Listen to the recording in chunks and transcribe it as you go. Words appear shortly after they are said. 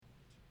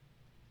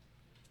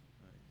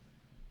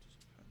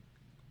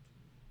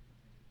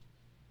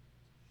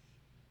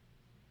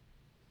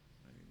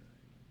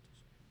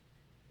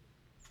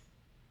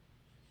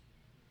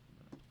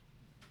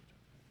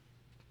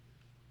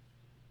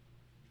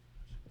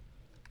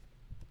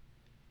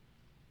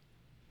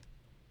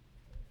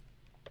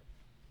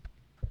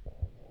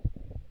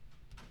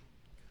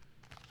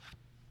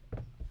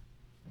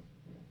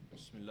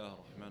بسم الله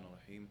الرحمن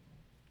الرحيم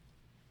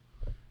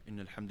إن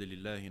الحمد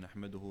لله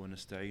نحمده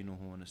ونستعينه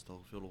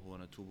ونستغفره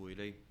ونتوب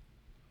إليه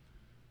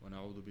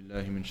ونعوذ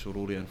بالله من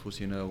شرور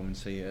أنفسنا ومن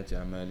سيئات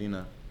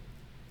أعمالنا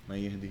من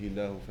يهده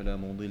الله فلا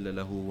مضل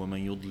له ومن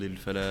يضلل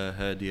فلا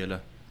هادي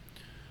له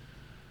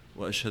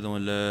وأشهد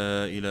أن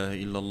لا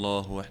إله إلا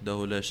الله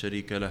وحده لا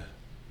شريك له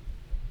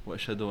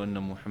وأشهد أن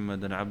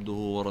محمدا عبده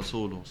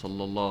ورسوله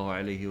صلى الله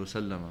عليه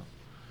وسلم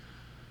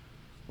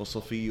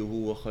وصفيه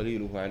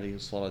وخليله عليه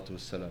الصلاة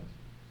والسلام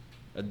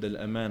أدى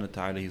الأمانة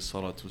عليه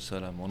الصلاة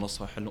والسلام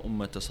ونصح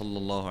الأمة صلى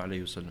الله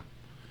عليه وسلم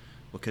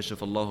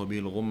وكشف الله به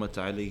الغمة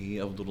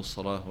عليه أفضل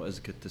الصلاة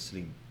وأزكى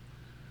التسليم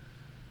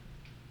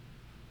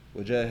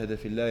وجاهد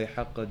في الله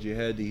حق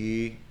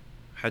جهاده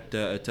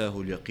حتى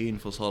أتاه اليقين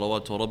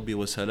فصلوات ربي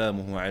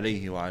وسلامه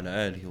عليه وعلى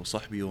آله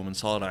وصحبه ومن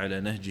صار على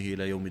نهجه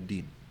إلى يوم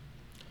الدين.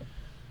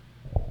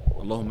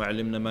 اللهم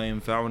علمنا ما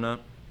ينفعنا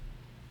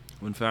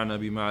وانفعنا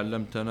بما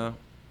علمتنا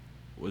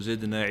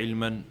وزدنا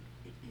علما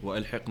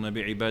وألحقنا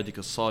بعبادك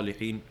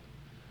الصالحين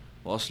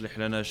وأصلح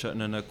لنا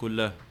شأننا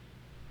كله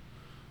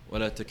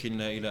ولا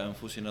تكلنا إلى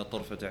أنفسنا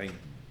طرفة عين.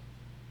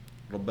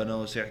 ربنا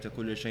وسعت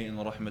كل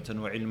شيء رحمة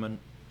وعلما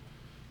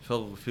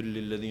فاغفر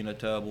للذين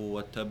تابوا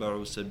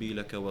واتبعوا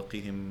سبيلك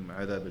وقهم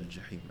عذاب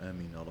الجحيم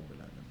آمين يا رب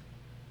العالمين.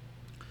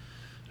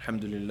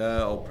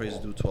 Alhamdulillah, all praise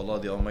due to Allah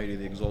the Almighty,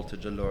 the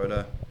Exalted Jalla wa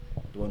Ala,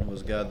 the one who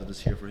has gathered us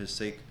here for His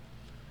sake,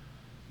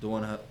 the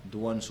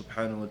one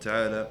subhanahu wa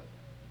ta'ala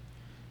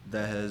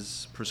that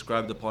has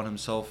prescribed upon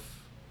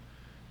Himself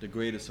the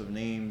greatest of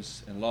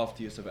names and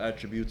loftiest of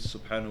attributes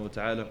subhanahu wa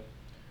ta'ala,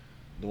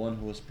 the one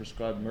who has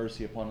prescribed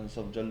mercy upon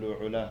Himself Jalla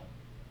wa Ala,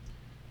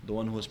 the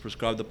one who has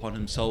prescribed upon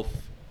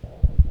Himself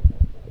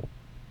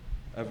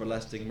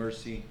everlasting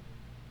mercy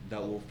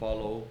that will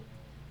follow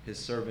His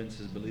servants,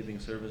 His believing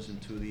servants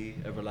into the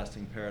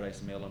everlasting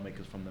paradise. May Allah make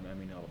us from them,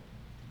 Ameen Ya Rabb.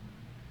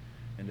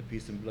 And the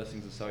peace and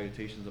blessings and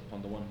salutations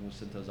upon the one who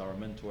sent as our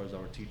mentor, as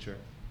our teacher,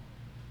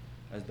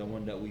 as the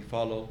one that we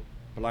follow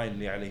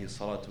blindly, alayhi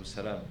salatu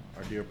wasalam,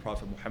 our dear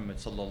Prophet Muhammad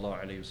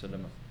sallallahu alayhi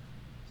wasallam.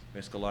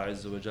 May Allah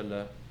Azza wa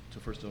Jalla to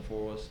first and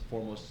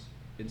foremost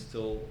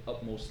instill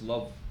utmost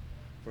love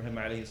for Him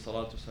alayhi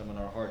salatu wasalam in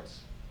our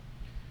hearts,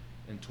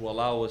 and to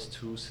allow us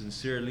to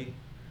sincerely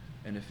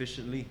and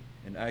efficiently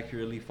and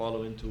accurately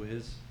follow into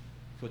His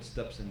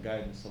footsteps and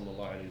guidance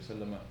sallallahu alayhi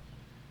wasallam,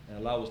 and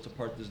allow us to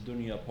part this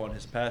dunya upon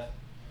His path,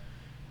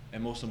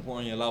 and most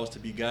importantly allow us to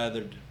be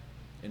gathered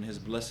in His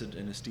blessed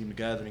and esteemed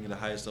gathering in the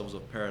highest levels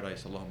of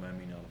paradise. Allahumma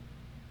ameen ya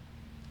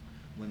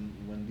Rabb.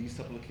 When these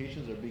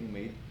supplications are being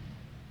made,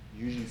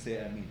 usually say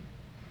Ameen.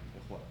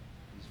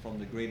 It's from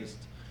the greatest,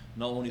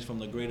 not only is from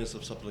the greatest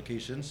of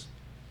supplications,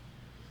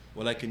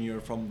 walakin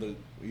you're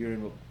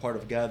in a part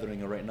of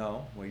gathering right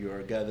now, where you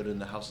are gathered in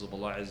the houses of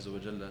Allah Azza wa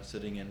Jalla,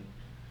 sitting and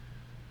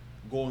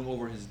going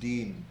over His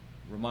deen,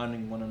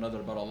 reminding one another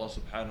about Allah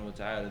subhanahu wa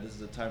ta'ala. This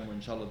is a time where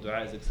inshallah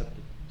dua is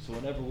accepted. So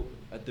whenever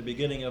at the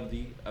beginning of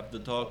the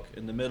talk,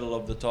 in the middle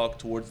of the talk,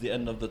 towards the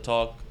end of the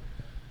talk,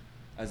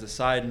 as a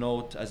side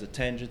note, as a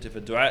tangent, if a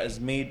dua is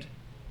made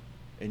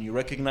and you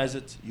recognize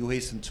it, you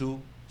hasten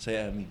to say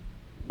Ameen.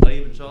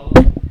 طيب inshallah.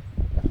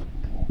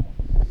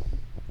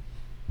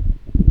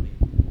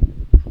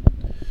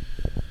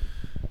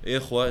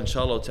 Ikhwa,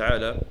 inshallah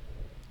ta'ala,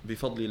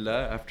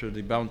 bifadlillah, after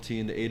the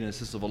bounty and the aid and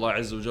assist of Allah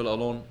Azza wa Jalla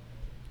alone,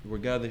 we're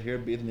gathered here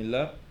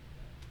bi'idhnillah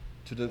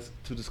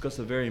to discuss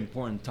a very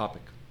important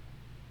topic.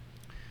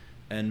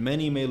 And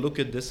many may look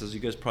at this, as you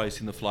guys probably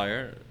seen the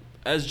flyer,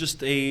 as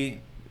just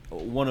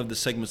one of the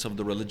segments of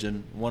the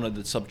religion, one of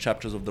the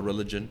sub-chapters of the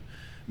religion,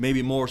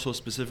 maybe more so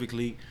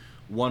specifically,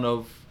 one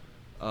of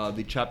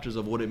the chapters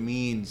of what it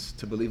means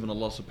to believe in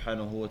Allah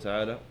subhanahu wa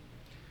ta'ala.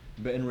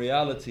 But in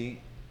reality,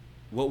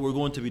 what we're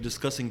going to be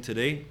discussing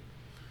today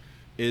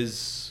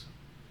is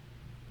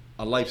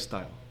a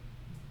lifestyle,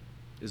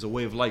 is a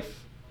way of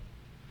life.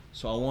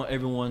 So I want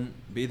everyone,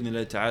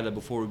 bi'idhnillah ta'ala,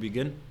 before we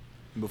begin,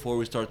 and before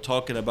we start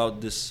talking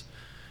about this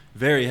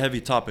very heavy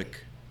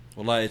topic,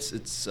 wallah,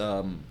 it's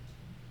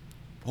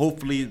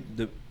hopefully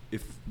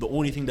if the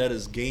only thing that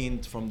is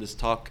gained from this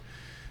talk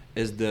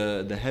is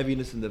the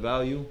heaviness and the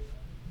value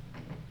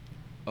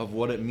of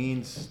what it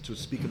means to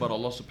speak about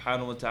Allah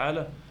subhanahu wa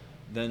ta'ala,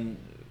 then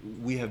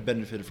we have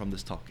benefited from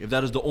this talk. If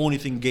that is the only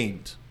thing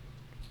gained,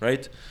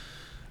 right?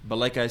 But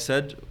like I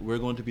said, we're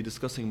going to be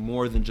discussing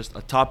more than just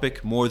a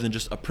topic, more than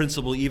just a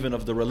principle even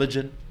of the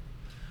religion.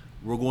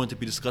 We're going to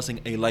be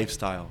discussing a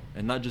lifestyle,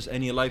 and not just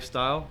any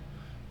lifestyle,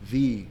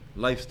 the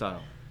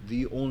lifestyle,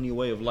 the only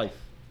way of life,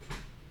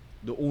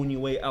 the only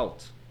way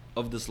out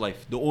of this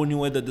life, the only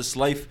way that this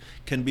life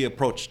can be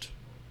approached.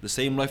 The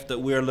same life that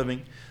we are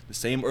living, the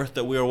same earth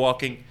that we are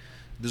walking,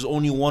 there's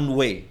only one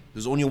way,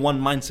 there's only one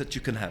mindset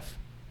you can have.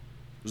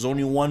 There's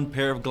only one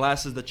pair of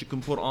glasses that you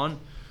can put on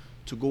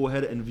to go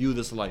ahead and view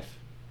this life.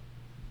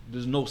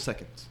 There's no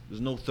second,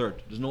 there's no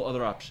third, there's no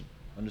other option.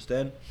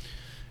 Understand?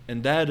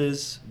 And that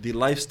is the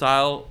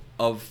lifestyle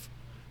of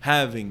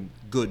having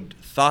good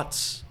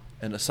thoughts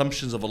and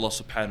assumptions of Allah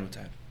subhanahu wa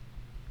ta'ala.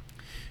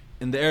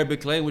 In the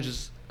Arabic language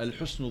is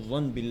al-husnul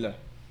dhan billah.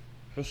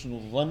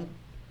 Husnul dhan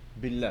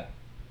billah.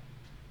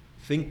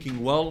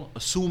 thinking well,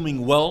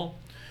 assuming well.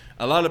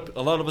 A lot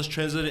of us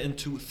translate it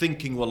into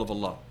thinking well of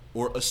Allah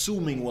or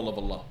assuming well of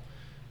Allah.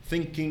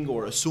 Thinking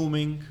or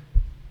assuming,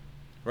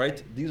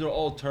 right? These are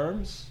all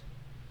terms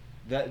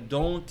that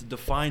don't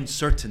define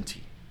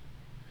certainty.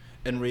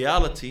 In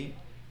reality,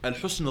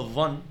 al-husn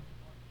al-dhann,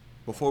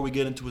 before we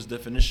get into its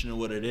definition of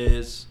what it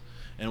is,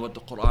 and what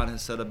the Quran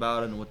has said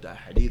about it, and what the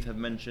hadith have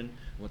mentioned,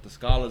 what the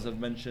scholars have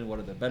mentioned, what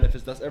are the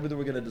benefits, that's everything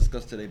we're going to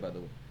discuss today, by the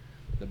way.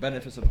 The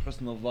benefits of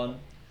husn al-dhann,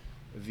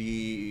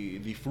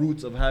 the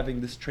fruits of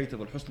having this trait of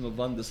al-husn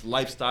al-dhann, this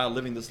lifestyle,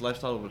 living this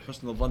lifestyle of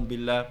al-husn al-dhann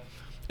billah,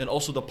 and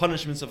also the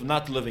punishments of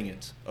not living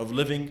it, of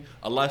living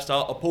a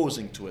lifestyle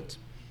opposing to it.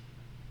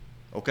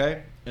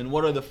 Okay? And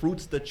what are the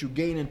fruits that you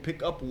gain and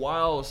pick up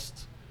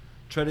whilst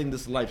treading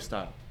this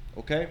lifestyle?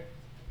 Okay?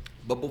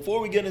 But before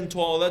we get into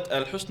all that,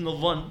 al-husn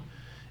al-dhann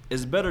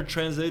is better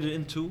translated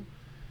into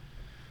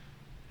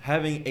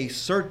having a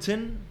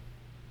certain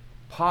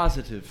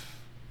positive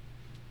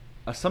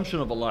assumption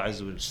of Allah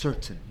Azza wa Jalla.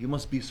 Certain. You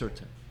must be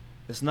certain.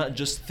 It's not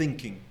just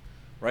thinking,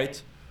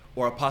 right?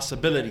 Or a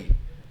possibility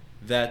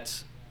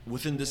that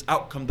within this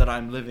outcome that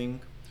I'm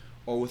living,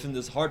 or within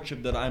this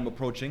hardship that I'm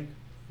approaching,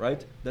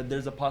 right? That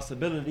there's a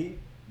possibility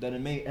that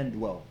it may end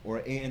well, or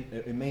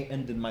it may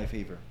end in my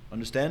favor.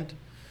 Understand?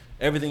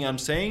 Everything I'm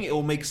saying, it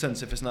will make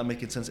sense if it's not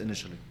making sense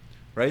initially,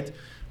 right?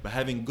 But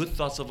having good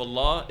thoughts of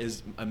Allah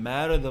is a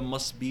matter that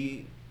must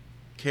be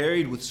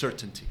carried with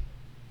certainty.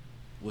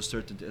 With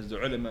certainty. As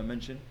the ulama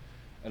mentioned,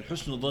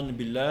 الحسن الظن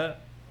بالله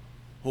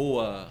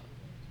هو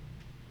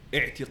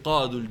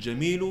اعتقاد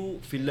الجميل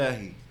في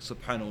الله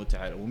سبحانه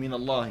وتعالى ومن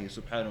الله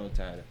سبحانه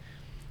وتعالى.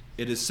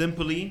 It is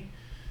simply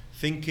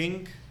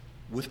thinking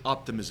with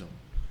optimism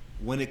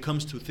when it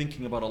comes to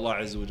thinking about Allah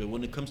Azza wa Jalla,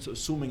 when it comes to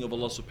assuming of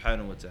Allah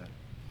subhanahu wa ta'ala.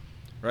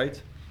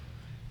 Right?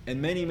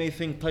 And many may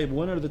think, طيب,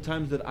 when are the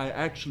times that I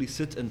actually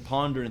sit and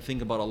ponder and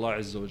think about Allah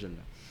Azza wa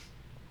Jalla?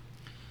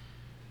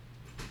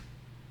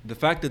 The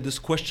fact that this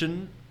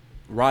question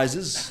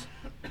rises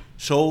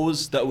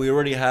shows that we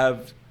already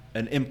have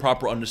an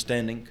improper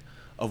understanding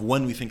of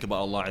when we think about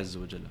Allah Azza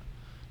wa Jalla.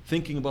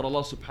 Thinking about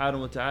Allah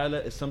subhanahu wa ta'ala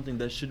is something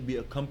that should be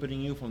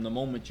accompanying you from the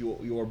moment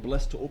you are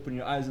blessed to open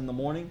your eyes in the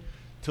morning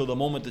till the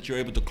moment that you're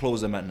able to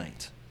close them at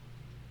night.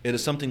 It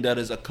is something that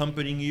is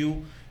accompanying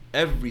you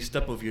every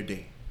step of your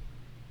day.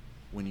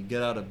 When you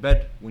get out of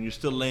bed, when you're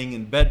still laying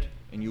in bed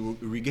and you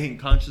regain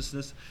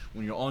consciousness,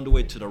 when you're on the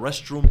way to the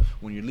restroom,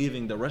 when you're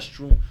leaving the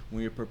restroom,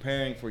 when you're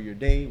preparing for your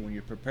day, when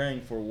you're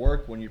preparing for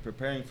work, when you're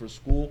preparing for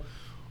school,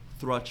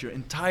 throughout your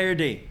entire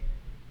day,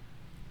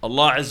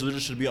 Allah Azza wa Jalla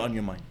should be on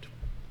your mind.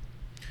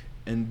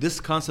 And this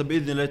concept,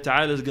 bi'idhnillah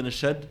ta'ala, is going to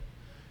shed,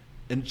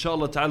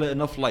 inshallah ta'ala,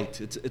 enough light.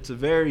 It's a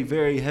very,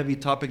 very heavy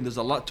topic. There's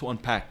a lot to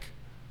unpack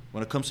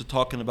when it comes to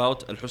talking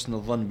about al-husn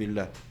al-dhann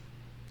billah.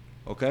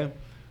 Okay?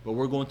 But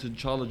we're going to,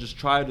 inshallah, just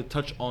try to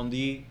touch on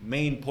the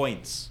main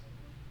points.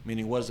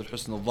 Meaning, what is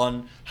al-husn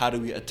al-dhann? How do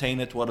we attain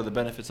it? What are the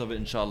benefits of it?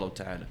 Inshallah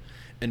ta'ala.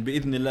 And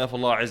bi'idhnillah, if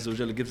Allah Azza wa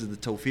Jalla gives it the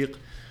tawfiq,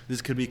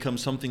 this could become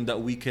something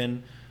that we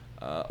can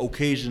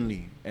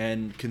occasionally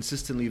and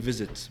consistently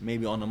visit,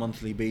 maybe on a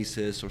monthly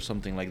basis or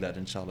something like that,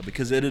 inshallah.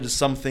 Because it is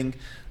something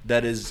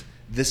that is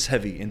this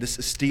heavy and this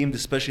esteemed,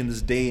 especially in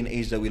this day and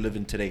age that we live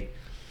in today.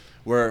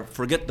 Where,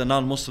 forget the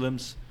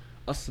non-Muslims,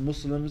 us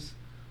Muslims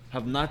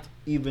have not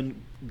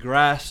even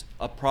grasped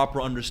a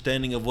proper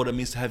understanding of what it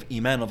means to have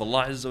iman of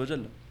Allah Azza wa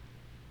Jalla.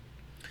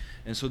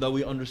 And so that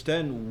we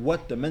understand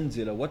what the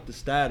manzila, what the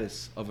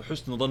status of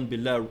husn al-dhann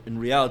billah in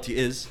reality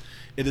is,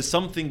 it is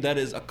something that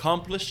is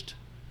accomplished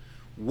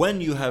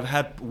when you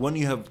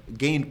have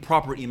gained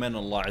proper iman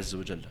on Allah Azza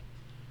wa Jalla.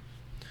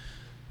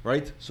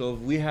 Right? So if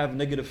we have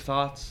negative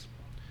thoughts,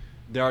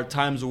 there are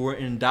times where we're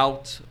in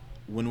doubt,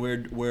 when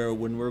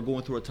we're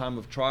going through a time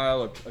of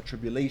trial, or a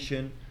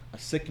tribulation, a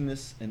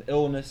sickness, an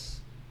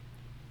illness,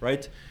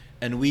 right?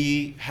 And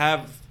we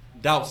have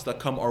doubts that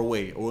come our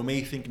way, or we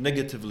may think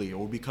negatively,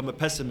 or become a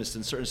pessimist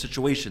in certain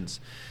situations.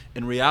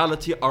 In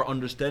reality, our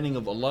understanding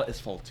of Allah is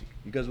faulty.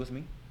 You guys with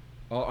me?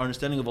 Our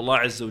understanding of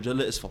Allah Azza wa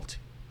Jalla is faulty.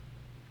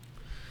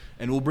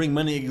 And we'll bring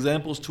many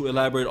examples to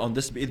elaborate on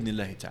this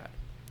bi'idhnillahi ta'ala.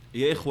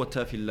 Ya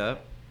ikhwata fillah,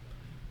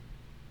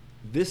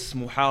 this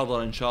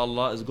muhadara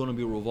inshallah is going to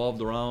be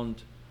revolved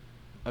around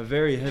a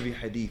very heavy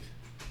hadith.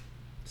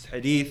 This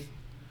hadith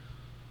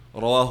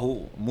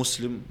رواه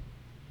مسلم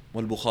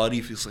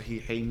والبخاري في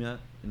صحيحيهما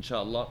إن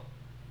شاء الله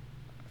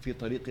في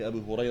طريق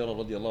أبي هريرة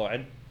رضي الله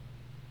عنه,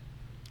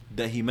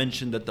 that he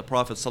mentioned that the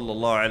Prophet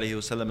sallallahu alaihi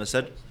wasallam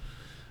said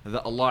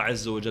that Allah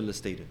Azza wa Jalla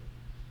stated.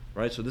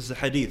 Right? So this is a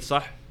hadith,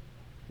 صح?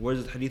 Where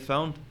is the hadith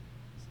found?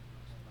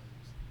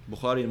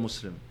 Bukhari and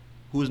Muslim.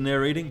 Who's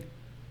narrating?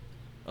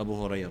 Abu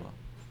Hurairah.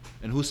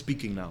 And who's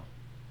speaking now?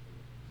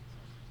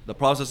 The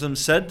Prophet ﷺ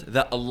said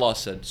that Allah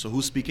said. So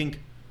who's speaking?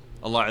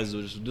 Allah Azza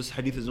wa Jalla. So this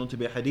hadith is known to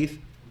be a hadith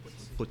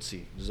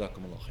Qudsi.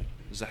 Jazakumullah khair.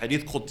 It's a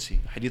hadith Qudsi.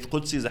 Hadith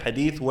Qudsi is a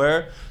hadith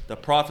where the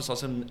Prophet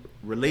ﷺ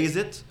relays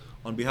it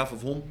on behalf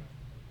of whom?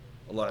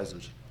 Allah Azza wa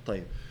Jalla.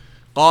 طيب.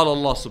 قال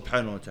الله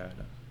سبحانه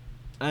وتعالى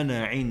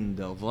أنا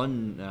عند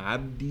ظن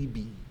عبدي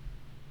بي.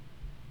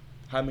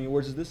 How many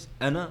words is this?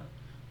 أنا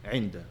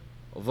عند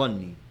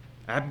ظني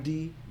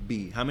عبدي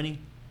بي. How many?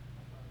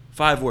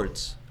 5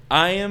 words.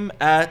 I am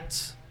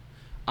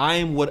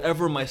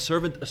whatever my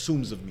servant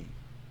assumes of me.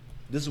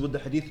 This is what the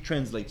hadith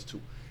translates to.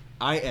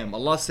 I am.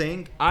 Allah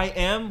saying, I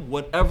am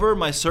whatever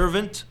my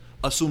servant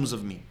assumes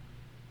of me.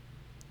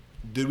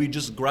 Did we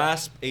just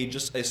grasp a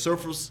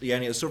surface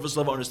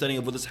level understanding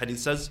of what this hadith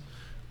says?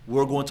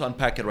 We're going to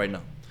unpack it right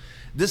now.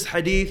 This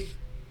hadith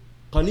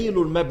قليل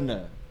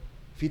المبنى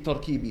في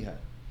تركيبها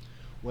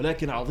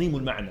ولكن عظيم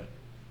المعنى.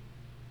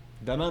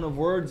 The amount of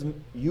words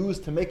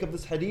used to make up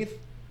this hadith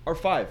are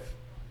 5.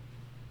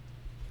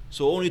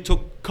 So it only took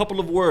a couple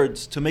of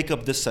words to make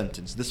up this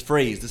sentence, this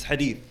phrase, this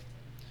hadith.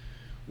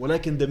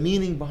 ولكن the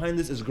meaning behind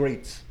this is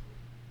great.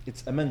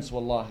 It's immense,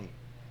 wallahi.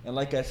 And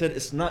like I said,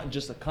 it's not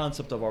just a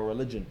concept of our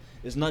religion.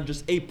 It's not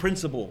just a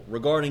principle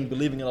regarding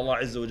believing in Allah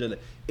Azza wa Jalla.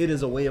 It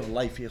is a way of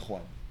life, ya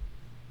ikhwan.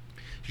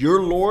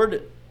 Your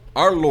Lord,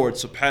 our Lord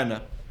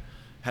Subhanahu,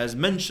 has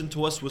mentioned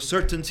to us with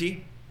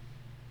certainty,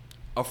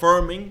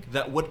 affirming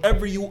that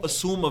whatever you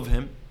assume of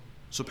Him,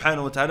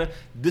 Subhanahu wa Ta'ala,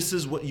 this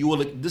is what you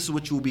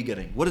will be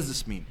getting. What does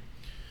this mean?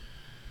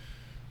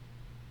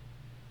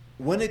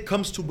 When it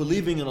comes to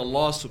believing in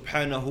Allah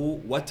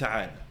Subhanahu wa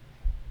Ta'ala,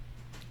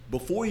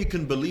 before you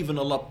can believe in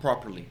Allah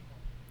properly,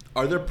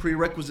 are there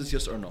prerequisites,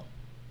 yes or no?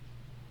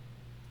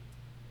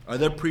 Are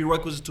there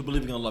prerequisites to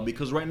believing in Allah?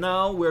 Because right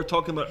now we're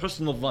talking about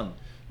husn al-dhan,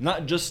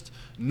 not just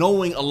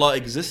knowing Allah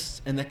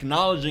exists and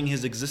acknowledging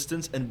His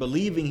existence and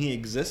believing He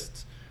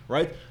exists,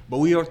 right? But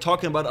we are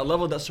talking about a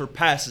level that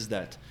surpasses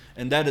that,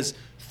 and that is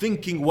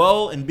thinking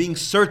well and being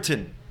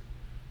certain,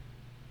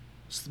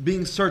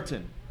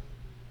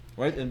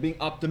 right? And being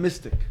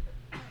optimistic,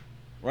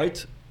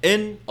 right?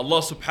 In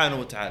Allah Subhanahu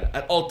wa Ta'ala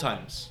at all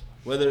times,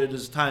 whether it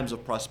is times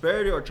of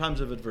prosperity or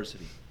times of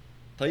adversity.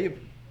 Tayyib?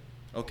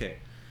 Okay.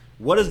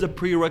 What is the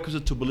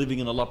prerequisite to believing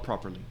in Allah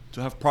properly?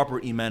 To have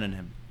proper iman in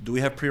Him. Do we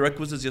have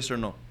prerequisites, yes or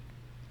no?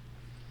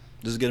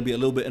 This is going to be a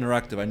little bit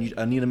interactive.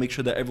 I need to make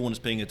sure that everyone is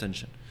paying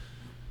attention.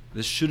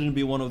 This shouldn't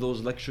be one of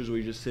those lectures where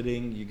you're just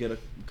sitting, you get a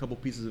couple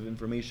pieces of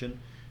information,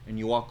 and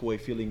you walk away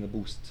feeling a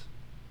boost.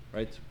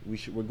 Right?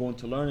 We're going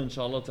to learn,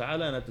 inshallah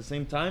ta'ala, and at the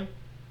same time,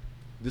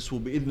 this will,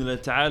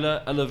 bi'idhnillah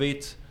ta'ala,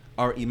 elevate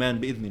our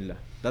iman, bi'idhnillah.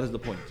 That is the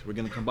point. We're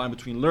going to combine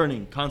between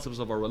learning concepts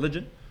of our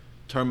religion,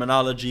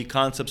 terminology,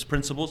 concepts,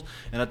 principles,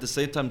 and at the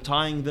same time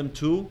tying them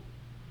to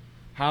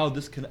how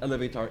this can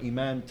elevate our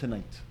iman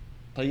tonight.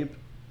 Tayyib,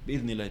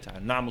 bi'idhnillah ta'ala.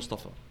 Na'am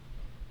Mustafa.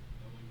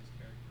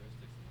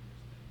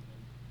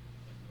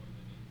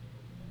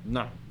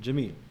 Na'am,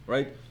 Jameel.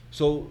 Right?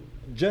 So,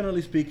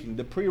 generally speaking,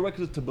 the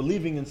prerequisite to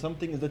believing in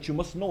something is that you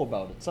must know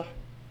about it. Sah?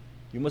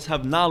 You must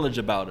have knowledge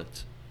about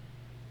it.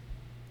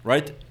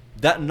 Right?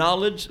 That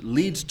knowledge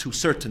leads to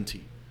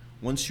certainty.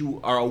 Once you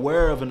are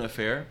aware of an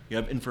affair, you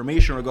have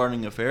information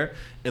regarding an affair,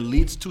 it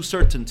leads to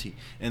certainty.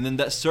 And then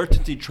that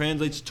certainty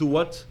translates to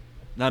what?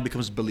 Now it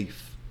becomes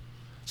belief.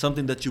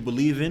 Something that you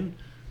believe in,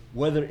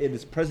 whether it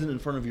is present in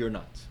front of you or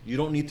not. You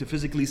don't need to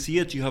physically see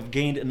it. You have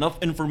gained enough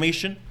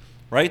information,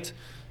 right,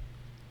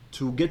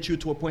 to get you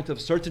to a point of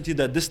certainty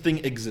that this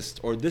thing exists,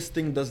 or this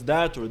thing does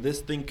that, or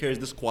this thing carries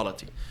this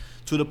quality.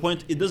 To the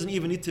point it doesn't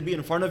even need to be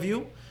in front of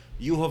you.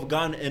 You have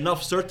gotten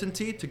enough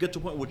certainty to get to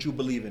a point where you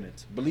believe in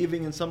it.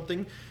 Believing in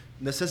something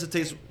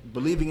necessitates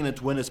believing in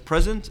it when it's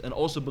present, and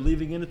also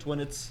believing in it when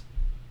it's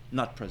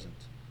not present.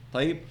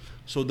 طيب?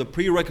 So the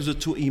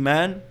prerequisite to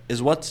iman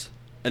is what?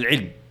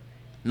 Al-ilm,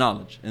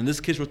 knowledge. In this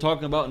case we're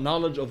talking about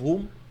knowledge of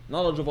whom?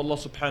 Knowledge of Allah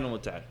Subhanahu wa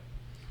Ta'ala.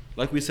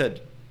 Like we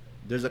said,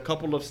 there's a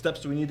couple of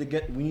steps we need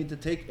to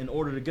take in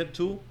order to get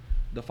to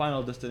the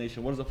final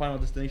destination. What is the final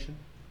destination?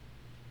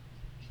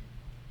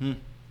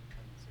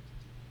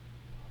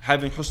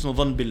 Having husn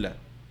dhan billah.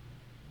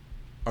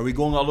 Are we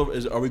going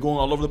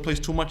all over the place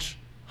too much?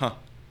 Huh?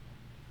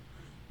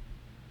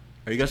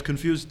 Are you guys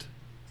confused?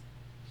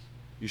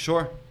 You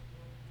sure?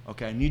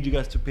 Okay, I need you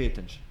guys to pay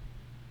attention.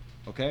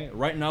 Okay?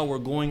 Right now we're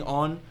going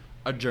on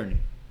a journey.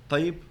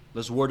 Tayyib?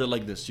 Let's word it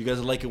like this. You guys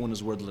like it when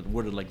it's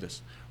worded like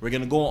this. We're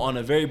going to go on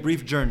a very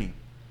brief journey.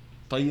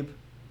 Tayyib?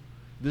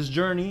 This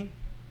journey,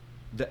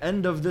 the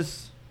end of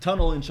this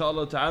tunnel,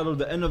 inshallah ta'ala,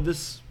 the end of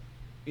this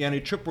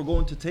trip we're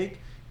going to take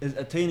is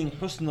attaining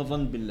husn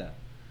dhan billah.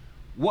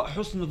 What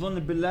husn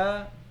dhan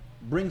billah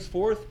brings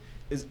forth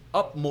is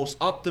utmost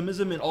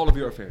optimism in all of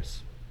your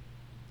affairs.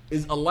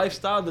 Is a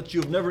lifestyle that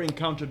you've never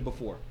encountered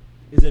before.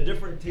 Is a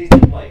different taste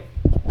in life.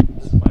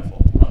 This is my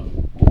fault.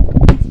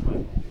 This is my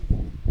fault.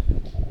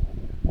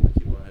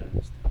 Keep on ahead of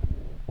this.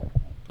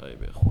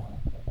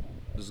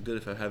 This is good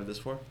if I have this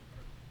for.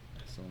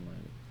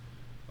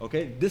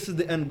 Okay, this is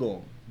the end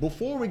goal.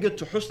 Before we get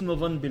to husn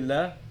dhan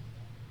billah,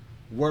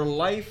 where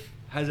life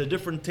has a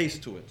different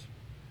taste to it.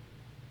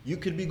 You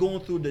could be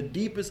going through the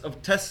deepest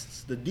of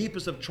tests, the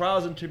deepest of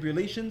trials and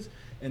tribulations,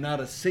 and not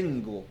a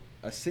single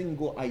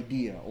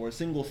idea or a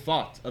single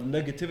thought of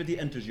negativity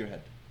enters your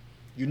head.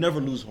 You never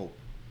lose hope.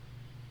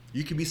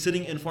 You could be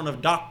sitting in front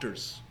of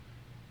doctors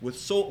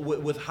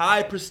with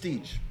high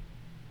prestige,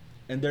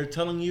 and they're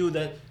telling you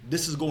that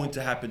this is going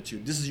to happen to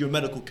you. This is your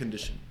medical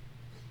condition.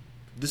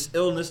 this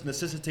illness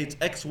necessitates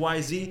X, Y,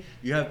 Z.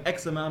 You have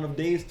X amount of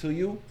days till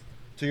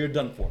you're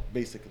done for,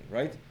 basically,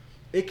 right?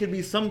 It could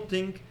be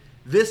something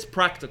this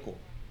practical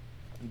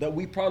that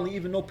we probably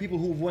even know people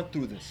who have went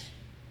through this.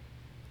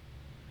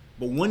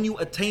 But when you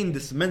attain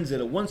this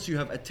manzila, once you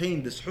have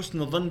attained this husn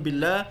al-dhan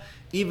billah,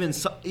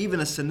 even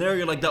a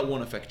scenario like that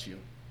won't affect you.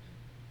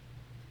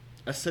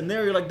 A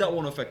scenario like that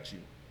won't affect you.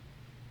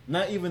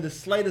 Not even the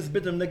slightest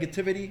bit of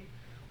negativity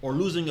or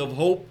losing of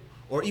hope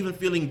or even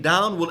feeling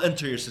down will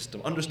enter your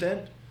system.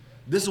 Understand?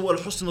 This is what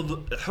husn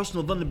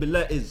al-dhan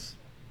billah is.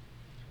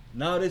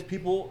 Nowadays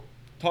people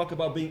talk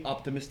about being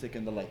optimistic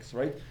and the likes,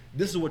 right?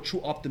 This is what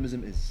true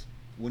optimism is.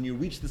 When you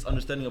reach this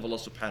understanding of Allah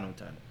subhanahu wa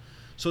ta'ala.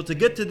 So to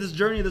get to this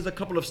journey, there's a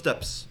couple of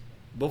steps.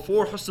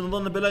 Before husn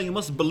al-dhan billah, you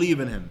must believe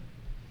in Him.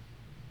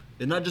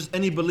 And not just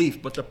any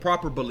belief, but the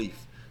proper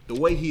belief. The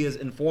way He has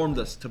informed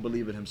us to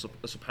believe in Him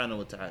subhanahu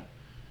wa ta'ala.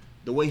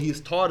 The way He has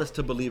taught us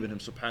to believe in Him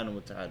subhanahu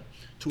wa ta'ala.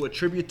 To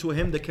attribute to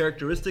Him the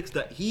characteristics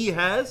that He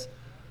has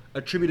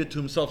attributed to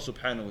Himself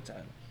subhanahu wa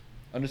ta'ala.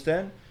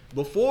 Understand?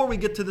 Before we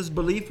get to this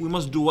belief, we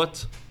must do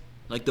what?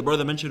 Like the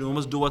brother mentioned, we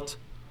must do what?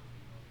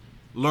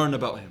 Learn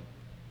about Him.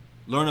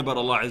 Learn about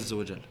Allah Azza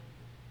wa Jal.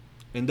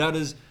 And that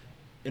is,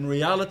 in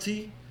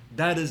reality,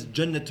 that is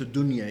Jannatul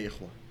Dunya,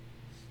 ikhwa.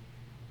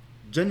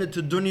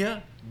 Jannatul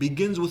Dunya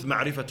begins with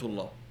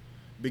Ma'rifatullah.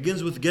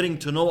 Begins with getting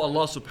to know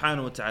Allah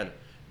subhanahu wa ta'ala.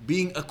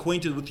 Being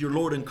acquainted with your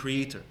Lord and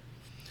Creator.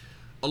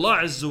 Allah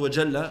Azza wa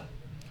Jalla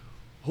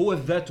huwa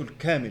al-dhatul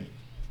kamil.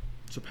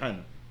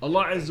 Subhanahu.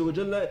 Allah Azza wa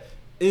Jalla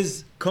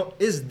is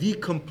the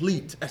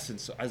complete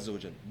essence of Azza wa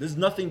Jalla. There's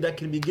nothing that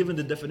can be given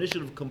the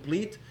definition of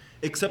complete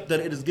except that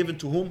it is given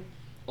to whom?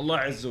 Allah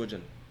Azza wa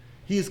Jalla.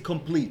 He is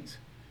complete.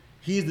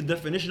 He is the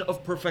definition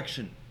of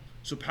perfection.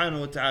 Subhanahu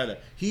wa ta'ala.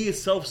 He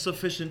is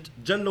self-sufficient.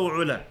 Jalla wa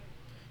ula.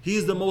 He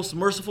is the most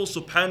merciful.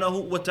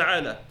 Subhanahu wa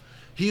ta'ala.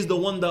 He is the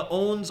one that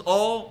owns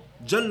all.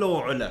 Jalla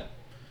wa ula.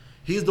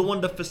 He is the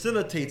one that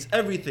facilitates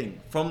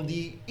everything from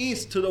the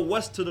east to the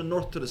west to the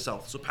north to the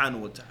south. Subhanahu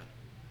wa ta'ala.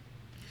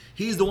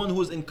 He is the one who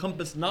has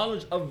encompassed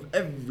knowledge of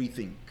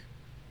everything.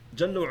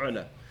 Jalla wa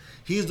ula.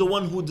 He is the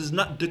one who does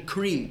not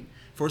decree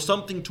for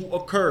something to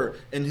occur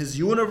in His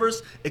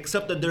universe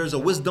except that there is a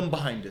wisdom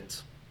behind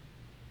it.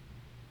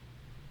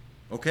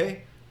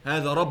 Okay?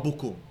 هذا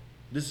ربكم.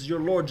 This is your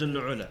Lord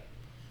Jalla wa Ala.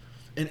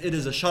 And it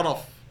is a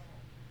sharaf.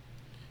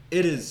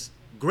 It is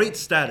great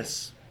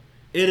status.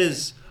 It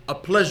is a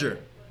pleasure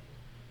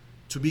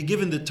to be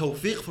given the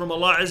tawfiq from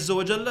Allah Azza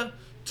wa Jalla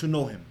to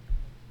know Him.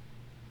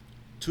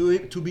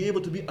 To be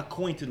able to be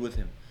acquainted with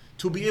Him.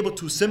 To be able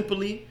to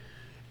simply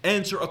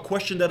answer a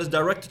question that is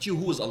directed to you,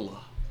 who is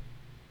Allah?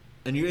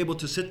 And you're able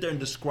to sit there and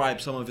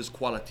describe some of His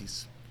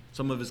qualities,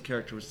 some of His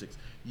characteristics.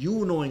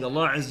 You knowing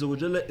Allah Azza wa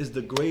Jalla is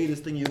the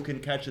greatest thing you can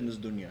catch in this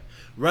dunya.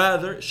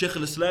 Rather, Shaykh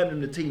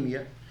al-Islam ibn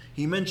Taymiyyah,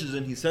 he mentions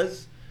and he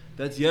says,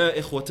 that Ya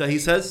ikhwata, he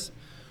says,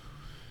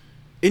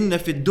 Inna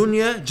fi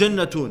dunya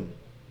jannatun.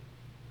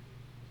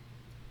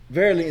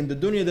 Verily in the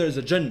dunya there is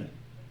a jannah.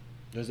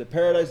 There's a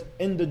paradise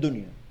in the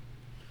dunya.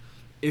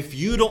 If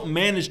you don't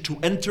manage to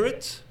enter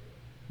it,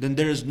 then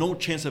there is no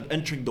chance of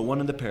entering the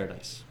one in the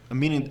paradise.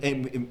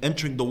 Meaning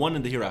entering the one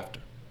in the hereafter.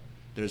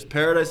 There's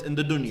paradise in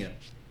the dunya.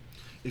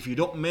 If you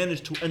don't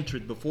manage to enter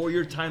it before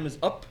your time is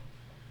up,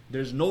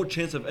 there's no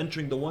chance of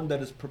entering the one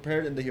that is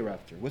prepared in the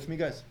hereafter. With me,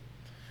 guys?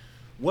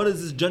 What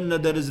is this Jannah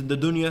that is in the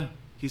dunya?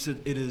 He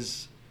said it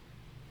is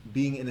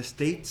being in a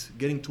state,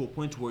 getting to a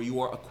point where you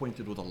are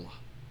acquainted with Allah.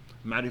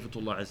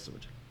 Ma'rifatullah Azza wa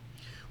Jalla.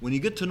 When you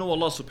get to know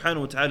Allah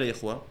subhanahu wa ta'ala,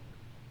 ikhwa,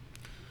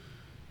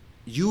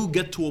 you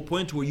get to a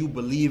point where you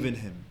believe in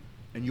Him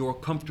and you are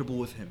comfortable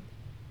with Him.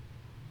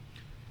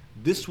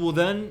 This will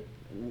then,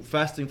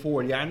 fasting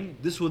forward,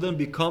 this will then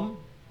become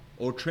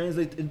or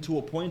translate into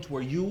a point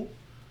where you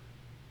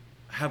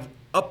have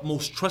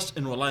utmost trust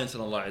and reliance on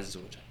Allah Azza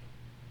wa Jalla.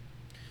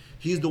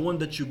 He's the one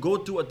that you go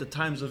to at the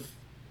times of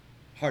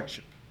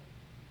hardship.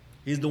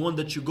 He's the one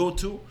that you go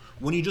to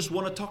when you just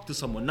want to talk to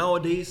someone.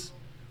 Nowadays,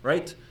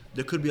 right,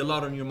 there could be a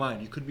lot on your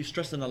mind. You could be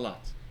stressing a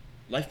lot.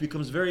 Life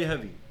becomes very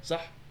heavy. Sah?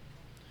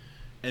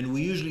 And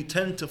we usually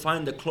tend to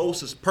find the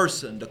closest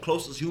person, the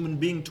closest human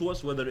being to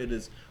us, whether it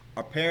is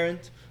a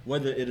parent,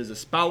 whether it is a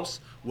spouse,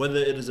 whether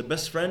it is a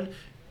best friend,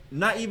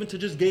 not even to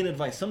just gain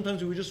advice.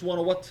 Sometimes we just want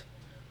to what?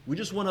 We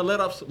just want to let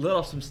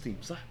off some steam.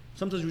 Sah?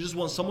 Sometimes we just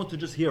want someone to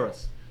just hear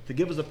us, to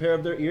give us a pair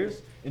of their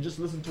ears and just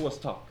listen to us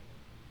talk.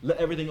 Let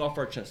everything off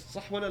our chest.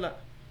 Sah wala la?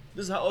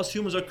 This is how us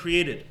humans are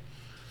created.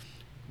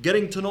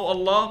 Getting to know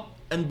Allah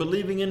and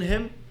believing in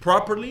Him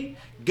properly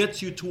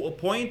gets you to a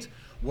point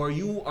where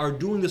you are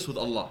doing this with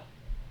Allah.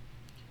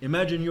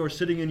 Imagine you are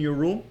sitting in your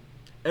room,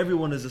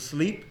 everyone is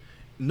asleep,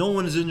 no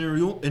one is in your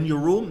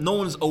room, no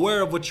one is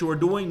aware of what you are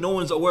doing, no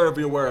one is aware of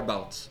your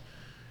whereabouts.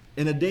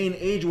 In a day and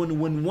age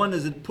when one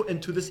is put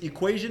into this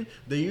equation,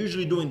 they're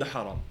usually doing the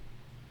haram.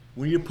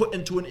 When you're put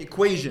into an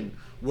equation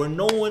where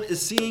no one is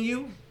seeing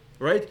you,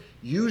 right?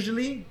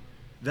 Usually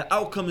the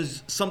outcome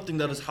is something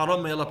that is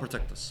haram. May Allah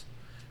protect us.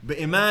 But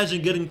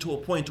imagine getting to a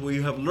point where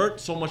you have learnt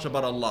so much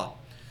about Allah,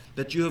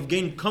 that you have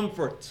gained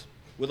comfort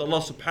with Allah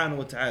subhanahu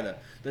wa ta'ala,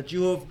 that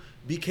you have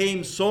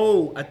became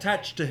so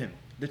attached to him,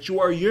 that you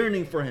are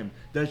yearning for him,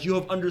 that you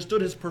have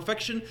understood his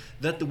perfection,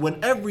 that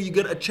whenever you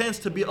get a chance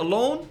to be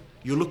alone,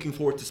 you're looking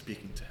forward to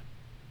speaking to him.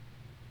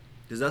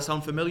 Does that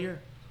sound familiar?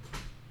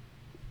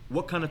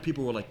 What kind of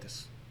people were like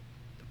this?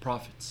 The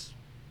prophets,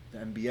 the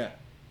anbiya,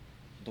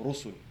 the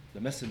rusul,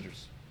 the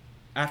messengers.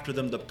 After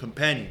them, the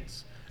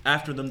companions.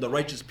 After them, the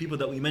righteous people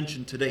that we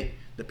mentioned today.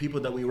 The people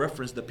that we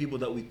reference, the people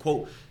that we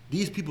quote.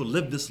 These people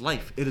live this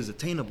life. It is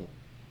attainable.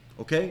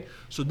 Okay?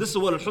 So this is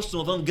what al-husn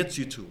al-dhan gets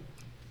you to.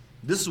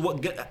 This is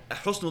what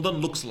husn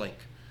al-dhan looks like.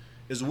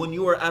 Is when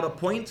you are at a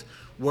point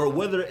where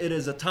whether it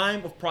is a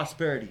time of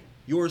prosperity,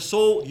 you're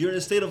in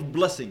a state of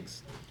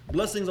blessings.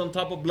 Blessings on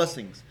top of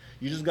blessings.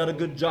 You just got a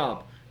good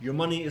job. Your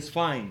money is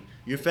fine.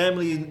 Your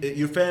family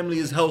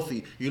is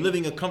healthy. You're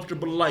living a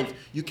comfortable life.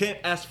 You can't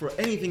ask for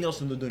anything else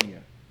in the dunya.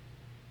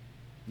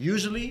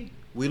 Usually,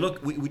 we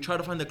try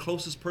to find the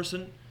closest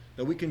person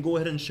that we can go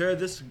ahead and share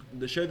this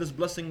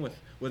blessing with,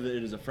 whether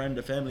it is a friend,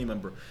 a family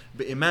member.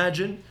 But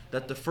imagine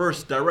that the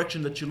first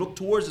direction that you look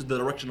towards is the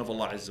direction of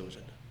Allah Azza wa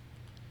Jalla.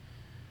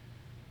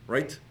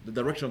 Right? The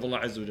direction of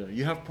Allah Azza wa Jalla.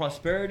 You have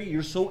prosperity,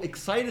 you're so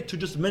excited to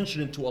just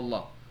mention it to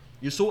Allah.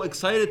 You're so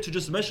excited to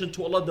just mention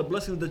to Allah the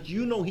blessings that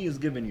you know He has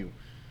given you.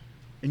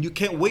 And you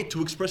can't wait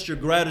to express your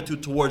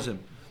gratitude towards Him.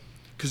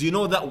 Because you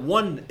know that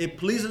one, it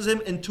pleases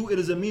Him, and two, it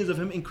is a means of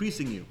Him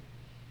increasing you.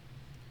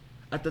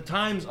 At the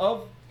times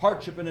of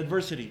hardship and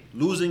adversity,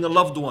 losing a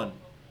loved one,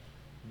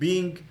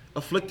 being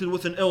afflicted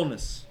with an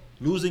illness,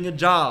 losing a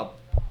job,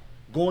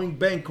 going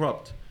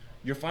bankrupt,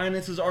 your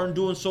finances aren't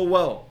doing so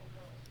well.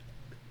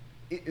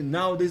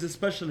 Nowadays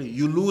especially,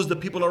 you lose the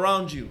people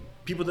around you,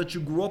 people that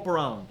you grew up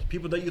around,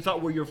 people that you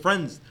thought were your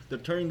friends. They're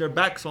turning their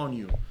backs on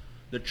you.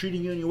 They're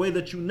treating you in a way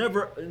that you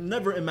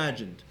never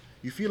imagined.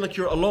 You feel like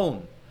you're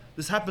alone.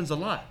 This happens a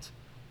lot.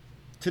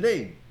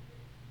 Today,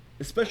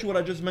 especially what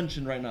I just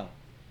mentioned right now.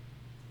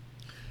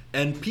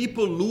 And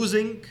people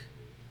losing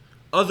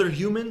other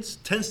humans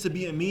tends to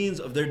be a means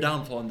of their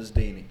downfall in this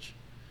day and age.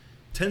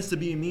 Tends to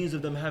be a means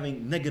of them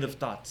having negative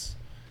thoughts,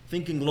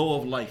 thinking low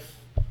of life,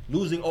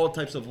 losing all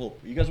types of hope.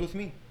 You guys with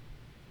me?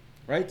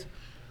 Right?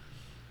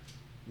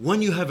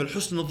 When you have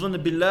al-husn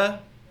al-dhann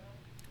billah,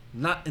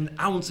 not an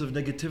ounce of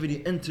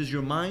negativity enters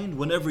your mind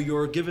whenever you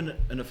are given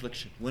an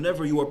affliction,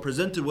 whenever you are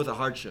presented with a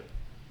hardship.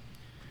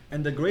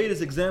 And the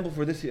greatest example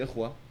for this, ya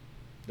ikhwa,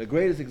 the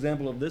greatest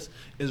example of this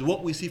is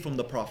what we see from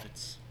the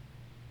prophets.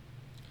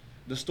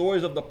 The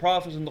stories of the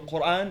prophets in the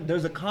Quran,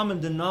 there's a common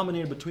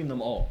denominator between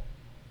them all.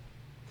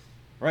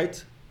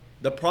 Right?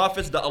 The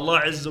prophets that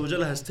Allah Azza wa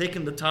Jalla has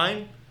taken the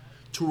time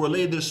to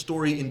relay their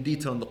story in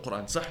detail in the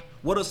Quran. Sah?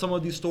 What are some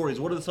of these stories?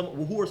 Who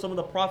are some of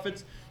the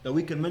prophets that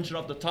we can mention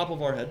off the top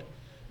of our head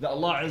that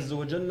Allah Azza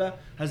wa Jalla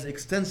has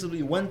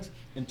extensively went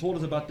and told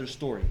us about their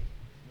story?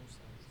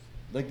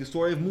 Like the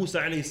story of Musa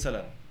alayhi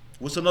salam.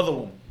 What's another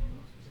one?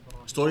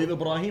 Story of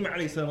Ibrahim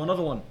alayhi salam,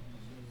 another one.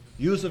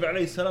 Yusuf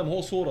alayhi salam,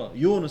 whole surah.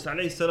 Yunus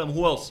alayhi salam,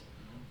 who else?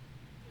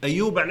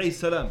 Ayub alayhi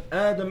salam,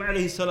 Adam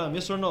alayhi salam,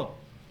 yes or no?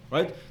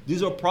 Right?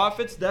 These are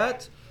prophets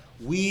that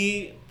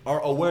we are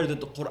aware that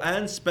the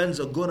Quran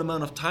spends a good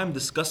amount of time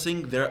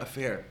discussing their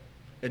affair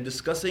and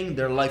discussing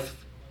their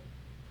life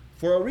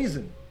for a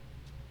reason.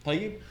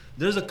 طيب?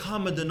 There's a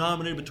common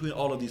denominator between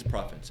all of these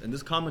prophets, and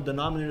this common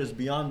denominator is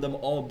beyond them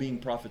all being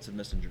prophets and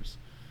messengers.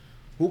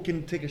 Who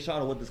can take a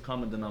shot at what this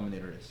common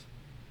denominator is?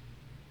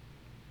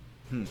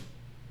 Whenever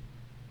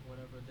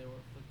they were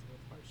afflicted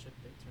with hardship,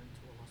 they turned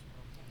to Allah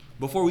SWT.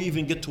 Before we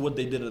even get to what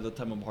they did at the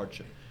time of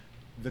hardship,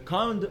 the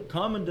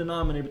common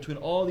denominator between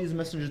all these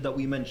messengers that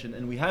we mentioned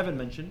and we haven't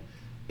mentioned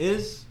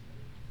is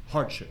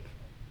hardship.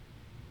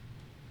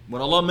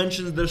 When Allah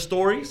mentions their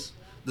stories,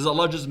 does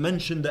Allah just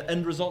mention the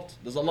end result?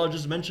 Does Allah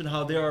just mention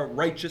how they are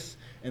righteous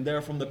and they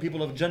are from the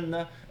people of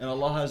Jannah and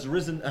Allah has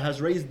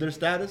raised their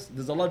status?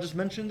 Does Allah just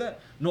mention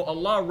that? No,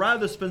 Allah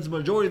rather spends the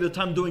majority of the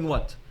time doing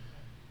what?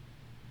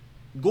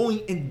 Going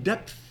in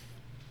depth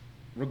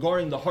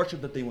regarding the hardship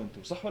that they went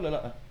through. Sah wala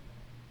la?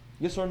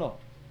 Yes or no?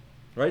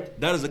 Right?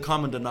 That is a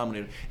common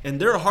denominator.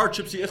 And their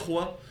hardships, ya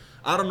ikhwa,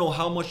 I don't know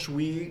how much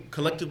we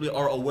collectively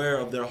are aware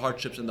of their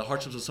hardships and the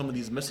hardships of some of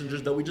these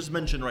messengers that we just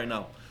mentioned right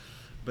now.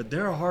 But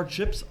their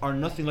hardships are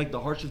nothing like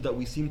the hardships that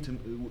we seem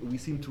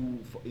to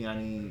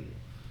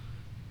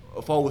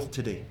fall with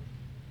today.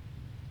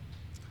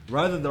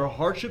 Rather, their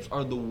hardships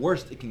are the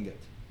worst it can get.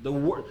 The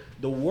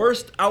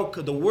worst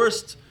outcome, the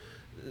worst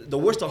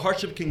a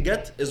hardship can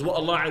get is what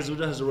Allah Azza wa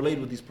Jalla has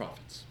relayed with these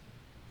prophets.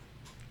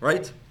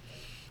 Right?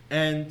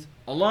 And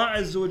Allah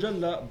Azza wa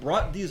Jalla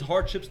brought these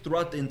hardships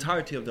throughout the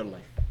entirety of their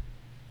life.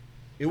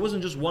 It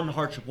wasn't just one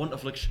hardship, one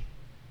affliction.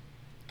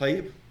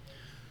 طيب?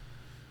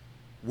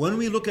 When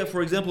we look at,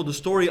 for example, the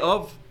story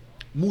of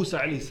Musa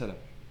alayhi salam.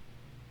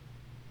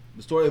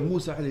 The story of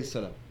Musa alayhi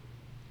salam.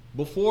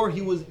 Before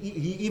he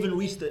even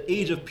reached the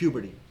age of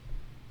puberty.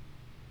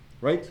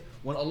 Right?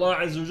 When Allah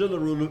Azza wa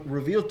Jalla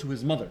revealed to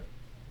his mother.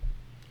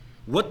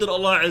 What did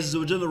Allah Azza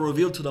wa Jalla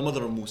reveal to the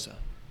mother of Musa?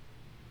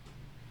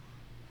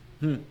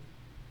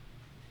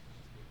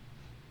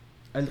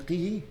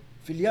 ألقيه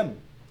في اليم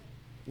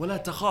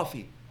ولا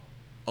تخافي.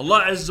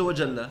 Allah Azza wa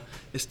Jalla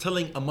is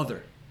telling a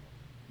mother,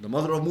 the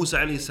mother of Musa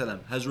alayhi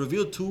salam, has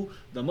revealed to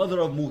the mother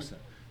of Musa,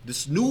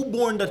 this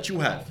newborn that you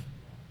have.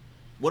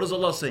 What is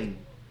Allah saying?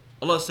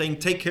 Allah is saying,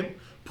 take him,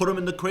 put him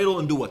in the cradle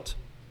and do what?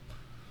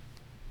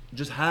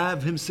 Just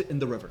have him sit in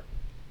the river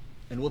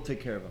and we'll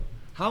take care of him.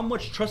 How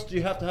much trust do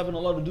you have to have in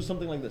Allah to do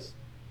something like this?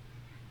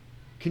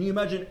 Can you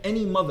imagine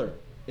any mother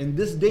in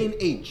this day and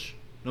age,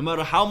 no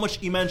matter how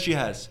much iman she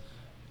has,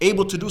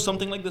 able to do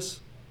something like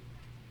this?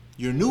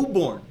 You're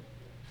newborn.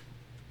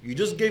 You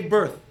just gave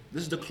birth.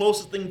 This is the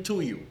closest thing to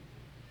you.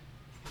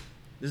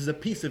 This is a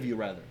piece of you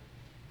rather.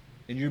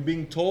 And you're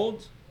being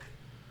told,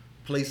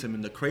 place him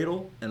in the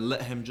cradle and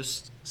let him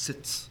just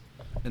sit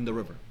in the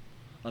river.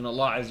 And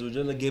Allah Azza wa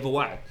Jalla gave a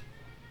wa'ad.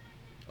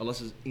 Allah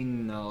says,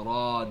 إِنَّا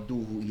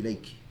رَادُّهُ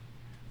إِلَيْكِ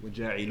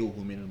وَجَاعِلُوهُ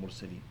مِنَ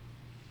الْمُرْسَلِينَ.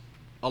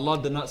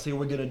 Allah did not say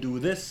we're going to do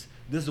this.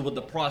 This is what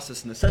the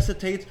process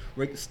necessitates.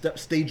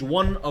 Stage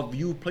one of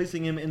you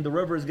placing him in the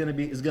river is going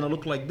to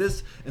look like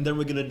this, and then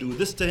we're going to do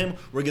this to him.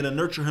 We're going to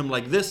nurture him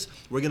like this.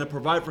 We're going to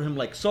provide for him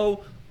like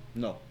so.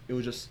 No, it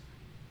was just,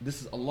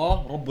 this is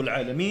Allah Rabbul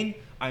Alameen.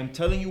 I'm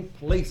telling you,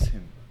 place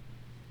him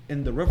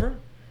in the river,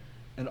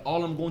 and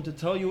all I'm going to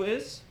tell you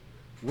is,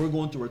 we're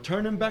going to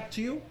return him back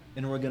to you,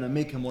 and we're going to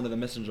make him one of the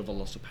messengers of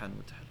Allah subhanahu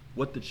wa ta'ala.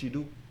 What did she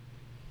do?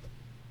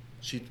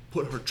 She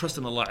put her trust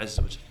in Allah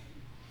Azza wa Jalla.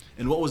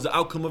 And what was the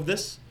outcome of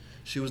this?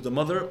 She was the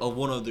mother of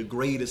one of the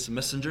greatest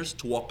messengers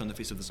to walk on the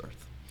face of this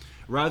earth.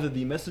 Rather,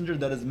 the messenger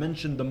that is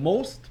mentioned the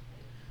most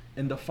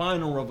in the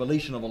final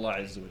revelation of Allah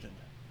Azza wa Jalla.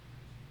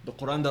 The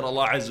Quran that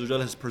Allah Azza wa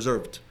Jalla has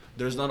preserved.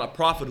 There's not a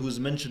prophet who is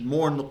mentioned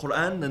more in the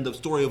Quran than the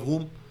story of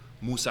whom?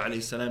 Musa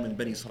alayhi salam and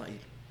Bani Israel.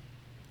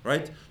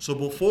 Right? So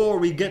before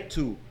we get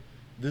to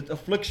the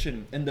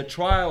affliction and the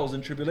trials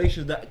and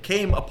tribulations that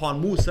came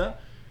upon Musa,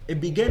 it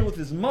began with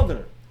his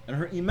mother, and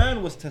her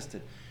iman was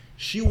tested.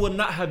 She would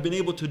not have been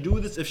able to do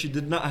this if she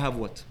did not have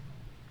what?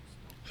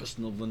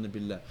 Husn al-dhann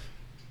billah.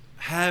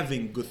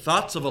 Having good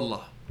thoughts of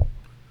Allah.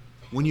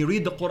 When you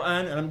read the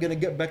Quran, and I'm going to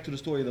get back to the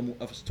story of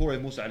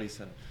Musa alayhi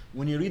salam.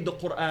 When you read the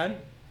Quran,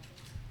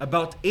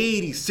 about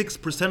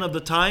 86% of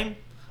the time,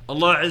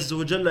 Allah Azza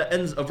wa Jalla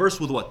ends a verse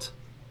with what?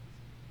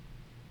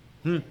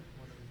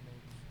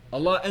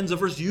 Allah ends a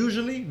verse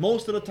usually,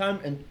 most of the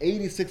time, and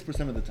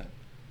 86% of the time,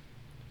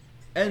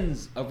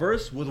 ends a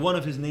verse with one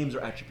of his names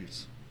or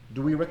attributes.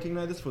 Do we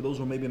recognize this for those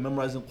who maybe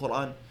memorize the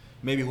Quran,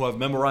 maybe who have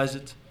memorized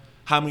it?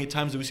 How many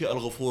times do we see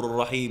Al-Ghafur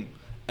Al-Rahim,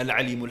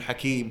 Al-Alim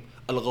Al-Hakim,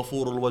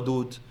 Al-Ghafur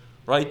Al-Wadud,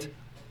 right?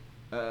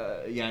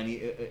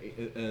 Dhul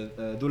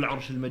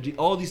Arsh Al-Majid,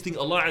 all these things,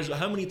 Allah Azza,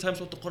 how many times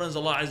throughout the Quran is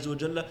Allah Azza wa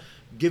Jalla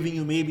giving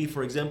you maybe,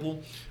 for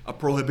example, a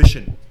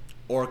prohibition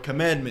or a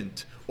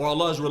commandment, or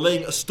Allah is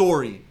relaying a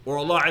story, or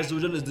Allah Azza wa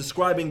Jalla is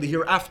describing the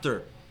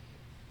hereafter,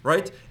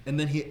 right? And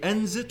then He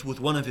ends it with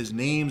one of His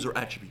names or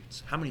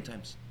attributes. How many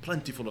times?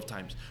 Plentiful of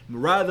times.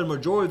 Rather,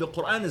 majority of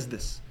the Quran is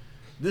this.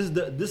 This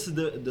is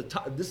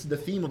the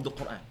theme of the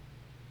Quran.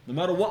 No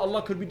matter what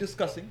Allah could be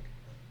discussing,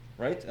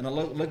 right? And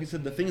Allah, like we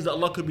said, the things that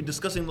Allah could be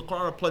discussing in the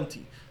Quran are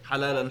plenty.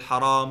 Halal and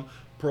haram,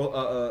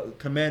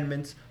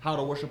 commandments, how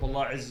to worship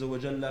Allah Azza wa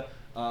Jalla,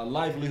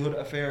 livelihood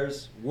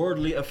affairs,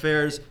 worldly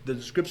affairs, the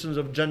descriptions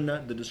of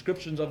Jannah, the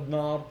descriptions of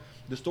Nar,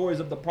 the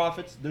stories of the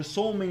prophets. There's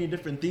so many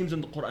different themes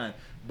in the Quran.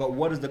 But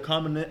what is the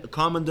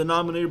common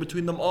denominator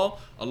between them all?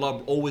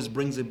 Allah always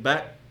brings it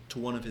back to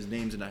one of His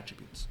names and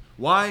attributes.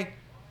 Why?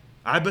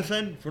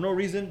 Abathan? For no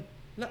reason?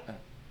 La.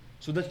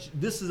 So that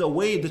this is a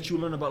way that you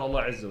learn about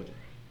Allah Azza wa Jalla.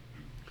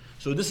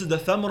 So this is the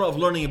thamra of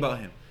learning about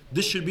Him.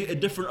 This should be a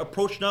different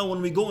approach now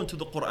when we go into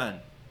the Quran.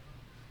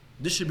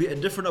 This should be a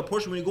different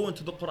approach when we go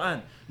into the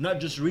Quran. Not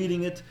just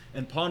reading it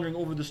and pondering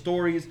over the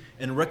stories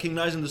and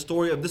recognizing the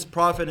story of this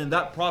prophet and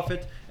that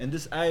prophet and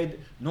this ayat.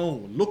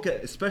 No, look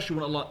at, especially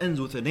when Allah ends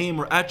with a name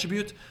or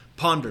attribute,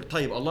 ponder.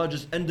 Tayyib, Allah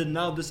just ended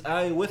now this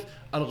ayah with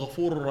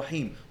Al-Ghafur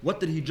Ar-Rahim. What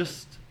did He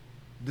just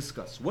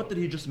discuss? What did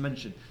He just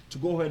mention? To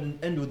go ahead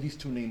and end with these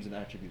two names and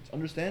attributes.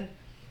 Understand?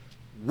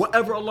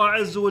 Whatever Allah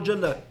Azza wa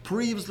Jalla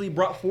previously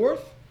brought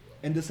forth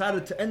and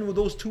decided to end with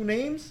those two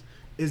names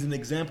is an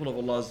example of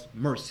Allah's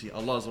mercy,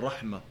 Allah's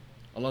rahmah,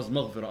 Allah's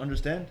maghfirah,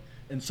 understand?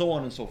 And so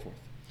on and so forth.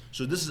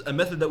 So this is a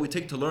method that we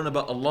take to learn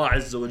about Allah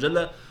Azza wa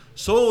Jalla,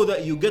 so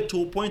that you get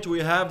to a point where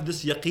you have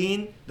this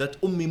yaqeen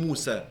that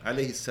Musa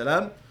alayhi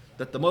salam,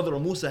 that the mother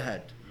of Musa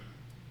had,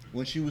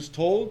 when she was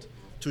told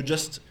to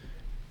just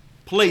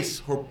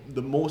place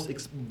the most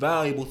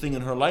valuable thing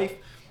in her life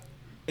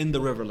in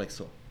the river like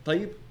so.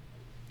 Tayyib?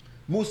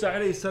 Musa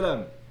alayhi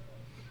salam,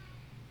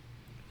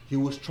 he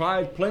was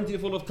tried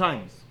plentiful of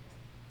times.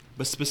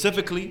 But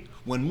specifically,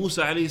 when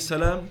Musa alayhi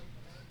salam,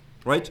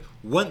 right,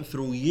 went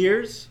through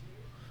years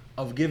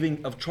of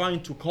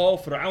trying to call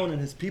Fir'aun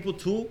and his people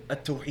to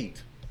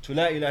at-tawheed, to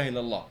la ilaha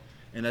illallah.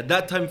 And at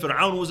that time,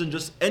 Fir'aun wasn't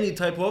just any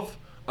type of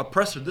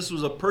oppressor. This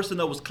was a person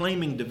that was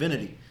claiming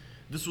divinity.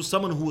 This was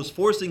someone who was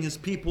forcing his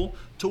people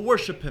to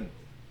worship him.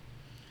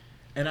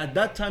 And at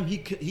that time,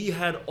 he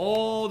had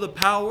all the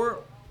power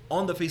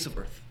on the face of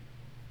earth.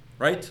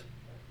 Right?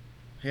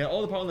 He had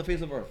all the power on the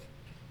face of earth.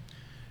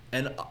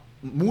 And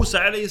Musa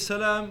alayhi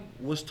salam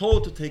was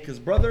told to take his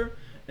brother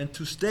and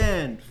to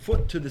stand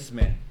foot to this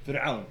man,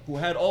 Fir'aun, who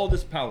had all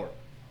this power,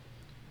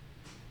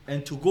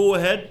 and to go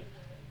ahead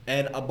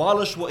and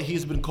abolish what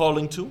he's been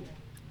calling to,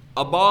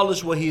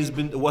 abolish what he's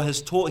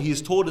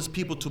told his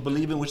people to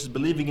believe in, which is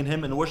believing in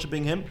him and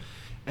worshiping him,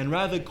 and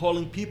rather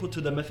calling people to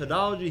the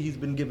methodology he's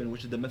been given,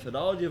 which is the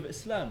methodology of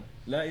Islam,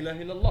 La ilaha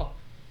illallah.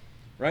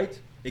 Right?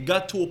 It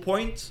got to a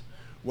point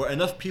where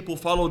enough people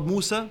followed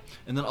Musa,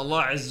 and then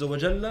Allah Azza wa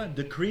Jalla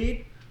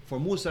decreed for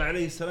Musa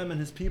alayhi salam and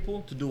his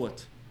people to do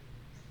what?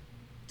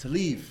 To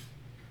leave.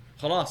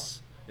 Khalas.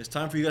 It's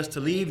time for you guys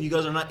to leave. You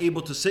guys are not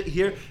able to sit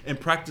here and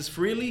practice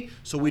freely,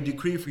 so we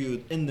decree for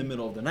you in the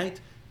middle of the night,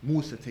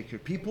 Musa, take your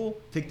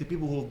people, take the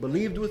people who have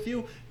believed with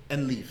you,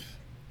 and leave.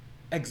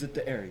 Exit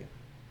the area.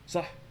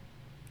 Sah.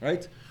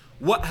 Right?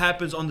 What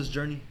happens on this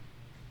journey?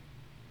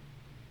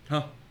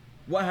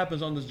 What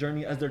happens on this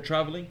journey as they're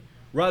traveling?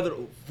 Rather,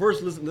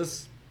 first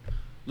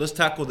let's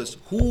tackle this.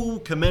 Who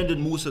commanded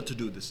Musa to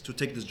do this, to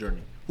take this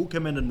journey? Who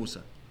commanded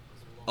Musa?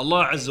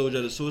 Allah Azza wa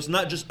Jalla. So it's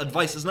not just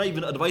advice. It's not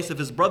even advice of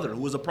his brother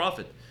who was a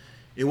prophet.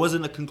 It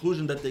wasn't a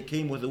conclusion that they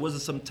came with. It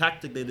wasn't some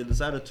tactic they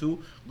decided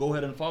to go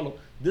ahead and follow.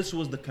 This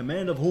was the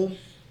command of whom?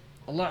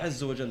 Allah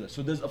Azza wa Jalla.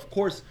 So there's of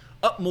course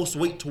utmost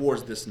weight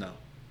towards this now.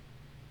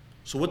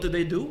 So what did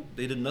they do?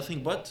 They did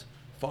nothing but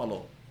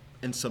follow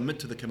and submit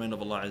to the command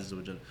of Allah Azza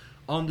wa Jalla.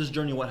 On this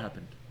journey, what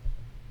happened?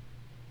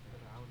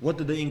 What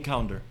did they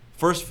encounter?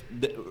 First,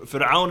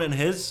 Fir'aun and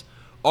his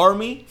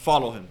army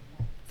follow him.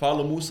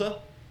 Follow Musa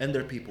and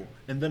their people.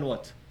 And then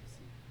what?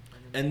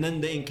 And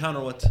then they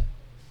encounter what?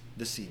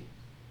 The sea.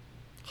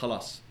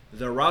 Khalas.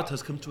 Their route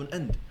has come to an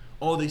end.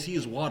 All they see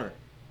is water.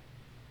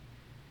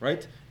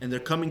 Right? And they're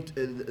coming,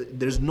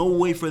 there's no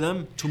way for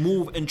them to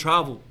move and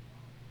travel.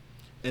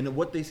 And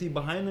what they see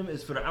behind them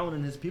is Fir'aun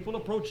and his people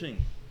approaching.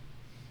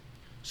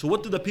 So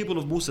what did the people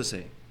of Musa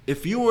say?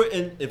 If you were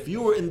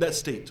in that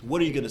state,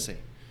 what are you going to say?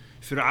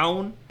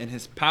 Fir'aun and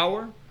his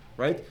power,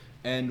 right?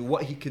 And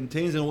what he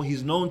contains and what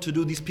he's known to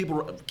do. These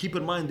people, keep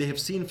in mind, they have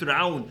seen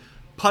Fir'aun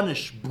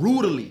punish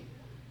brutally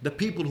the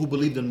people who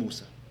believed in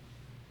Musa.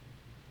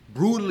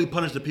 Brutally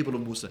punish the people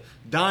of Musa,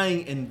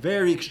 dying in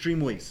very extreme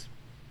ways.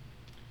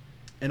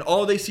 And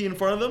all they see in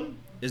front of them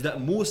is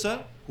that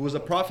Musa, who is a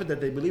prophet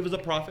that they believe is a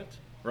prophet,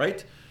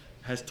 right,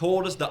 has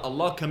told us that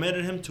Allah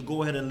commanded him to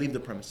go ahead and leave the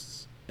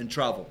premises and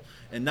travel.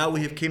 And now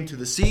we have came to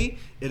the sea.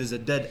 It is a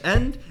dead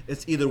end.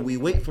 It's either we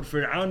wait for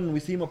Fir'aun and we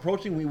see him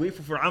approaching, we wait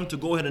for Fir'aun to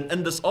go ahead and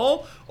end us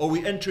all, or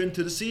we enter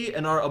into the sea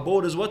and our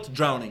abode is what?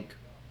 Drowning.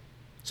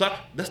 Sah?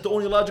 That's the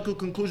only logical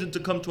conclusion to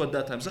come to at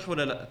that time. Sah wa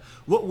la?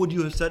 What would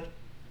you have said?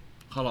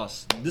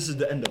 Khalas, this is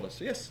the end of us.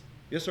 Yes.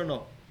 Yes or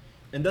no?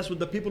 And that's what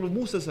the people of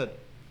Musa said.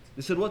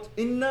 They said what?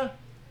 Inna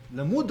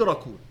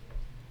lamudrakun.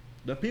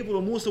 The people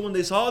of Musa, when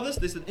they saw this,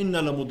 they said,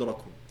 Inna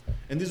lamudrakun.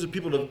 And these are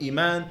people of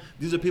Iman.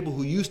 These are people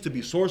who used to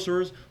be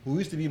sorcerers, who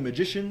used to be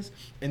magicians,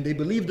 and they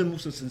believed in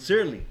Musa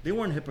sincerely. They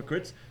weren't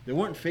hypocrites. They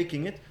weren't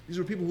faking it. These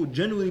were people who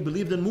genuinely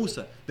believed in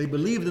Musa. They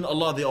believed in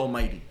Allah the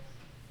Almighty.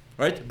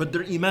 Right? But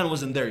their Iman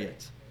wasn't there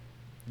yet.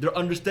 Their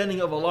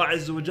understanding of Allah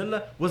Azza wa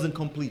Jalla wasn't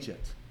complete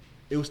yet.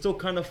 It was still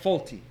kind of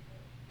faulty.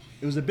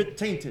 It was a bit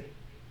tainted.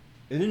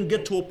 They didn't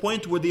get to a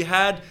point where they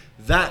had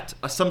that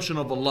assumption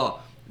of Allah,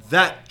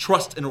 that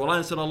trust and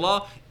reliance on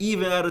Allah,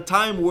 even at a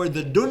time where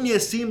the dunya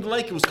seemed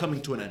like it was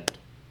coming to an end.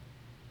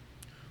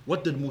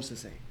 What did Musa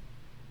say?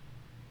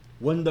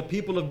 When the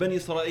people of Bani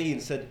Israel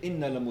said,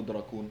 Inna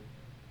lamudrakun,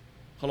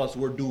 khalas,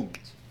 we're doomed.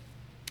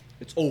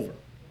 It's over.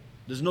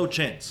 There's no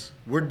chance.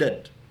 We're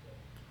dead.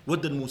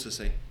 What did Musa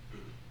say?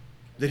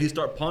 Did he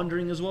start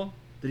pondering as well?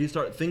 Did he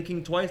start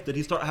thinking twice? Did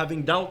he start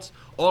having doubts?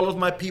 All of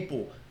my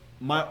people,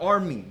 my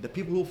army, the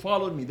people who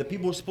followed me, the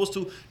people who are supposed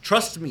to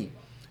trust me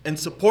and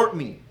support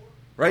me,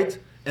 right?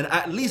 And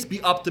at least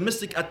be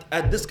optimistic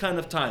at this kind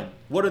of time.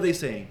 What are they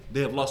saying? They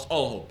have lost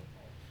all hope.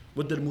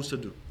 What did Musa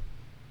do?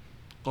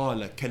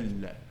 قَالَ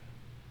كَلَّا.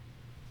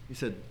 He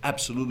said,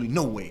 absolutely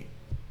no way.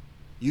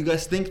 You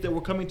guys think that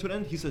we're coming to an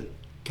end? He said,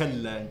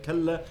 كَلَّا. And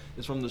كَلَّا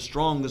is from the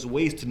strongest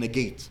ways to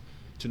negate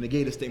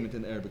a statement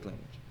in the Arabic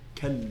language.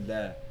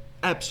 كَلَّا.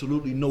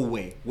 Absolutely no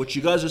way. What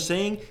you guys are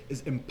saying is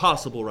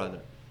impossible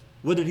rather.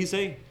 What did he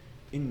say?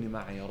 إِنِّ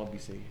مَعِيَ رَبِّي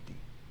سَيَهْدِينِ.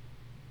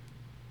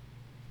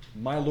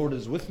 My Lord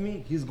is with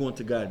me. He's going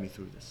to guide me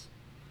through this.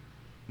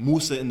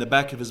 Musa, in the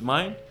back of his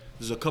mind,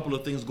 there's a couple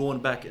of things going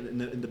back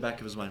in the back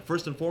of his mind.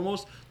 First and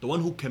foremost, the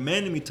one who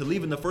commanded me to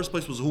leave in the first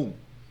place was whom?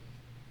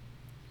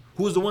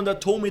 Who is the one that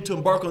told me to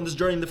embark on this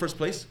journey in the first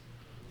place?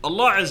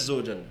 Allah Azza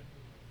wa Jalla.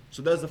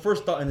 So that's the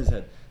first thought in his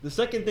head. The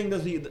second thing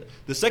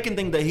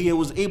that he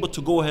was able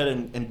to go ahead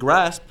and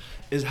grasp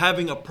is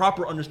having a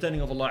proper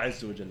understanding of Allah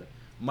Azza wa Jalla.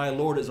 My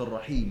Lord is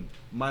Al-Rahim.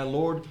 My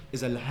Lord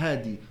is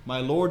Al-Hadi. My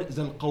Lord is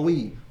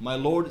Al-Qawi. My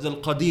Lord is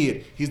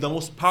Al-Qadir. He's the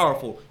most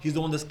powerful. He's the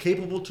one that's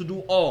capable to do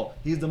all.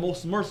 He's the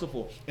most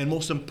merciful. And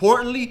most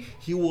importantly,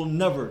 He will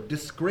never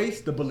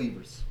disgrace the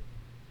believers.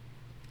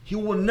 He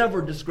will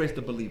never disgrace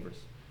the believers.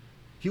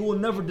 He will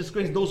never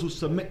disgrace those who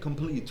submit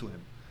completely to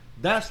Him.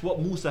 That's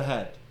what Musa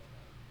had.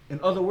 In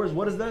other words,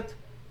 what is that?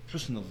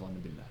 Husn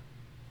al-Dhann billah.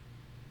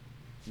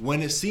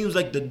 when it seems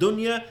like the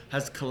dunya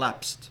has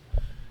collapsed.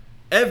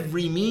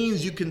 Every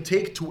means you can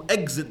take to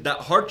exit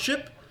that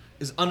hardship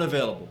is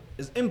unavailable,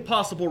 is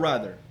impossible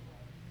rather.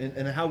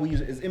 And how we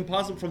use it is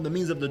impossible from the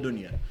means of the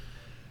dunya.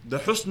 The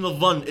husn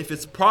al-dhan, if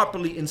it's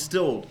properly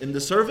instilled in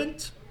the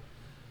servant,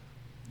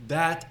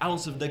 that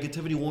ounce of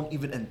negativity won't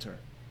even enter.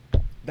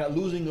 That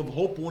losing of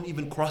hope won't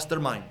even cross their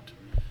mind.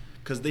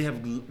 Because they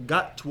have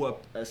got to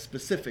a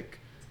specific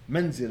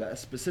manzila, a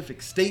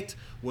specific state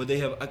where they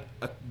have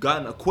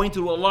gotten acquainted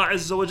with Allah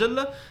Azza wa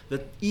Jalla,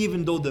 that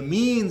even though the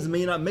means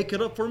may not make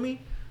it up for me,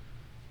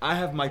 I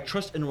have my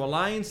trust and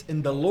reliance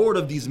in the Lord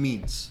of these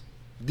means.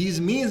 These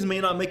means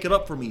may not make it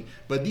up for me,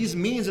 but these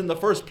means in the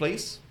first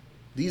place,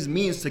 these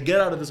means to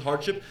get out of this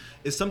hardship,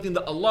 is something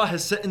that Allah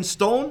has set in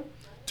stone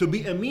to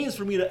be a means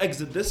for me to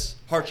exit this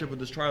hardship or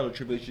this trial or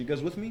tribulation. You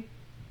guys with me?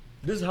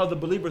 This is how the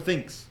believer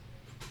thinks.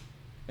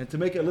 And to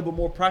make it a little bit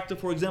more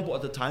practical, for example,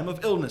 at the time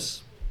of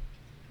illness,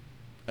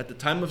 at the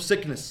time of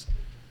sickness,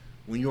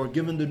 when you are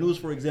given the news,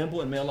 for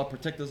example, and may Allah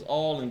protect us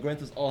all and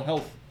grant us all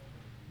health.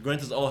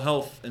 Grant us all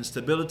health and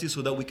stability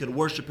so that we can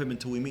worship Him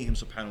until we meet Him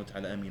subhanahu wa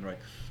ta'ala. Ameen, right?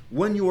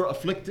 When you are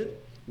afflicted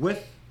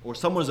with, or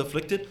someone is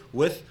afflicted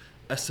with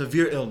a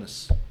severe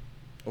illness.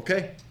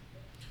 Okay?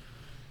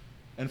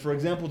 And for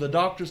example, the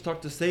doctors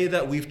start to say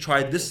that we've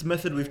tried this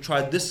method, we've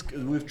tried this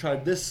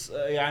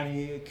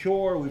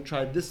cure, we've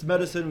tried this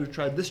medicine, we've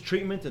tried this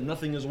treatment, and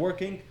nothing is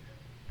working.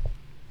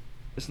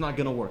 It's not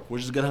going to work. We're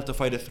just going to have to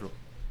fight it through.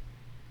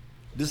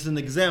 This is an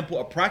example,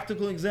 a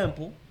practical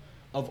example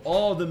of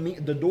all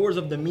the doors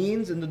of the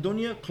means in the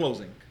dunya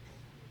closing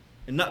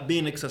and not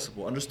being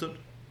accessible. Understood?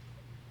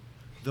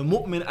 The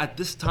mu'min at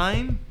this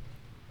time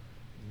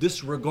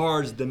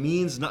disregards the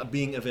means not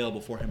being available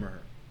for him or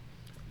her.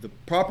 The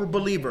proper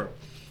believer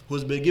who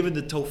has been given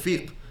the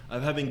tawfiq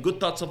of having good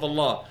thoughts of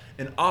Allah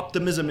and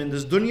optimism in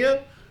this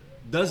dunya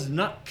does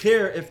not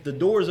care if the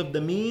doors of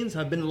the means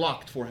have been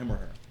locked for him or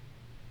her.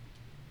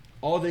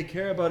 All they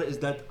care about is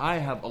that I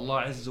have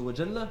Allah Azza wa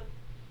Jalla,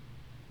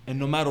 and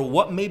no matter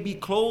what may be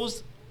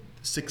closed,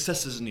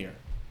 success is near.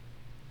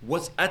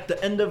 What's at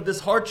the end of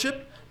this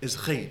hardship is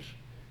khair.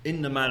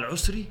 Inna ma'al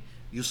usri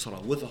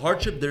yusra. With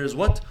hardship there is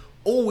what?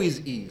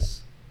 Always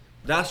ease.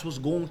 That's what's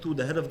going through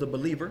the head of the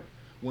believer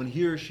when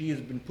he or she has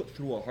been put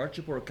through a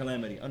hardship or a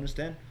calamity.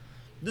 Understand?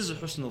 This is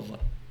husn al-dhan.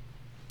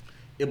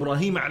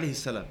 Ibrahim alayhi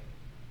salam.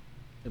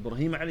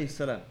 Ibrahim alayhi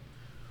salam.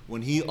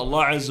 When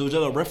Allah Azza wa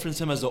Jalla referenced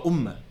him as a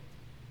ummah.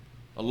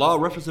 Allah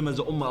referenced him as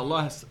a ummah.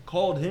 Allah has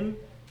called him,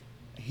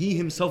 he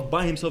himself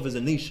by himself as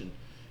a nation.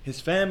 His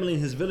family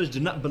and his village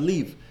did not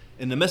believe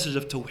in the message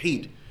of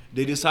Tawheed.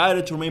 They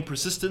decided to remain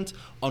persistent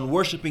on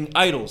worshipping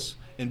idols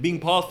and being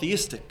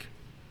polytheistic.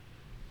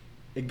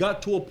 It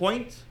got to a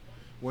point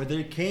where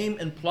they came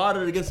and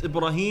plotted against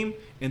Ibrahim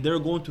and they're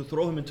going to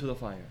throw him into the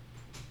fire.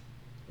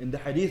 In the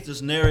hadith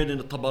just narrated in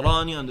the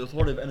Tabarani and the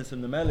authority of Anas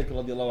ibn Malik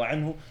radiallahu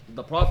anhu,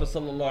 the Prophet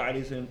sallallahu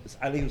alayhi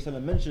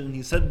wasallam mentioned, and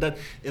he said that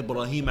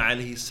Ibrahim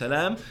alayhi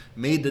salam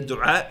made the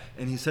dua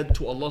and he said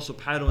to Allah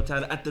subhanahu wa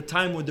ta'ala at the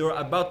time when they were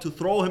about to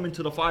throw him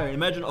into the fire.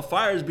 Imagine a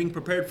fire is being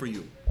prepared for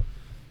you.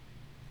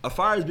 A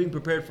fire is being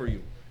prepared for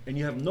you and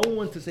you have no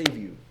one to save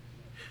you.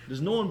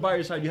 There's no one by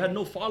your side. You had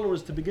no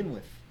followers to begin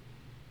with.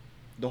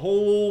 The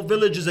whole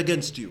village is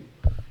against you.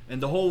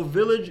 And the whole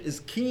village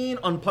is keen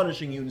on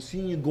punishing you and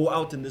seeing you go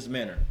out in this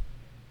manner.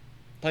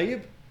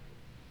 Tayyib?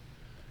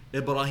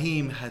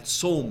 Ibrahim had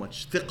so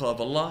much thiqah of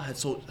Allah,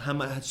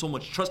 had so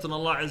much trust in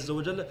Allah Azza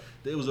wa Jalla,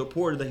 that it was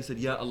reported that he said,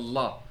 Ya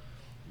Allah,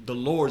 the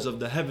Lords of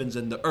the heavens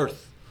and the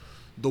earth,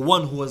 the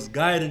one who has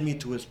guided me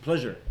to his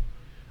pleasure.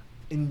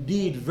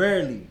 Indeed,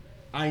 verily,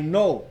 I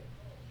know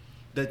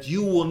that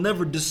you will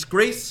never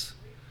disgrace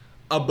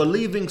a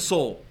believing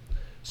soul.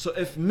 So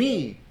if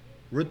me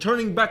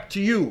returning back to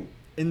you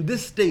in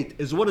this state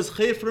is what is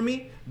khair for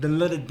me, then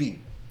let it be.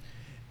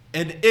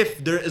 And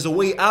if there is a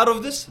way out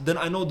of this, then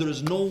I know there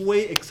is no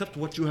way except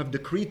what you have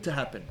decreed to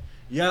happen.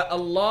 Ya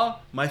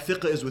Allah, my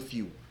thiqah is with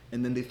you.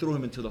 And then they threw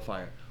him into the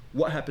fire.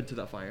 What happened to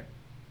that fire?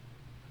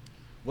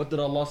 What did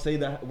Allah say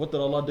that? What did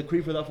Allah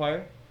decree for that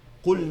fire?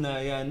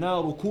 قُلْنَا يَا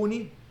نَارُ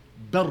كُونِي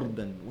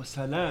بَرْدًا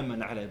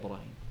وَسَلَامًا عَلَى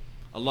إِبْرَاهِيمَ.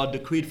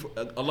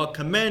 Allah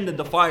commanded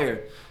the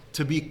fire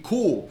to be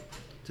cool,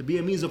 to be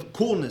a means of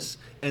coolness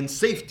and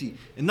safety.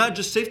 And not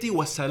just safety,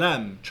 was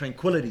salam,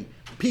 tranquility,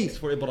 peace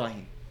for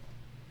Ibrahim.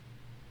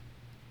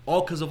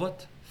 All because of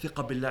what?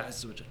 Thiqa billah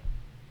Azza wa Jal.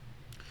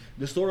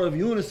 The story of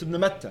Yunus ibn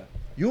Matta.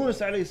 Yunus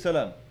alayhi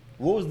salam.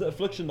 What was the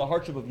affliction, the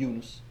hardship of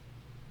Yunus?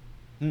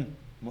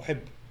 Muhib.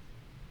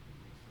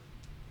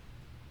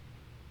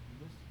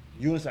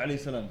 Yunus alayhi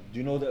salam. Do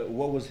you know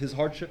what was his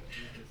hardship?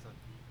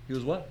 He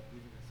was what?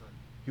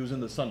 He was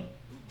in the sun.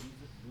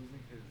 Losing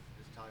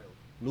his child.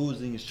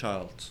 Losing his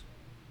child.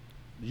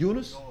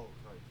 Yunus? No,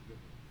 sorry,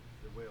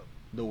 the whale.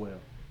 The whale.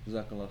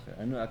 Jazakallah khair.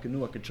 I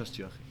knew I could trust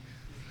you, akhi.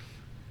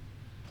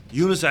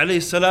 Yunus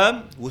alayhi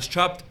salam was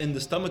trapped in the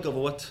stomach of a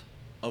what?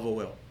 Of a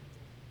whale.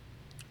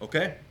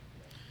 Okay?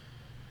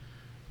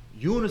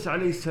 Yunus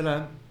alayhi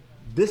salam,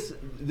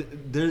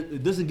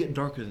 it doesn't get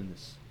darker than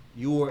this.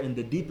 You are in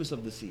the deepest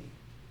of the sea.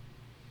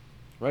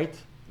 Right?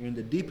 You're in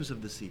the deepest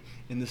of the sea,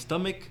 in the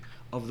stomach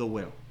of the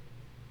whale.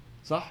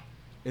 Sah?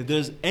 If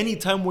there's any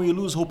time where you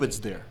lose hope, it's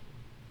there.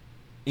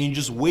 And you're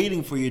just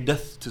waiting for your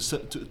death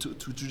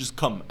to just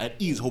come at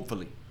ease,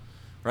 hopefully.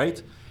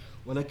 Right?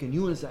 ولكن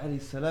Yunus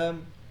alayhi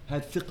salam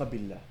had ثقة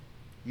بالله.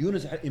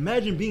 Yunus,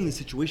 imagine being in this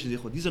situation.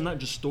 These are not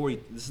just stories.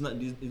 These are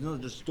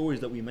not just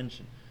stories that we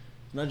mention.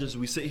 It's not just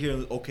we sit here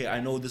and, okay, I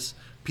know this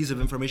piece of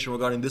information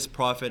regarding this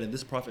prophet and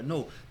this prophet.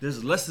 No,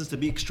 there's lessons to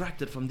be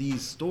extracted from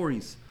these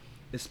stories,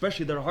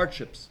 especially their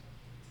hardships.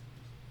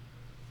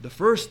 The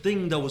first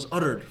thing that was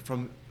uttered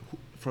from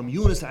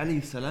Yunus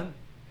alayhi salam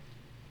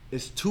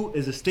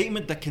is a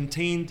statement that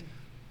contained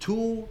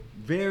two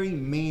very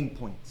main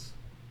points.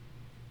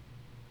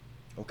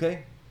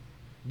 Okay?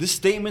 This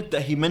statement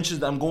that he mentions,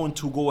 that I'm going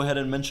to go ahead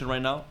and mention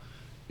right now,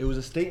 it was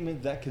a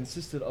statement that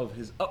consisted of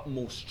his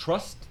utmost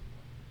trust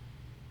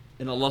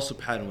in Allah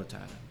subhanahu wa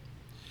ta'ala.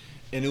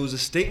 And it was a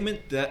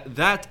statement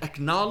that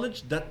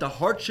acknowledged that the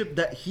hardship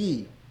that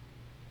he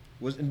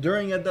was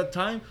enduring at that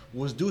time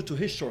was due to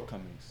his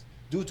shortcomings,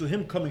 due to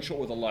him coming short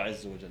with Allah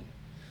Azza wa Jalla.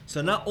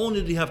 So not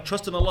only did he have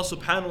trust in Allah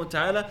subhanahu wa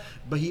ta'ala,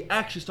 but he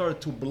actually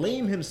started to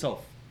blame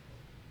himself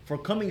for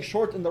coming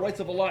short in the rights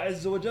of Allah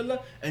Azza wa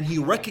Jalla, and he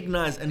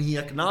recognized and he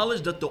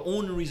acknowledged that the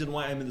only reason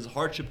why I'm in this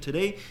hardship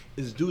today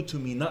is due to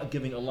me not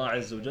giving Allah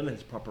Azza wa Jalla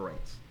his proper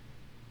rights.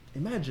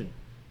 Imagine.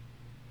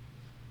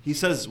 He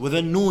says,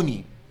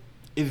 وَذَنُّونِي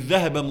إِذْ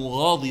ذَهَبَ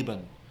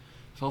مُغَاضِبًا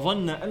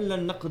فَظَنَّ أَن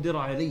لَن نَقْدِرَ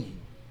عَلَيْهِ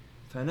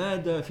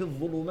فَنَادَى فِي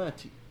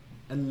الظُّلُمَاتِ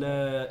أَن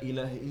لَا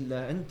إِلَهَ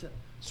إِلَّا أَنْتَ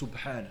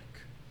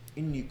سُبْحَانَكَ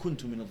إِنِّي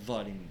كُنْتُ مِنَ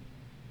الظَّالِمِينَ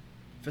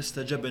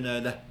فَاسْتَجَبْنَا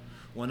لَهُ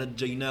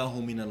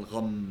وَنَجَّيْنَاهُ مِنَ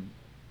الْغَمِّ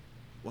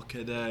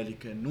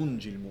وَكَذَلِكَ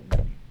نُنْجِي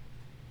الْمُؤْمِنِينَ.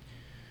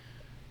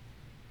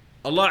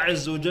 Allah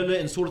Azza wa Jalla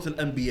in Surah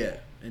Al-Anbiya,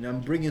 and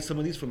I'm bringing some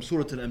of these from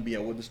Surah Al-Anbiya,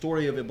 where the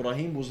story of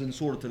Ibrahim was in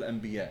Surah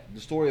Al-Anbiya.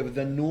 The story of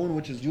Dhannun,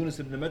 which is Yunus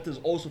ibn Matta, is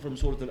also from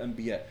Surah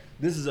Al-Anbiya.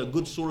 This is a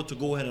good surah to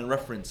go ahead and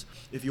reference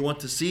if you want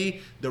to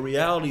see the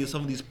reality of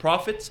some of these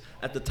prophets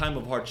at the time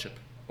of hardship.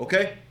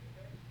 Okay?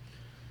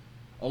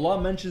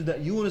 Allah mentions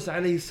that Yunus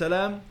alayhi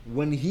salam,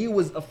 when he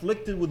was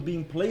afflicted with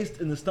being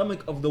placed in the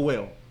stomach of the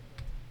whale,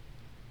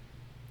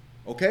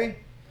 okay?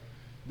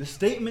 The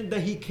statement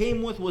that he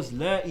came with was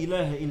La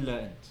ilaha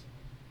illa ant.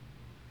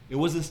 It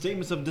wasn't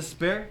statements of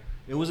despair.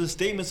 It wasn't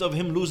statements of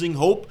him losing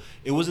hope.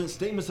 It wasn't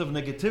statements of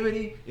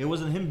negativity. It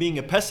wasn't him being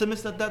a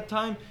pessimist at that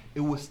time.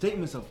 It was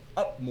statements of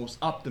utmost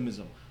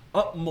optimism,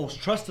 utmost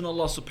trust in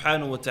Allah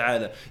subhanahu wa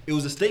ta'ala. It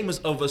was a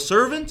statement of a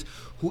servant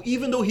who,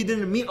 even though he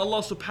didn't meet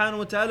Allah subhanahu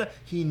wa ta'ala,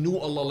 he knew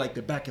Allah like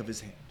the back of his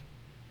hand.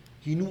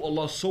 He knew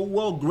Allah so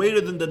well,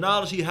 greater than the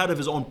knowledge he had of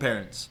his own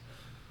parents.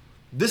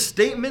 This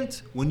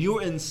statement, when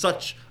you're in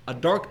such a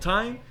dark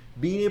time,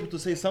 being able to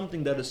say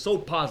something that is so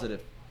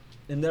positive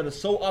and that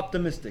is so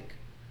optimistic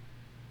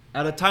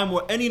at a time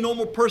where any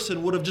normal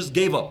person would have just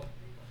gave up,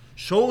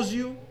 shows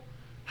you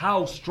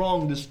how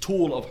strong this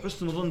tool of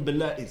husn dhann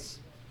billah is.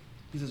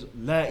 He says,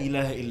 La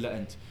ilaha illa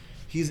ant.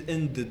 He's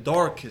in the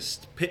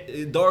darkest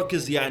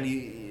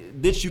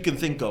ditch you can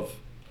think of.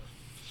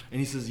 And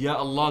he says, Ya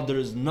Allah, there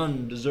is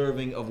none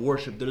deserving of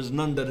worship. There is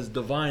none that is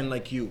divine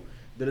like you.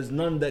 There's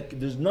none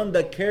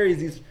that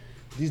carries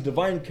these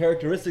divine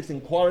characteristics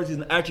and qualities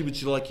and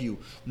attributes like you.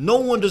 No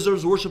one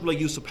deserves worship like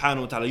you,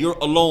 subhanahu wa ta'ala. You're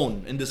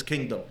alone in this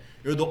kingdom.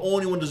 You're the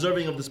only one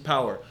deserving of this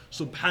power.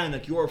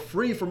 Subhanak, you are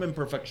free from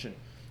imperfection.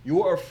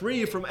 You are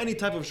free from any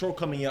type of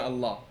shortcoming, Ya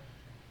Allah.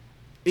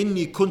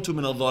 Inni kuntu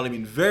min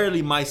al-zalimin.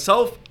 Verily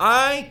myself,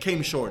 I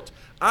came short.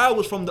 I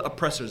was from the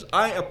oppressors.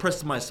 I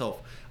oppressed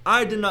myself.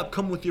 I did not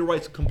come with your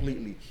rights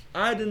completely.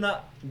 I did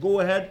not go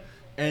ahead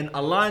and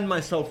align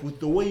myself with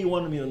the way you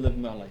wanted me to live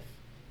my life.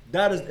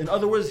 That is, in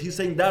other words, he's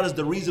saying that is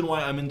the reason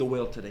why I'm in the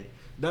whale today.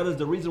 That is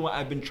the reason why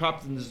I've been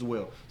trapped in this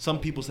whale. Some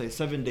people say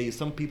 7 days,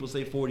 some people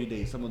say 40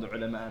 days, some of the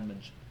ulama have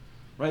mentioned.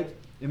 Right?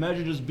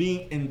 Imagine just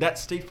being in that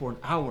state for an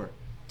hour,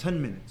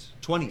 10 minutes,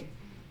 20.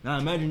 Now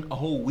imagine a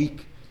whole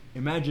week.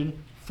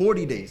 Imagine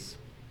 40 days.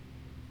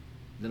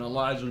 Then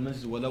Allah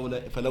Azza wa Jalla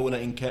mentions,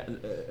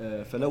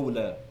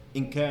 فَلَوْلَا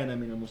إِن كَانَ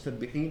مِنَ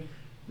الْمُسَبِّحِينَ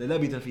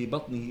لَلَبِثَ فِي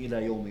بَطْنِهِ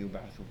إِلَى يَوْمِ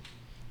يُبْعَثُونَ.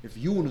 If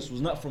Yunus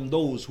was not from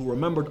those who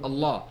remembered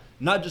Allah,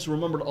 not just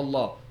remembered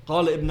Allah,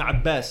 قال Ibn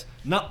Abbas,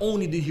 not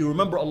only did he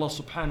remember Allah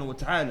subhanahu wa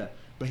ta'ala,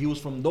 but he was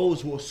from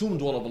those who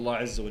assumed all of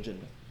Allah Azza wa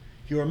Jalla.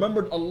 He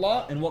remembered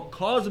Allah, and what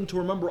caused him to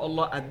remember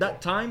Allah at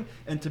that time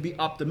and to be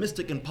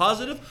optimistic and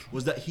positive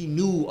was that he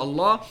knew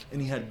Allah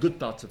and he had good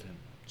thoughts of him,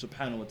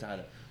 subhanahu wa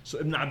ta'ala. So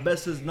Ibn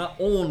Abbas says not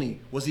only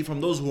was he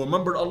from those who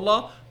remembered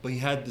Allah, but he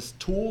had this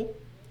tool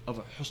of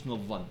a husn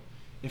al-dhann.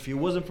 If he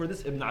wasn't for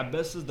this, Ibn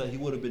Abbas says that he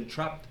would have been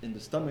trapped in the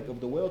stomach of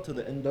the whale to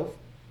the end of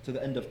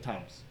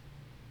times.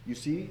 You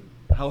see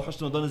how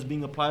husn al-dhann is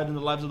being applied in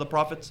the lives of the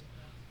prophets?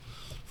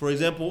 For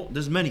example,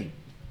 there's many.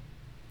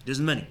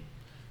 The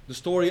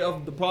story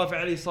of the Prophet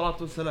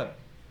ﷺ.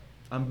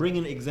 I'm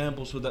bringing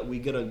examples so that we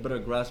get a better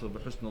grasp of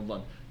husn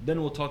al-dhann. Then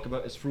we'll talk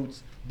about its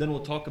fruits. Then we'll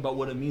talk about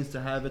what it means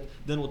to have it.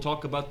 Then we'll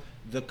talk about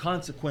the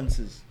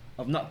consequences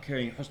of not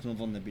carrying husn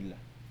al-dhann billah.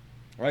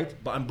 Right?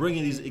 But I'm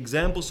bringing these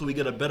examples so we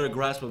get a better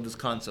grasp of this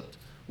concept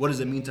What does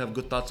it mean to have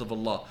good thoughts of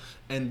Allah?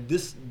 And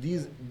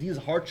these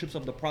hardships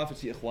of the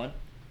Prophet, ya ikhwan,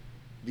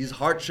 these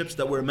hardships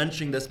that we're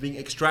mentioning that's being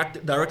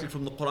extracted directly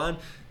from the Quran,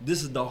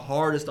 this is the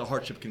hardest a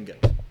hardship can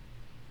get.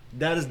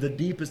 That is the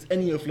deepest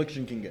any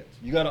affliction can get.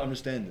 You got to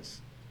understand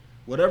this.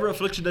 Whatever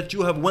affliction that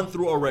you have went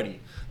through already,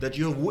 that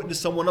you have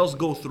witnessed someone else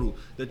go through,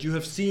 that you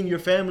have seen your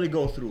family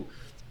go through,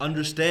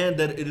 understand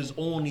that it is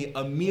only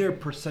a mere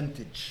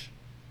percentage,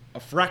 a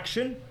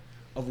fraction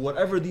of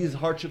whatever these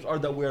hardships are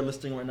that we are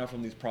listing right now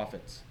from these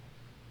prophets.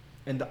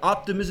 And the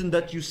optimism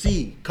that you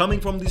see coming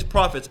from these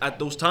prophets at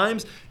those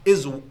times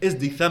is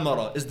the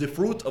thamara, is the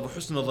fruit of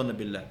husn dhanna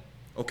billah.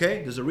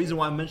 Okay? There's a reason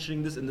why I'm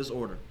mentioning this in this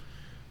order.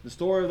 The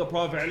story of the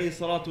Prophet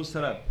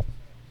ﷺ,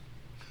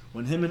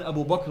 when him and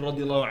Abu Bakr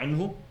radiallahu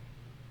anhu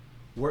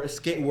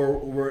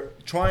were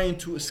trying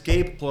to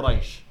escape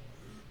Quraysh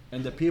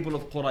and the people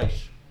of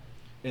Quraysh,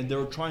 and they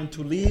were trying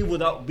to leave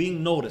without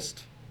being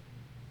noticed,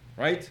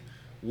 right?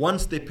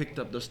 Once they picked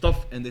up their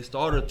stuff and they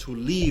started to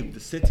leave the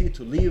city,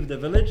 to leave the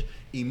village,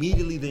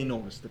 immediately they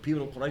noticed. The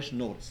people of Quraysh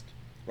noticed,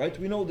 right?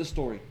 We know the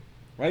story,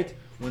 right?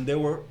 When they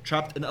were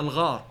trapped in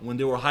Al-Ghar, when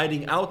they were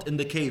hiding out in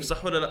the cave.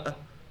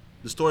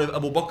 The story of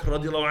Abu Bakr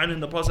radiallahu anhu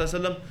and the Prophet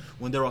ﷺ,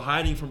 when they were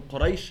hiding from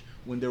Quraysh,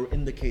 when they were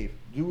in the cave.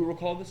 Do we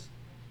recall this?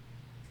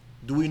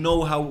 Do we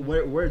know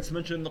where it's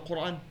mentioned in the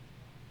Quran?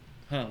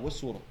 What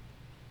surah?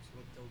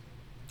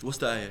 What's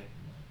the ayah?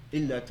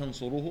 إِلَّا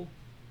تَنْصُرُوهُ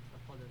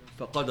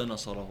فَقَدَ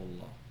نَصَرَهُ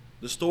اللَّهُ.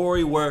 The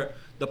story where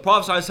the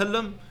Prophet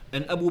ﷺ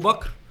and Abu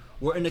Bakr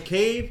were in a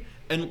cave,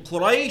 and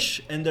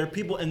Quraysh and their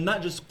people, and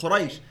not just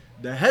Quraysh,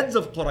 the heads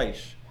of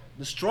Quraysh,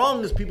 the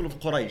strongest people of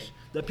Quraysh,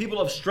 the people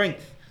of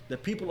strength, the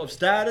people of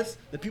status,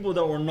 the people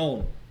that were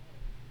known,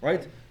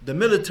 right? The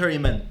military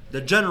men,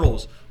 the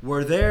generals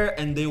were there,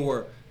 and they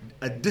were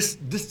a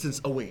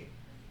distance away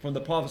from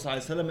the Prophet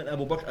ﷺ and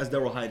Abu Bakr as they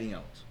were hiding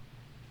out.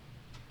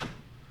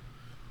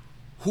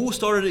 Who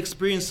started to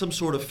experience some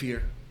sort of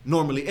fear?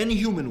 Normally, any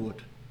human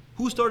would.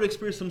 Who started to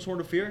experience some sort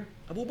of fear?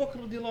 Abu Bakr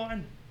radiallahu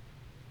anhu.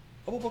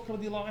 Abu Bakr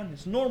radiallahu anhu.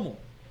 It's normal.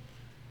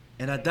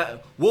 And at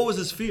that, what was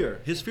his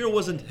fear? His fear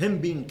wasn't him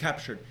being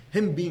captured,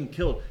 him being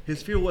killed.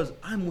 His fear was,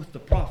 I'm with the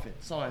Prophet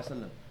sallallahu alaihi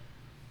wasallam.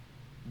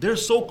 They're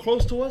so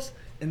close to us,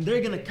 and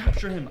they're going to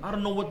capture him. I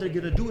don't know what they're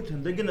going to do to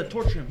him. They're going to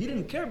torture him. He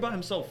didn't care about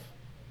himself.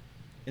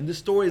 And this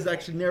story is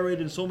actually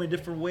narrated in so many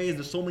different ways.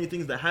 There's so many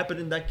things that happened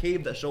in that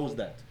cave that shows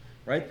that.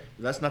 Right?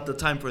 That's not the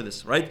time for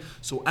this. Right?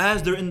 So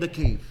as they're in the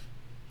cave,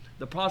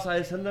 the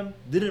Prophet ﷺ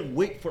didn't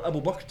wait for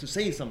Abu Bakr to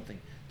say something.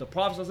 The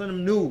Prophet ﷺ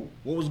knew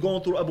what was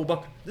going through Abu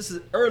Bakr. This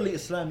is early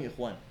Islam,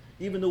 ikhwan.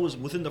 Even though it was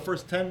within the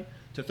first 10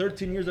 to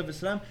 13 years of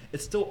Islam,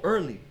 it's still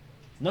early.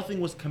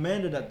 Nothing was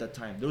commanded at that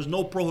time. There was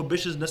no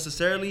prohibitions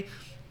necessarily.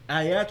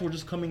 Ayat were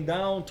just coming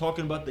down,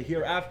 talking about the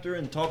hereafter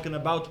and talking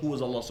about who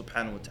was Allah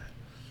subhanahu wa ta'ala.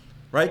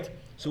 Right?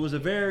 So it was a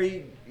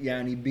very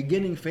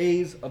beginning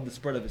phase of the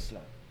spread of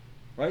Islam.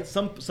 Right?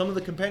 Some of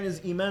the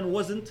companions' iman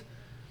wasn't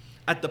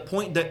at the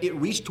point that it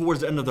reached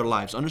towards the end of their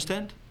lives.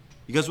 Understand?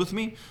 You guys with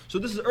me? So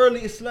this is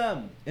early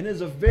Islam, and it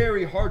is a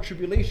very hard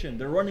tribulation.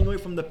 They're running away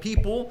from the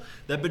people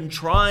that have been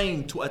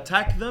trying to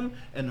attack them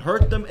and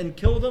hurt them and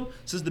kill them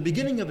since the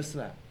beginning of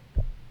Islam,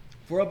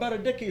 for about a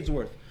decade's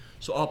worth.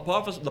 So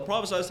the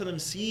Prophet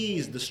ﷺ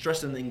sees the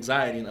stress and the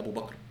anxiety in Abu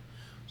Bakr.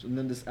 So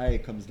then this ayah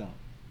comes down.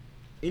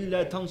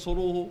 إِلَّا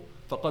تَنْصُرُوهُ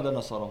فَقَدَ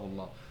نَصَرَهُ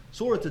اللَّهُ.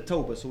 Surah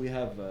At-Tawbah, so we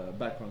have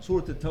background.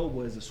 Surah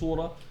At-Tawbah is a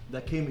surah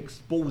that came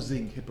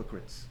exposing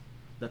hypocrites.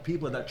 The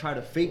people that try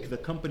to fake the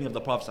company of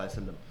the Prophet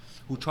ﷺ,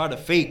 who try to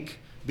fake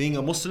being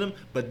a Muslim,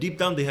 but deep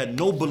down they had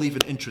no belief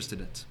and interest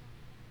in it.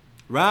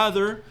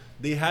 Rather,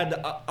 they had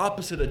the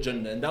opposite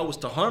agenda, and that was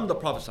to harm the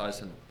Prophet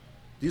ﷺ.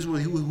 These were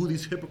who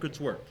these hypocrites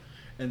were.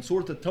 And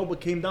Surah At-Tawbah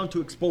came down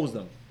to expose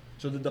them,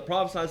 so that the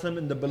Prophet ﷺ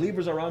and the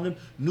believers around him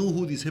knew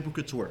who these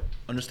hypocrites were.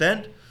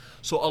 Understand?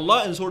 So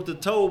Allah in Surah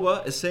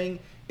At-Tawbah is saying,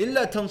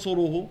 إِلَّا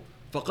تَنْصُرُوهُ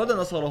فَقَدَ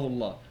نَصَرَهُ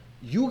اللَّهُ.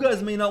 You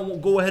guys may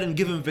not go ahead and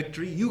give him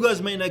victory. You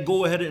guys may not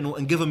go ahead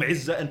and give him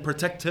izzah and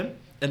protect him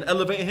and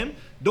elevate him.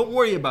 Don't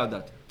worry about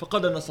that.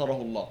 فَقَدَ نَصَرَهُ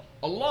اللَّهُ.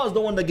 Allah is the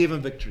one that gave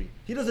him victory.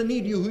 He doesn't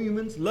need you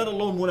humans, let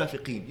alone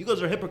munafiqeen. You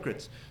guys are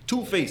hypocrites,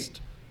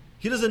 two-faced.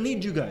 He doesn't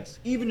need you guys,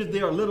 even if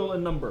they are little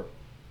in number.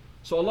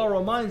 So Allah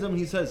reminds them,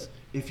 He says,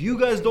 if you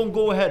guys don't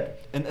go ahead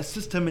and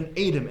assist him and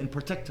aid him and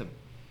protect him,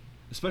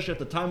 especially at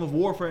the time of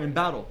warfare and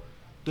battle,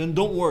 then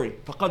don't worry.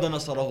 فَقَدَ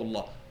نَصَرَهُ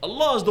اللَّهُ.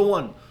 Allah is the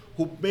one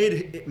who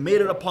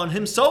made it upon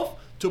Himself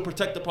to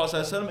protect the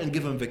Prophet ﷺ and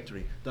give him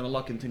victory. Then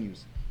Allah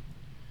continues.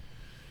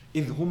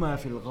 إِذْ هُمَا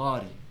فِي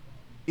الْغَارِ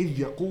إِذْ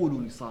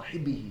يَقُولُ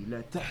لِصَاحِبِهِ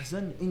لَا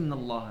تَحْزَنْ إِنَّ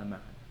اللَّهَ مَعَنَا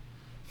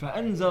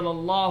فَأَنزَلَ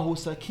اللَّهُ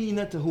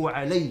سَكِينَتَهُ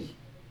عَلَيْهِ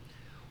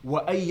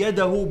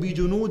وَأَيَّدَهُ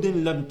بِجُنُودٍ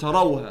لَمْ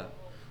تَرَوْهَا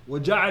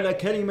وَجَعَلَ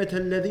كَلِمَةَ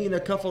الَّذِينَ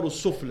كَفَرُوا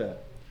السُّفْلَى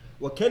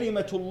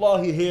وَكَلِمَةُ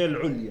اللَّهِ هِيَ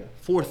الْعُلْيَا.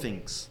 4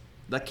 things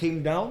that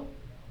came down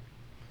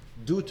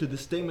due to the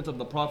statement of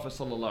the Prophet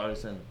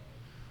ﷺ.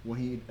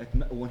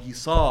 When he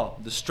saw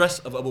the stress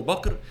of Abu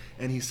Bakr,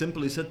 and he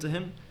simply said to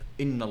him,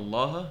 Inna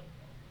Allah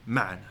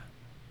ma'ana.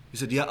 He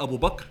said, Ya Abu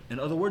Bakr, in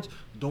other words,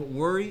 don't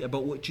worry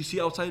about what you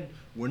see outside.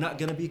 We're not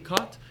going to be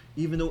caught.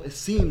 Even though it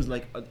seems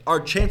like our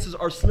chances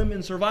are slim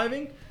in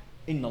surviving,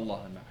 Inna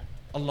Allah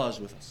ma'ana. Allah is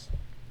with us.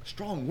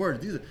 Strong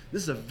word. This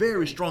is a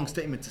very strong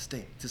statement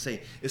to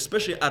say,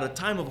 especially at a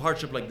time of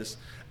hardship like this,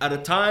 at a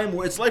time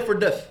where it's life or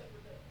death.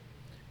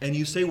 And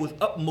you say with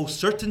utmost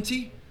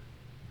certainty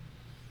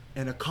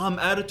and a calm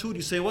attitude,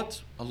 you say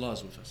what? Allah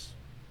is with us.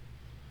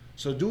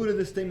 So due to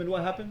this statement,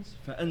 what happens?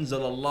 فَأَنزَلَ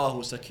اللَّهُ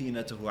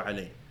سَكِينَتَهُ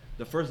عَلَيْهِ.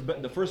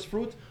 The first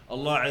fruit,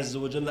 Allah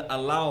Azza wa Jalla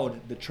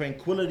allowed the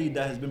tranquility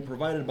that has been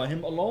provided by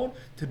Him alone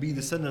to be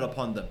descended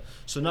upon them.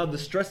 So now the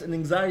stress and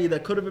anxiety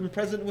that could have been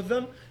present with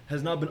them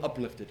has now been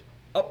uplifted.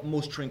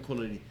 Utmost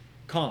tranquility,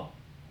 calm.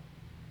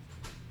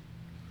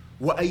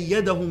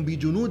 وَأَيَّدَهُمْ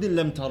بِجُنُودٍ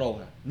لَمْ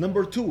تَرَوْهَا.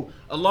 Number two,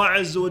 Allah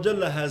Azza wa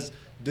Jalla has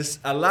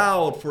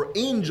disallowed for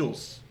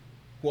angels,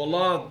 who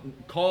Allah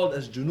called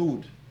as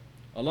junud.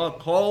 Allah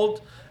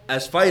called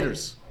as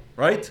fighters,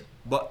 right?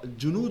 But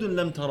junudun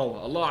lam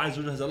tarawha. Allah Azza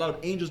wa Jalla has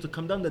allowed angels to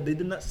come down that they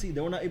did not see.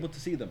 They were not able to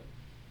see them.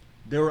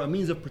 They were a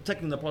means of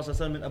protecting the Prophet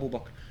ﷺ and Abu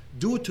Bakr.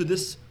 Due to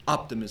this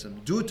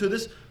optimism, due to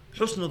this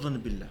husn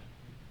dhan billah.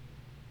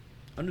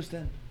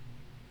 Understand?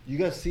 You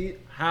guys see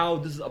how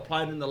this is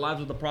applied in the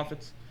lives of the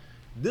prophets?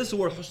 This is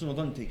where husn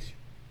dhan takes you.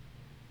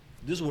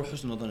 This is where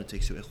husn dhan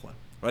takes you, ikhwan.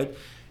 Right?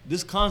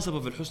 This concept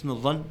of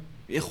husn dhan,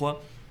 ikhwan,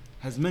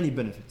 has many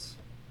benefits,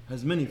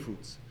 has many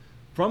fruits.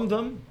 From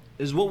them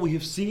is what we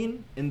have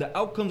seen in the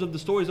outcomes of the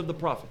stories of the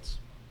prophets.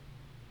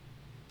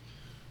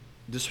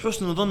 This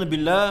husn dhan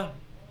billah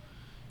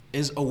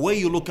is a way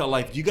you look at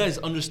life. Do you guys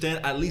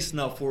understand, at least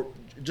now, for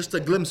just a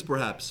glimpse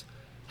perhaps,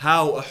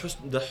 how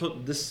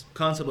this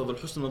concept of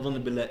al-husn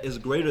dhan billah is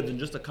greater than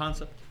just a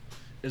concept,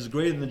 is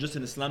greater than just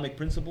an Islamic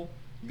principle?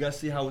 You guys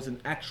see how it's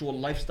an actual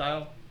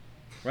lifestyle,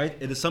 right?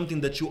 It is something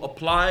that you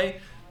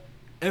apply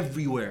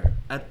everywhere,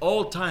 at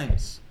all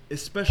times,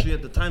 especially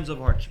at the times of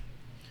hardship.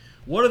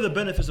 What are the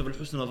benefits of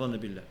al-husn dhan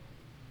billah?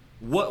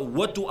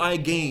 What do I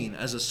gain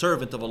as a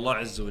servant of Allah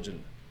Azza wa Jalla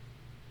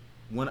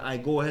when I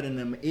go ahead and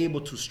am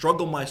able to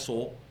struggle my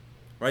soul,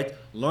 right?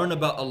 Learn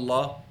about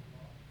Allah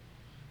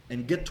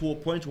and get to a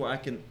point where I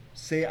can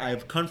say I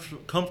have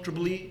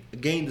comfortably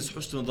gained this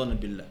husn dhan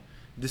billah.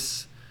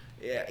 This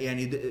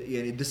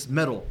this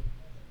medal.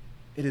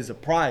 It is a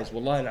prize,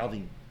 wallahi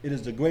al-azim. It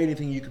is the greatest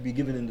thing you could be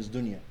given in this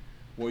dunya,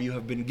 where you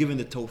have been given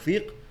the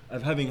tawfiq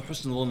of having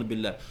husn dhan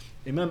billah.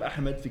 Imam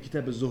Ahmad fi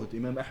Kitab al-Zuhd,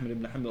 Imam Ahmad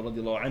ibn Hanbal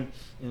radiallahu anhu,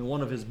 in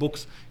one of his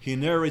books, he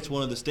narrates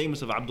one of the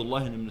statements of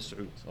Abdullah ibn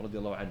Mas'ud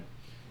radiallahu anhu.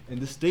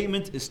 And this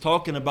statement is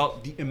talking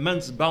about the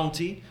immense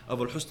bounty of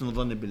al-husn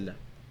dhan billah.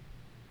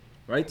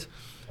 Right?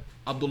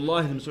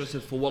 Abdullah ibn Mas'ud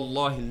said,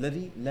 فَوَاللَّهِ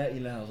الَّذِي لَا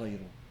إِلَهَ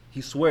غَيْرُهُ.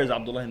 He swears,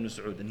 Abdullah ibn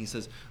Mas'ud, and he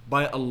says,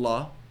 by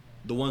Allah,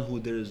 the one who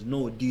there is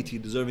no deity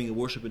deserving of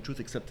worship and truth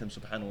except Him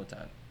subhanahu wa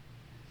ta'ala.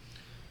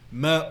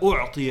 مَا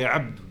أُعْطِيَ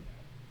عَبْدٌ.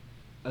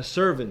 A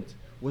servant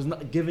was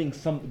not given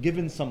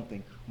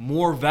something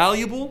more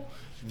valuable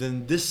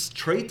than this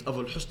trait of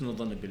al-husn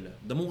dhan billah.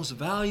 The most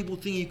valuable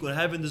thing you could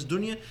have in this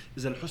dunya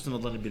is al-husn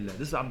dhan billah.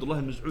 This is Abdullah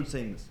ibn Mas'ud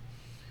saying this.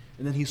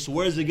 And then he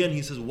swears again,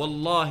 he says,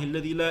 Wallahi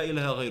alladhi la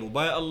ilaha ghayru.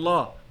 By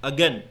Allah,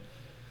 again,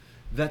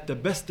 that the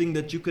best thing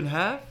that you can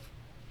have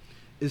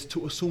is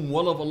to assume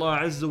well of Allah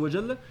Azza wa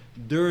Jalla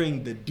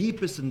during the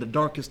deepest and the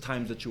darkest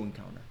times that you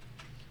encounter.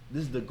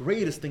 This is the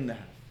greatest thing to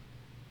have.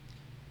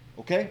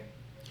 Okay?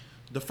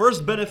 The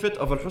first benefit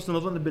of al-husn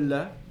dhan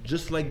billah,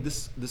 just like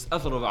this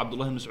athar of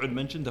Abdullah ibn Mas'ud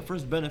mentioned, the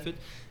first benefit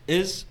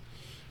is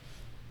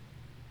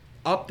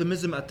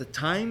optimism at the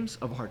times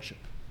of hardship.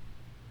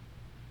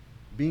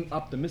 Being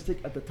optimistic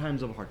at the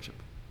times of hardship.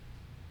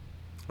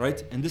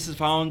 Right? And this is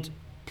found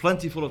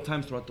plentiful of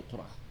times throughout the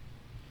Quran.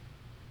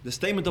 The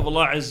statement of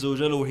Allah Azza wa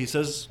Jalla where He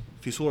says,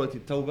 في Surah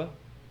At-Tawbah,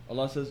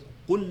 Allah says,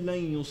 قُلْ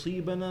لَن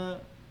يُصِيبَنَا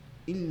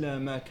إِلَّا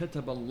مَا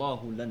كَتَبَ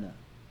اللَّهُ لَنَا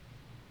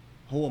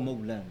هُوَ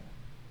مَوْلَانَا.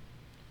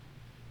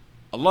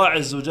 Allah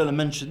Azza wa Jalla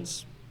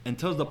mentions and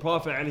tells the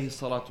Prophet alayhi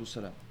salatu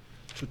wasalam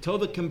to tell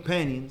the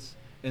companions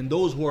and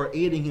those who are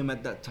aiding him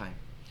at that time.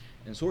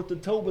 And Surah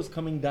At-Tawbah is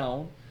coming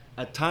down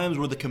at times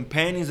where the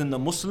companions and the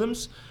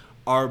Muslims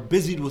are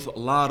busied with a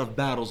lot of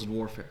battles and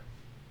warfare.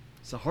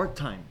 It's a hard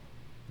time,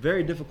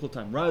 very difficult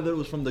time. Rather, it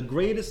was from the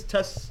greatest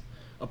tests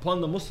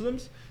upon the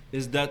Muslims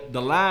is that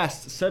the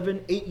last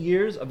 7-8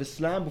 years of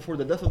Islam before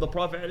the death of the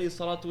Prophet alayhi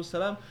salatu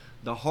wasalam,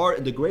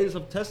 the greatest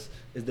of tests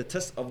is the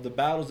test of the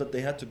battles that they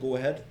had to go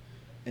ahead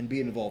and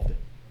be involved in.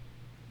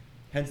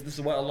 Hence, this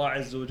is why Allah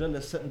Azza wa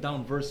Jalla sent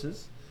down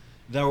verses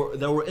that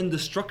were in the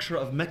structure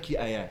of Mekki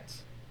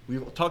ayat.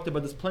 We've talked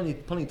about this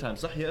plenty times.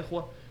 Sah ya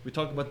ikhwa? We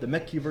talked about the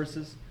Mekki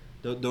verses,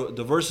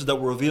 the verses that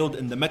were revealed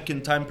in the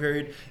Meccan time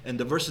period, and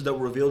the verses that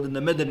were revealed in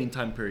the Madani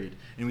time period.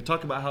 And we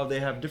talk about how they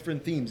have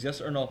different themes,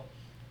 yes or no?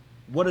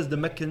 What is the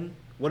Meccan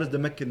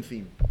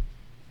theme?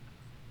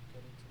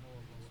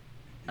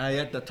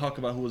 Ayat that talk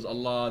about who is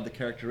Allah, the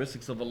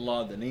characteristics of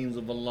Allah, the names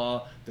of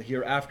Allah, the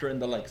hereafter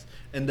and the likes.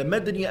 And the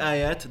Madani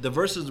ayat, the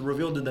verses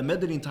revealed in the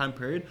Madani time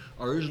period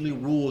are usually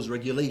rules,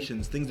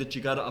 regulations, things that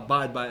you gotta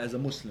abide by as a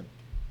Muslim.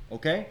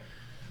 Okay?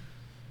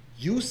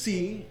 You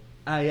see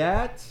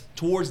ayat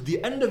towards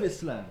the end of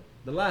Islam,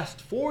 the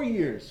last 4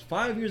 years,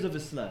 5 years of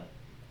Islam,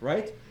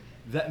 right?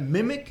 That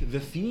mimic the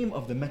theme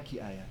of the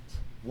Makki ayat.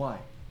 Why?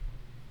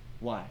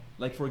 Why?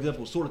 Like for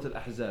example, Surah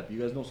Al-Ahzab. You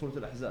guys know Surah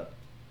Al-Ahzab,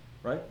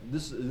 right?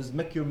 This is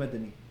Makki or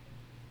Madani?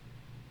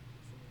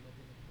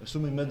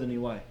 Assuming Madani,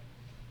 why?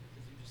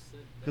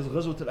 Because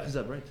Ghazwat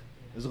Al-Ahzab, right?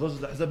 Is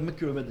Ghazwat Al-Ahzab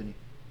Makki or Madani?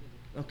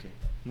 Okay,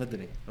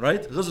 Madani,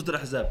 right? Ghazwat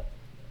Al-Ahzab.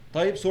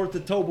 طيب, Surah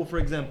Al-Tawbah, for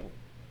example,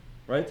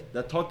 right?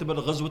 That talked about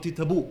Ghazwat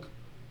Tabuk.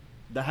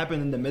 That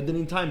happened in the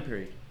Madani time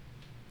period,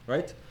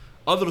 right?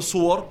 Other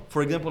surah,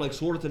 for example, like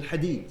Surah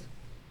Al-Hadid,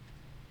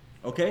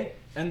 okay?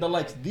 And the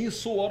likes. These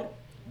surah,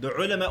 the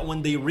ulama,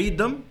 when they read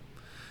them,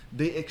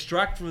 they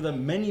extract from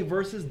them many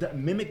verses that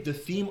mimic the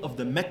theme of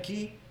the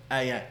Makki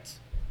ayat.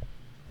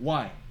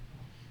 Why?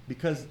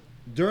 Because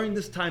during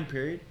this time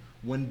period,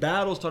 when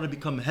battles started to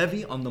become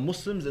heavy on the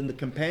Muslims and the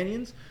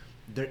companions,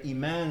 their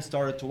iman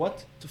started to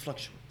what? To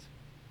fluctuate.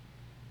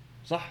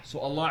 صح? So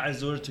Allah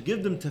Azza wa Jalla, to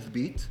give them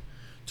tathbeet,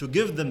 to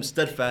give them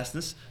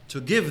steadfastness,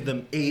 to give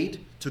them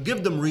aid, to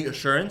give them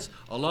reassurance,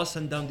 Allah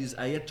sent down these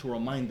ayat to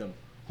remind them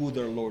who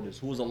their Lord is,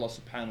 who is Allah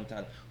subhanahu wa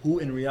ta'ala, who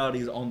in reality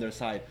is on their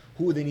side,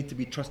 who they need to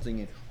be trusting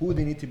in, who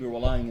they need to be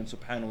relying in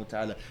subhanahu wa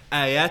ta'ala.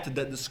 Ayat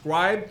that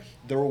describe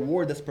the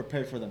reward that's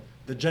prepared for them,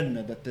 the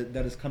Jannah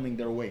that is coming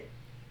their way.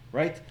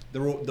 Right?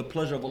 The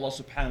pleasure of Allah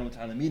subhanahu wa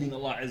ta'ala, meeting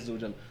Allah Azza wa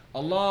Jal.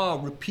 Allah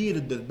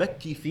repeated the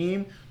Makki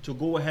theme to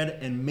go ahead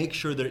and make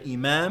sure their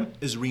iman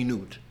is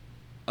renewed.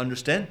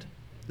 Understand?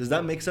 Does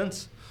that make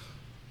sense?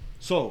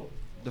 So,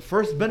 the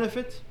first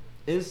benefit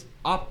is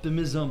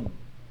optimism.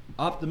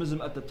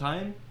 Optimism at the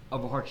time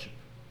of hardship.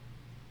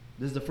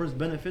 This is the first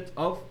benefit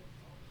of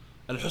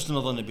al-husn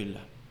dhanna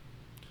billah.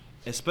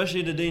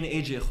 Especially today in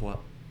age, ikhwa,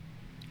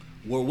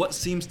 where what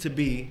seems to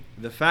be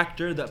the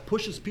factor that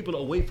pushes people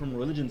away from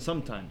religion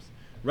sometimes,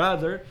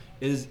 rather,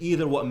 is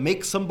either what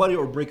makes somebody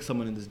or breaks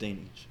someone in this day and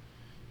age.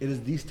 It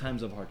is these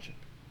times of hardship.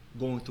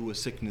 Going through a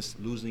sickness,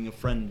 losing a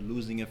friend,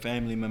 losing a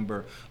family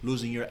member,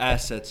 losing your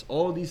assets,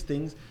 all these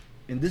things.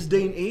 In this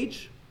day and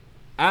age,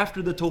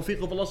 after the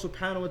tawfiq of Allah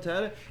subhanahu wa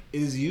ta'ala,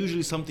 it is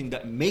usually something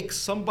that makes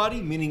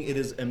somebody, meaning it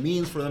is a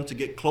means for them to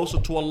get closer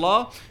to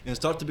Allah and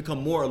start to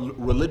become more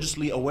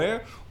religiously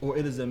aware, or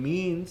it is a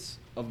means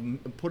of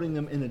putting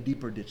them in a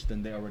deeper ditch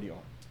than they already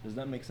are. Does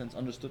that make sense?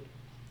 Understood?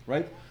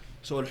 Right?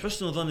 So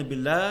al-husn dhanna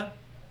billah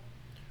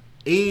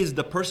is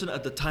the person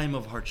at the time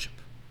of hardship.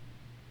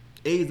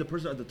 Is the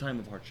person at the time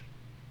of hardship.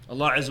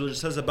 Allah Azza wa Jalla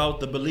says about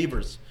the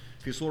believers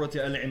في Surah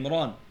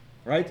Al-Imran,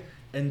 right?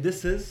 And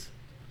this is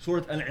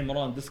Surah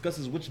Al-Imran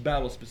discusses which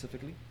battle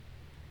specifically?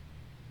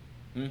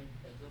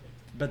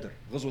 Badr,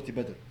 Ghazwati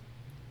Badr,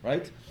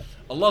 right?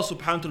 Allah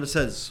subhanahu wa ta'ala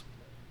says,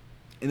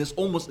 and it's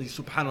almost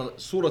subhanallah,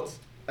 Surah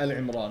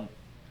Al-Imran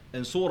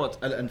and Surah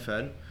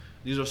Al-Anfal,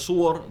 these are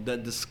surah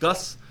that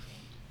discuss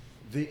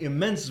the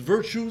immense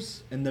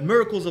virtues and the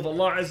miracles of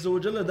Allah Azza wa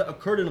Jalla that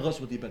occurred in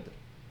Ghazwati Badr.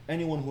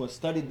 Anyone who has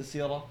studied the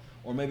seerah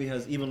or maybe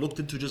has even looked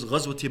into just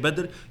Ghazwati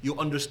Badr,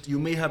 you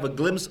may have a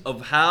glimpse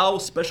of how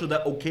special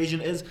that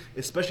occasion is,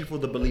 especially for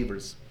the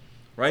believers,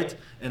 right?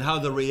 And how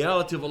the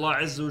reality of Allah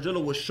Azza wa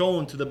Jalla was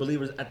shown to the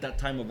believers at that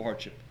time of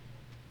hardship.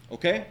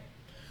 Okay?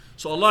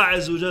 So Allah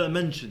Azza wa Jalla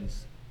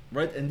mentions,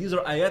 right? And these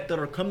are ayat that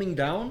are coming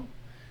down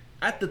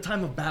at the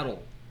time of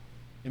battle.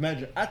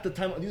 Imagine, at the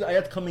time, these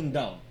ayat coming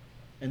down.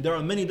 And there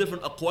are many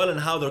different aqwal in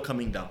how they're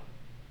coming down.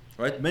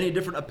 Right? Many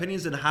different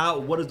opinions in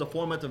what is the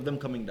format of them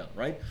coming down,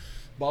 right?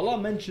 But Allah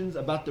mentions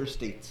about their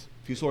states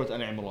في Surah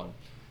Al-Imran.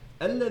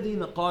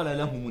 الَّذِينَ قَالَ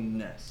لَهُمُ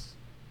النَّاسِ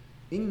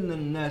إِنَّ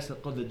النَّاسَ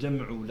قَدْ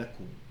جَمْعُوا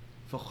لَكُمْ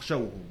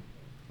فَاخْشَوْهُمْ.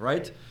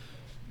 Right?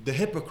 The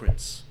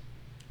hypocrites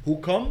who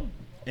come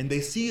and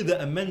they see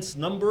the immense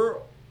number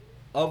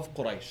of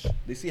Quraysh.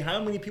 They see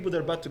how many people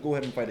they're about to go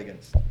ahead and fight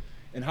against,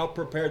 and how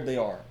prepared they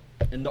are,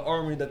 and the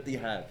army that they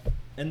have,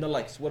 and the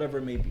likes, whatever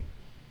it may be.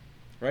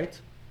 Right?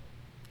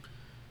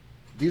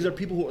 These are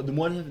people who, the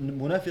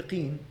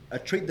munafiqeen, a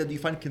trait that you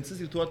find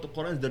consistently throughout the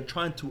Quran is they're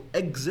trying to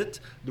exit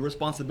the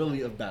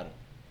responsibility of battle.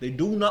 They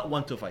do not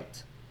want to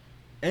fight.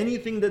 Any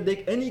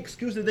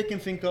excuse that they can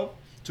think of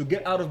to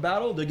get out of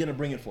battle, they're going to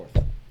bring it forth.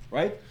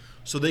 Right?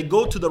 So they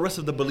go to the rest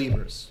of the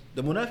believers.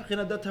 The munafiqeen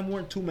at that time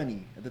weren't too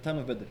many at the time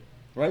of Badr.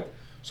 Right?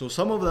 So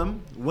some of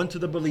them went to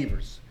the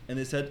believers and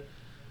they said,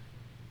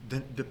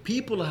 the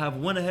people have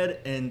went ahead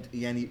and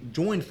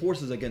joined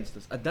forces against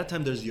us. At that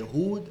time there's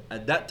Yahud,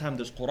 at that time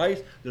there's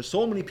Quraysh. There's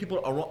so many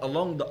people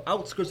along the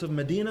outskirts of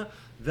Medina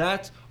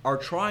that are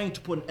trying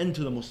to put an end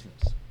to the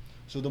Muslims.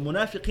 So the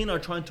munafiqeen are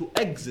trying to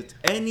exit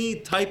any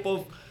type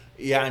of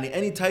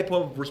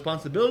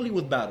responsibility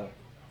with battle.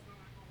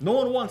 No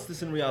one wants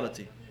this in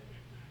reality.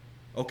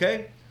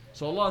 Okay?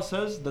 So Allah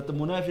says that the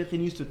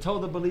munafiqeen used to tell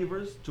the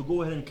believers to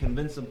go ahead and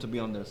convince them to be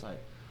on their side.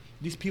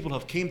 These people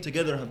have came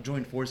together and have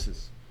joined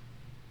forces.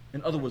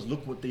 In other words,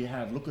 look what they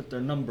have, look at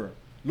their number,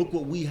 look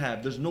what we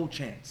have, there's no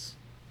chance.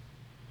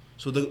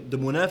 So the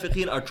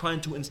munafiqeen are trying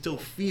to instill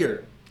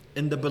fear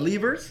in the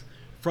believers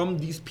from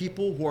these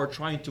people who are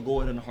trying to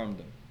go ahead and harm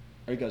them.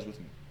 Are you guys with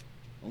me?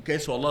 Okay,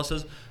 so Allah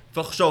says,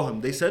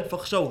 فَخْشَوْهُمْ. They said,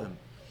 فَخْشَوْهُمْ.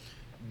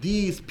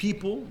 these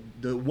people,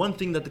 the one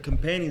thing that the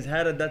companions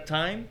had at that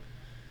time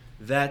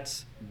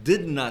that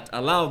did not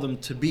allow them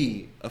to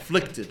be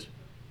afflicted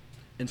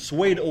and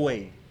swayed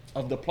away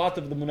of the plot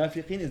of the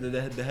munafiqeen is that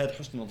they had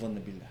husn al-dhann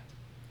billah.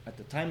 At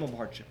the time of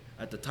hardship,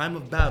 at the time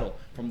of battle,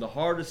 from the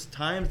hardest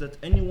times that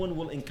anyone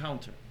will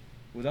encounter,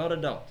 without a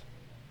doubt.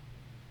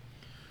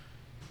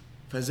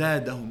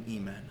 فَزَادَهُمْ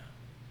إِيمَانًا.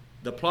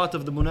 The plot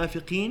of the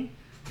munafiqeen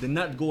did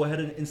not go ahead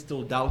and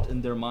instill doubt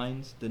in their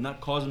minds, did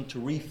not cause them to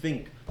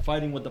rethink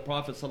fighting with the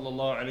Prophet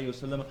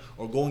ﷺ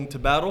or going to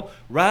battle.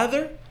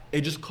 Rather,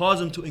 it just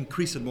caused them to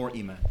increase in more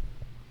iman.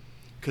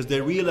 Because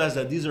they realized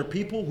that these are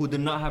people who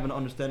did not have an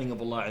understanding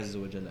of Allah Azza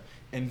wa Jalla.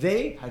 And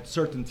they had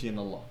certainty in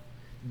Allah.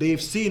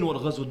 They've seen what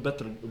Ghazwat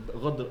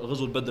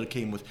Badr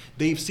came with.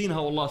 They've seen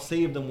how Allah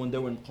saved them when they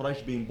were in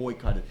Quraysh being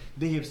boycotted.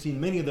 They have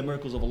seen many of the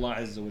miracles of Allah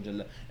Azza wa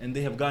Jalla. And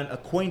they have gotten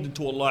acquainted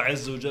to Allah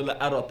Azza wa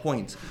Jalla at a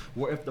point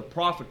where if the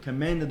Prophet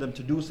commanded them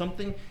to do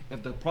something,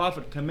 if the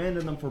Prophet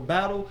commanded them for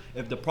battle,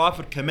 if the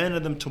Prophet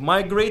commanded them to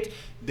migrate,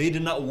 they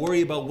did not worry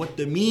about what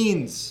the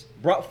means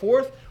brought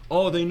forth.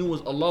 All they knew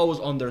was Allah was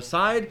on their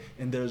side,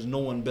 and there is no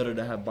one better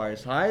to have by your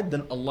side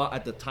than Allah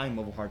at the time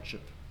of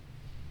hardship.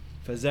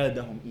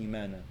 فَزَادَهُمْ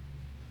إِيمَانًا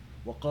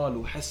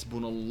وَقَالُوا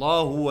حَسْبُنَا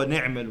اللَّهُ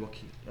وَنِعْمَ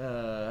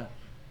الْوَكِيلُ.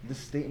 This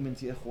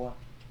statement, ya ikhwa,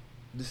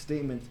 this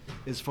statement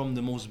is from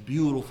the most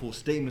beautiful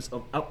statements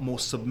of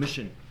utmost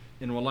submission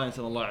in reliance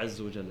on Allah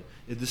Azza wa Jalla.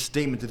 This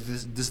statement,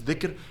 this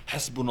dhikr,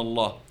 حَسْبُنَا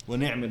اللَّهُ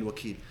وَنِعْمَ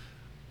الْوَكِيلُ.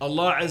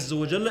 Allah Azza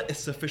wa Jalla is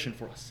sufficient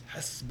for us.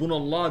 حَسْبُنَا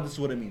اللَّهُ, this is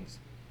what it means.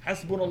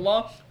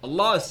 Hasbunallah,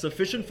 Allah is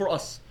sufficient for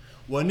us.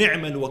 Wa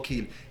ni'mal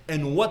wakil.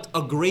 And what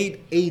a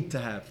great aid to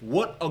have.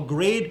 What a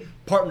great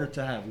partner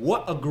to have.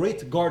 What a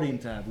great guardian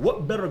to have.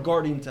 What better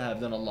guardian to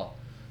have than Allah?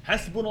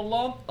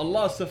 Hasbunallah,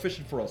 Allah is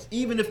sufficient for us.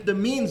 Even if the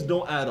means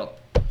don't add up.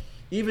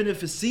 Even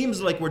if it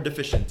seems like we're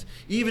deficient.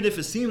 Even if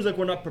it seems like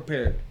we're not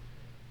prepared.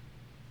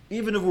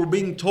 Even if we're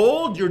being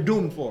told you're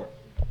doomed for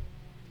it.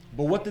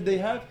 But what did they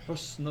have?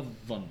 Husn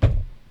al-dhann.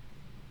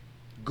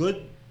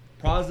 Good,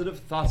 positive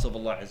thoughts of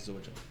Allah Azza wa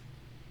Jalla.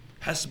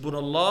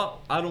 Hasbunallah,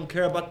 I don't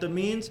care about the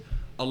means.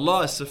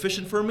 Allah is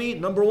sufficient for me.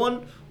 Number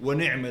one, wa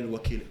ni'mal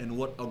wakil. And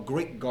what a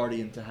great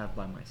guardian to have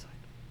by my side.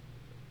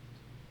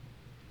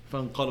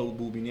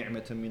 فَانْقَلَبُوا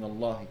بِنِعْمَةٍ مِّنَ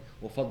اللَّهِ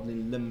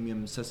وَفَضْلٍ لَمْ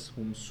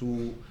يَمْسَسْهُمْ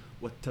سُوءٌ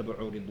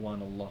وَاتَّبَعُوا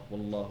رِضْوَانَ اللَّهِ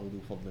وَاللَّهُ ذُو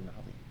فَضْلٍ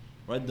عَظِيمٍ.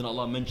 Right? Then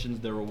Allah mentions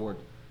their reward.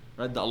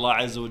 Right? That Allah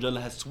Azza wa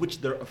Jalla has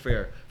switched their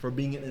affair for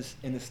being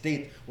in a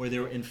state where they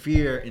were in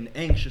fear and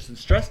anxious and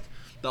stressed.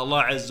 That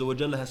Allah Azza wa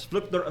Jalla has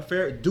flipped their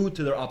affair due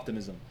to their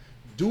optimism.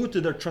 Due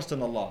to their trust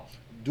in Allah,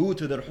 due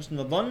to their husn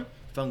al-dhann,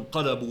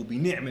 فَانْقَلَبُوا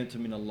بِنِعْمَةٍ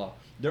مِّنَ اللَّهِ.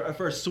 Their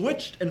affair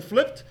switched and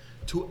flipped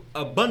to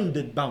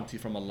abundant bounty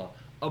from Allah,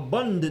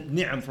 abundant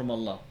ni'am from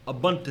Allah,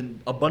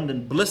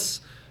 abundant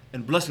bliss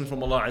and blessing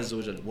from Allah Azza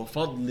wa Jalla.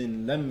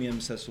 وَفَضْلٍ لَمْ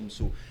يَمْسَسْهُمْ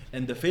سُوءٌ.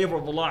 And the favor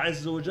of Allah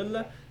Azza wa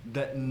Jalla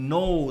that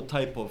no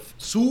type of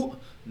su',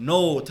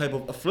 no type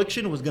of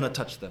affliction was going to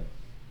touch them.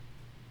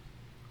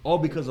 All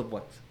because of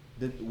what?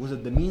 Was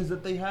it the means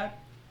that they had?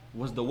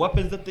 Was the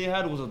weapons that they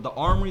had? Was it the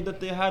armory that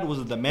they had? Was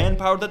it the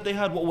manpower that they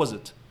had? What was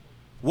it?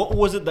 What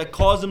was it that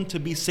caused them to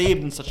be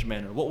saved in such a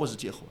manner? What was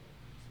it, ya ikhwan?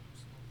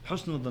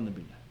 Husn al-dhann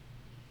billah.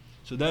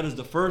 So that is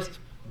the first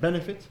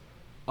benefit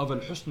of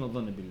al-husn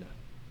al-dhann billah.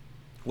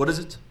 What is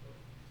it?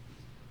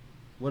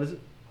 What is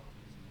it?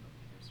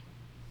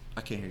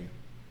 I can't hear you.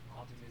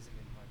 Optimism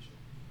in hardship.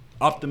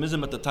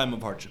 Optimism at the time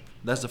of hardship.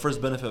 That's the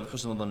first benefit of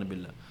husn al-dhann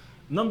billah.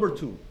 Number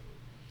two,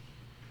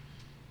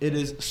 it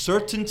is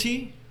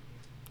certainty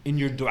in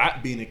your dua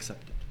being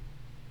accepted.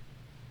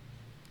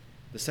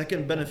 The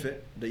second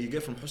benefit that you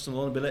get from husn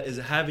al-dhann billah is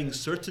having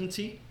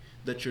certainty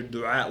that your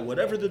dua,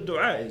 whatever the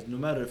dua is, no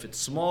matter if it's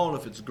small,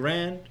 if it's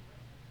grand,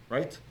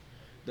 right,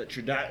 that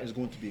your dua is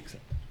going to be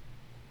accepted.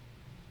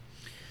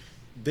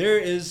 There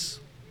is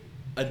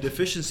a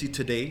deficiency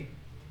today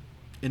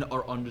in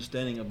our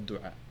understanding of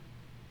dua.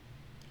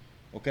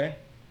 Okay?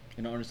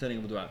 In our understanding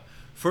of dua.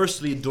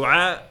 Firstly,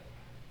 dua,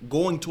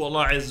 going to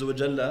Allah Azza wa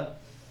Jalla,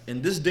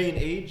 in this day and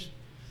age,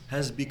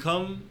 has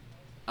become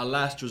a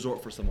last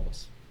resort for some of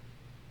us.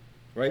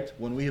 Right?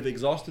 When we have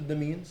exhausted the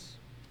means,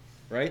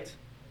 right?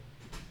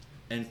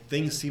 And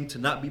things seem to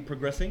not be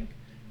progressing,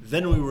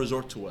 then we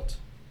resort to what?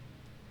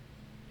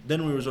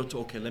 Then we resort to,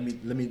 okay, let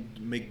me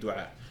make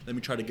dua. Let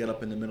me try to get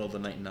up in the middle of the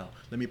night now.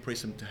 Let me pray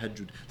some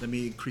tahajjud. Let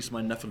me increase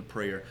my nafil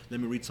prayer.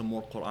 Let me read some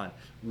more Quran.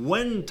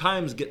 When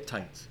times get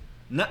tight,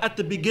 not at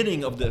the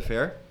beginning of the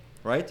affair,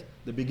 right?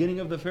 The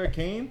beginning of the affair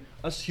came,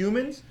 us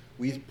humans,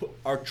 we put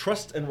our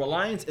trust and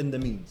reliance in the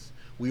means.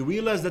 We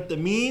realized that the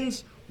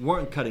means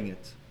weren't cutting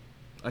it.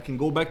 I can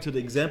go back to the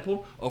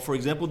example of, for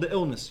example, the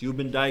illness. You've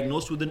been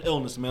diagnosed with an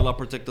illness. May Allah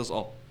protect us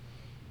all.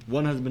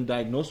 One has been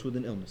diagnosed with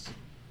an illness.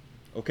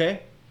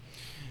 Okay?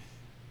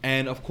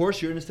 And of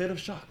course, you're in a state of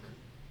shock.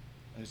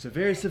 It's a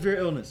very severe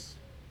illness.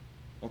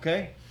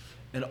 Okay?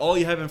 And all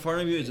you have in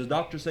front of you is a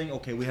doctor saying,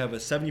 okay, we have a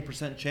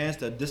 70% chance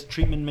that this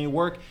treatment may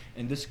work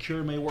and this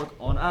cure may work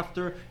on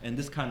after and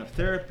this kind of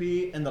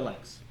therapy and the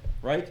likes.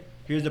 Right?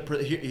 Here's the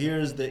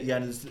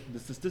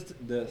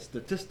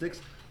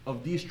statistics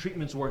of these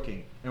treatments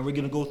working. And we're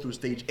going to go through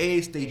stage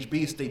A, stage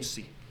B, stage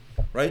C.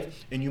 Right?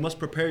 And you must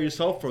prepare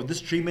yourself for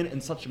this treatment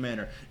in such a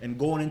manner. And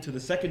going into the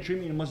second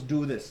treatment, you must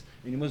do this.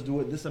 And you must do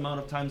it this amount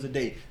of times a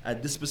day,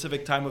 at this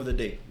specific time of the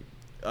day.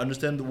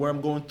 Understand where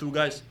I'm going through,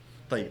 guys?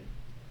 طيب.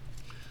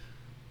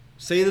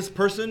 Say this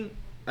person,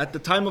 at the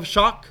time of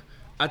shock,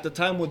 at the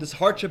time where this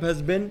hardship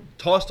has been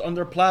tossed on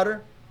their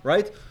platter,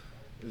 right?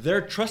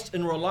 Their trust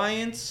and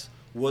reliance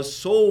was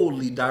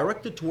solely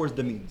directed towards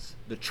the means,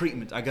 the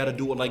treatment. I gotta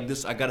do it like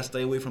this. I gotta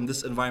stay away from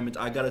this environment.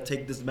 I gotta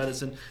take this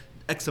medicine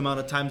X amount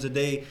of times a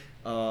day,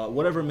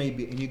 whatever it may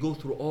be. And you go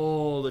through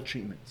all the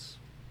treatments.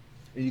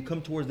 And you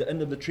come towards the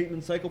end of the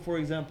treatment cycle, for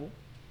example,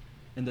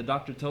 and the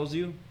doctor tells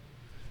you,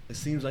 it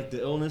seems like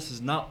the illness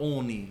is not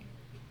only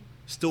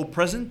still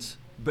present,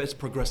 but it's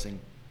progressing.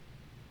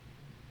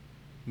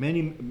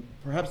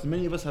 Perhaps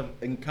many of us have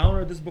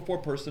encountered this before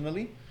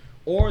personally,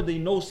 or they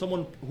know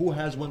someone who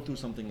has went through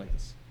something like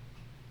this.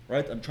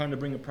 Right? I'm trying to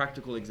bring a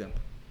practical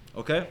example.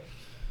 Okay?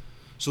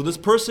 So this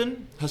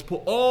person has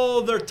put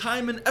all their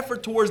time and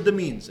effort towards the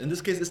means. In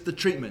this case, it's the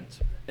treatment.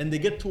 And they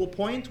get to a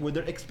point where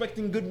they're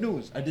expecting good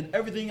news. I did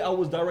everything I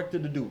was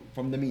directed to do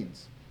from the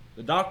means.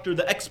 The doctor,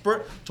 the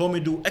expert, told me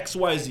to do X,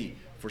 Y, Z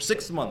for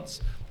 6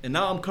 months. And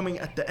now I'm coming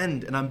at the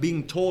end and I'm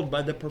being told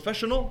by the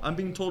professional, I'm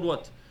being told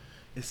what?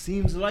 It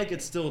seems like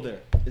it's still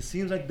there. It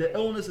seems like the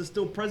illness is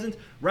still present.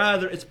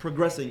 Rather, it's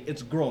progressing.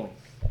 It's growing.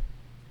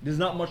 There's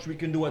not much we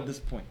can do at this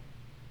point.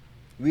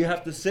 We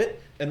have to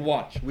sit and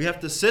watch. We have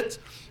to sit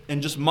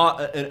and just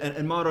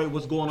moderate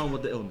what's going on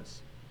with the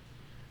illness.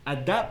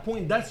 At that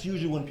point, that's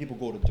usually when people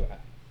go to dua.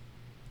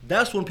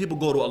 That's when people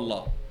go to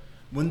Allah.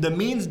 When the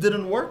means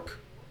didn't work,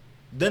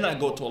 then I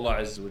go to Allah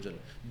Azza wa Jalla.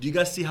 Do you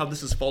guys see how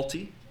this is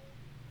faulty?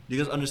 Do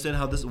you guys understand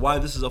why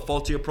this is a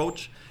faulty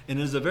approach? And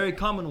it is a very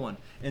common one.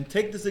 And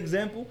take this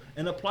example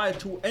and apply it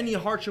to any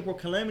hardship or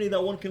calamity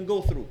that one can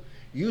go through.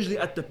 Usually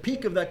at the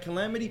peak of that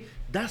calamity,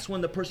 that's when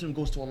the person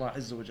goes to Allah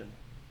Azza wa Jalla.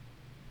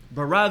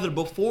 But rather,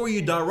 before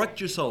you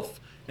direct yourself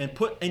and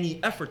put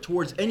any effort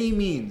towards any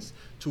means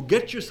to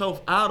get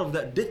yourself out of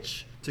that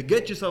ditch, to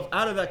get yourself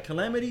out of that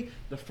calamity,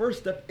 the first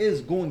step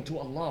is going to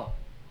Allah.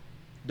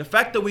 The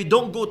fact that we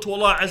don't go to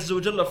Allah Azza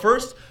wa Jalla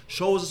first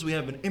shows us we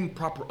have an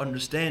improper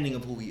understanding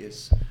of who He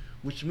is.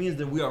 Which means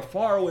that we are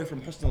far away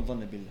from husn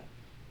al-dhanna billah.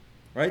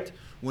 Right?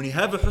 When you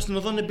have a husn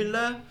al-dhanna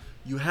billah,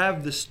 you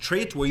have this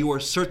trait where you are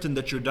certain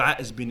that your dua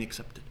is being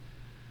accepted.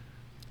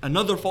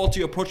 Another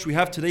faulty approach we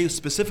have today,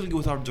 specifically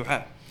with our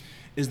dua,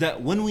 is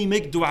that when we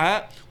make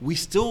dua, we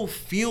still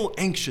feel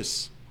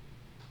anxious.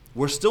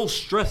 We're still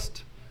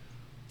stressed.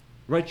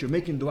 Right? You're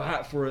making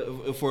dua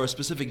for a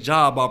specific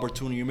job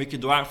opportunity. You're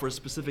making dua for a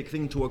specific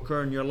thing to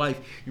occur in your life.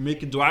 You're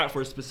making dua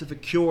for a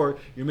specific cure.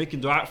 You're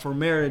making dua for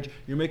marriage.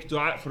 You're making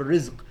dua for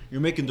rizq.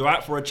 You're making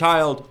dua for a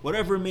child.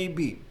 Whatever it may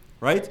be.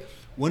 Right?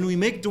 When we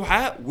make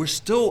dua, we're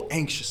still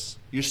anxious.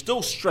 You're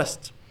still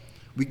stressed.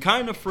 We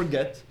kind of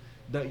forget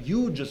that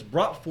you just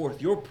brought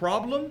forth your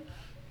problem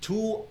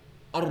to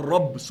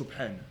Ar-Rabb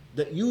subhanahu.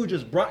 That you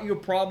just brought your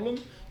problem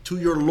to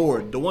your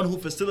Lord, the one who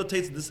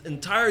facilitates this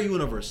entire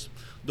universe,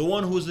 the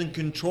one who is in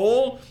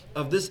control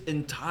of this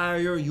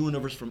entire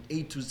universe from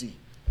A to Z,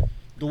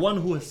 the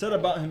one who has said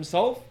about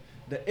Himself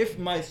that if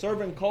my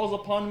servant calls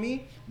upon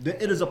me, then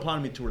it is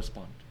upon me to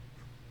respond.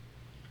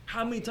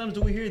 How many times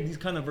do we hear these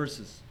kind of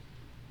verses?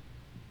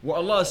 Where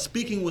Allah is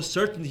speaking with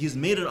certainty, He's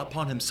made it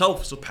upon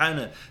Himself,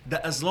 subhanahu,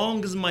 that as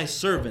long as my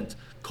servant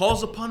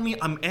calls upon me,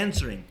 I'm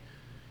answering.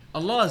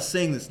 Allah is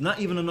saying this,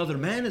 not even another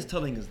man is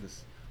telling us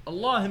this.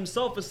 Allah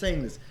Himself is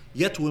saying this.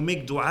 Yet we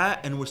make dua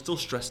and we're still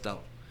stressed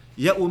out.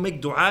 Yet we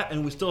make dua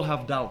and we still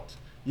have doubt.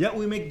 Yet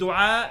we make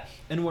dua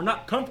and we're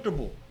not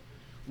comfortable.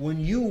 When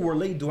you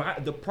relay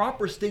dua, the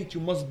proper state you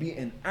must be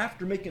in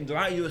after making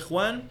dua, you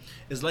ikhwan,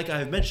 is like I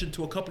have mentioned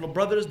to a couple of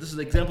brothers. This is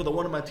an example that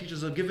one of my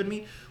teachers have given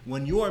me.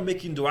 When you are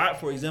making dua,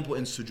 for example,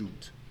 in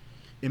sujood.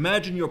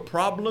 Imagine your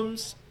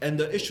problems and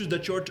the issues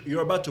that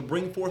you're about to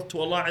bring forth to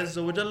Allah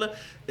Azza wa Jalla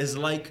is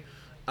like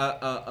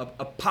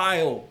a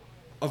pile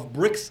of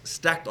bricks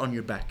stacked on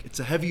your back. It's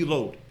a heavy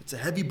load. It's a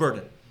heavy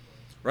burden.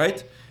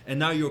 Right? And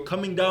now you're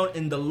coming down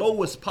in the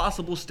lowest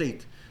possible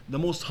state, the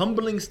most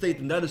humbling state,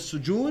 and that is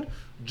sujood,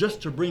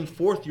 just to bring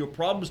forth your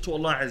problems to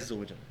Allah Azza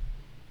wa Jalla.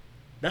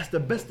 That's the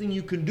best thing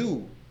you can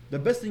do. The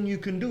best thing you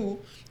can do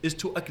is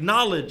to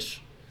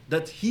acknowledge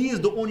that He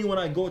is the only one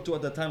I go to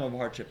at the time of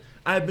hardship.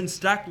 I have been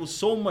stacked with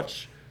so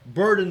much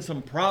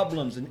burdensome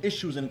problems and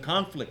issues and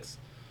conflicts.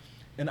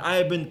 And I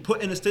have been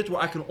put in a state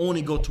where I can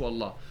only go to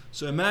Allah.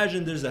 So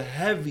imagine there's a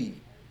heavy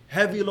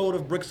load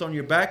of bricks on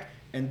your back,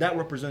 and that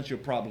represents your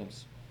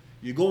problems.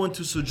 You go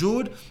into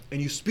sujood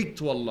and you speak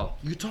to Allah.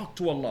 You talk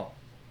to Allah.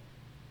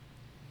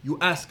 You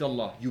ask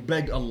Allah. You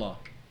beg Allah.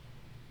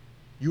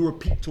 You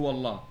repeat to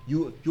Allah.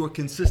 You are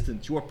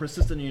consistent. You are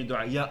persistent in your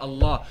dua. Ya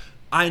Allah,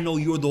 I know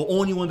you're the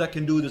only one that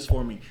can do this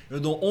for me. You're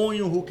the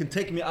only one who can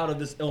take me out of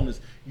this illness.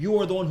 You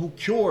are the one who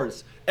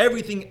cures.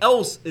 Everything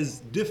else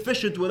is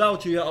deficient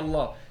without you, Ya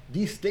Allah.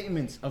 These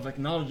statements of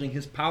acknowledging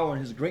His power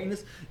and His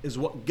greatness is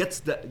what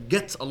gets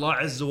Allah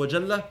Azza wa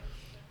Jalla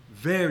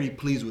very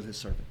pleased with His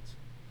servants.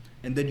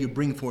 And then you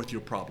bring forth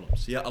your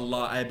problems. Ya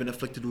Allah, I have been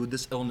afflicted with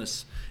this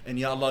illness. And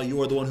Ya Allah,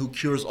 you are the one who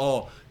cures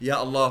all. Ya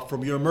Allah,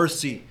 from your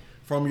mercy,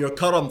 from your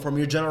karam, from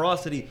your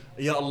generosity,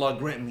 Ya Allah,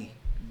 grant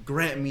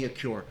me a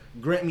cure.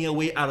 Grant me a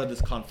way out of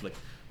this conflict.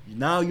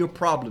 Now your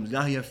problems,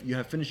 now you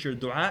have finished your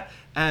dua.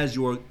 As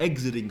you're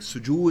exiting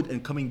sujood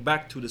and coming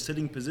back to the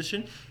sitting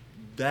position,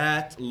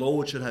 that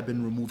load should have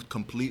been removed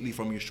completely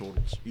from your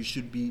shoulders. You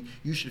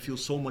should feel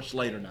so much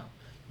lighter now.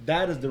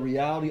 That is the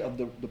reality of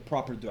the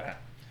proper dua.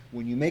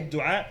 When you make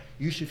dua,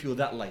 you should feel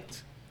that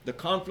light. The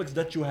conflicts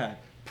that you had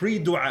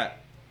pre-dua,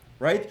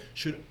 right,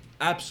 should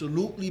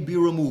absolutely be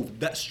removed.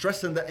 That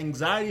stress and that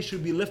anxiety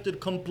should be lifted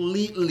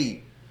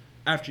completely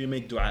after you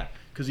make dua.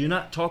 Because you're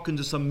not talking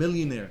to some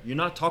millionaire. You're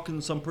not talking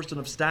to some person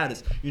of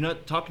status. You're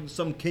not talking to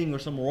some king or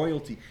some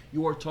royalty.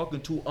 You are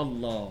talking to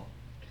Allah.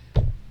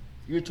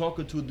 You're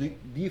talking to the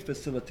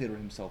facilitator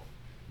himself,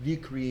 the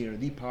creator,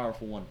 the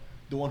powerful one,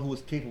 the one who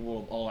is capable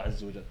of Allah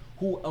Azza wa Jal.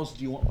 Who else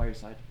do you want by your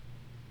side?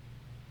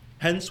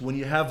 Hence, when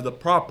you have the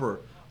proper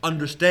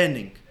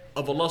understanding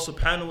of Allah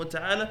subhanahu wa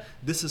ta'ala,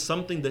 this is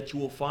something that you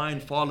will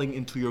find falling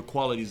into your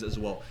qualities as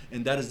well.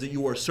 And that is that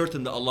you are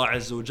certain that Allah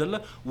Azza wa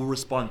Jalla will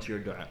respond to your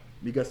dua.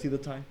 You guys see the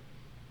time?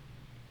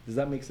 Does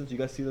that make sense? You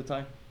guys see the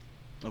time?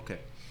 Okay.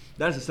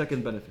 That is the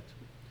second benefit.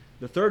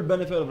 The third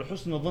benefit of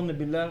al-husn al-dhann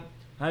billah,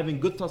 having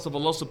good thoughts of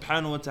Allah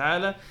subhanahu wa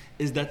ta'ala,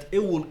 is that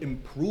it will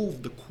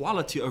improve the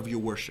quality of your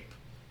worship.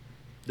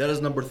 That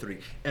is number 3.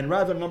 And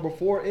rather, number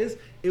 4 is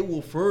it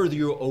will further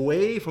you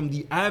away from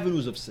the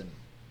avenues of sin.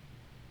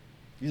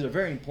 These are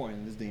very important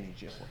in this day and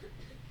age.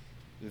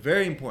 They're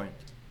very important.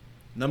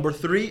 Number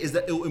 3 is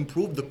that it will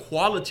improve the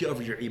quality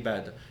of your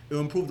ibadah. It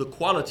will improve the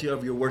quality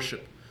of your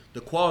worship,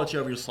 the quality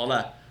of your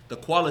salah, the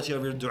quality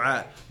of your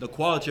dua, the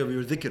quality of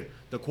your dhikr,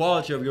 the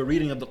quality of your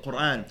reading of the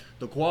Quran,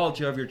 the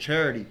quality of your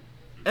charity.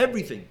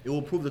 Everything. It will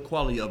improve the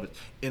quality of it.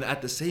 And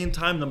at the same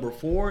time, number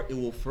 4, it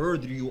will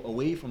further you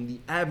away from the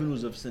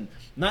avenues of sin.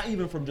 Not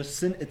even from just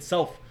sin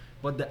itself,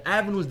 but the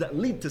avenues that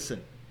lead to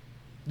sin.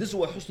 This is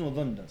what husn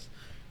al-dhann does.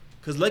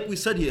 Because like we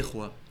said here,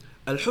 ikhwa,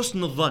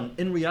 al-husn al-dhann,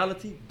 in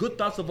reality, good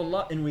thoughts of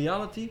Allah in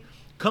reality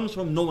comes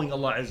from knowing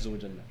Allah Azza wa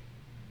Jalla.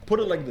 Put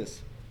it like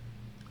this.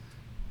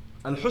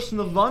 Al-husn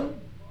al-dhann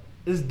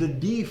is the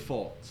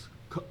default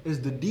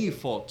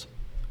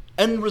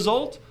end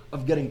result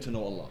of getting to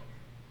know Allah.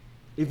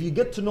 If you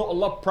get to know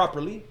Allah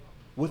properly,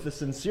 with a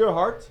sincere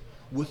heart,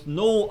 with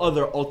no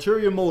other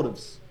ulterior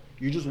motives,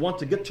 you just want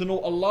to get to know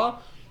Allah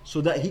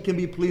so that He can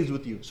be pleased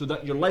with you, so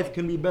that your life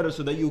can be better,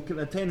 so that you can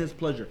attain His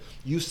pleasure.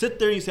 You sit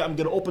there and you say, I'm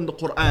going to open the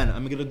Quran,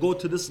 I'm going to go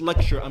to this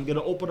lecture, I'm going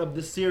to open up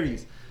this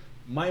series.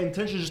 My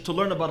intention is just to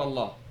learn about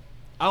Allah.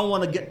 I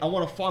want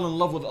to fall in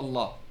love with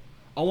Allah.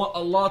 I want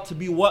Allah to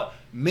be what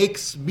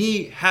makes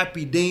me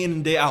happy day in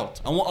and day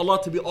out. I want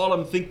Allah to be all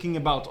I'm thinking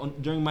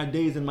about during my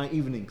days and my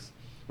evenings.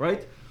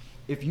 Right?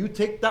 If you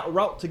take that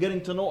route to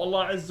getting to know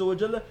Allah Azza wa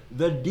Jalla,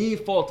 the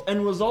default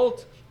end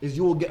result is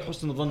you will get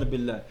husn al-dhann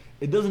billah.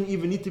 It doesn't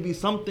even need to be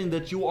something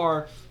that you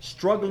are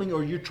struggling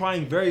or you're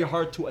trying very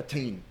hard to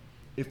attain.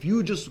 If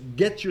you just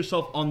get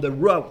yourself on the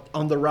route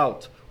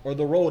or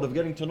the road of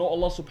getting to know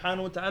Allah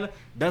subhanahu wa ta'ala,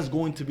 that's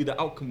going to be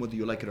the outcome whether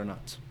you like it or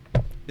not.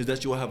 Is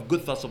that you will have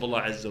good thoughts of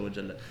Allah Azza wa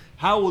Jalla.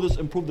 How will this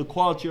improve the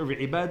quality of your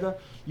ibadah?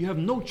 You have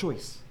no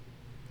choice.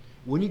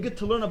 When you get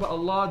to learn about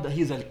Allah, that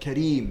He's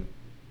Al-Kareem,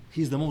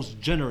 He's the most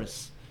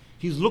generous.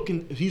 He's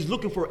looking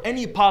for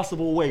any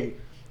possible way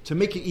to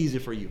make it easy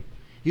for you.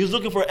 He's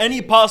looking for any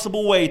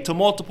possible way to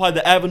multiply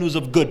the avenues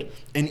of good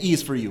and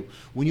ease for you.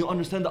 When you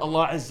understand that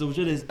Allah Azza wa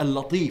Jalla is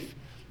Al-Latif,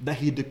 that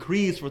He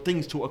decrees for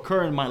things to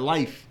occur in my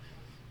life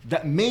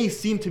that may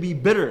seem to be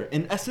bitter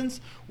in essence,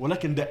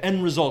 in the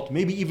end result,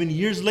 maybe even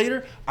years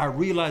later, I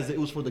realized that it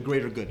was for the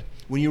greater good.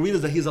 When you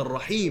realize that He's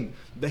Ar-Rahim,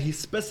 that He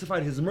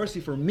specified His mercy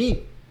for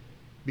me,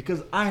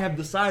 because I have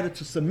decided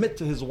to submit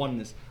to His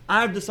oneness.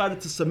 I have decided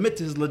to submit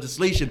to His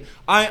legislation.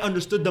 I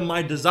understood that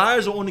my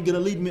desires are only going to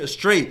lead me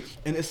astray.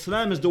 And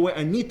Islam is the way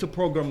I need to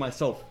program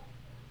myself.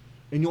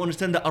 And you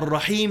understand that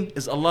Ar-Rahim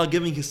is Allah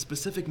giving His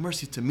specific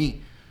mercy to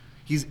me.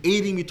 He's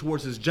aiding me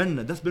towards His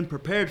Jannah. That's been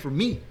prepared for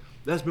me.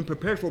 That's been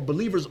prepared for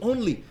believers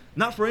only,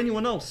 not for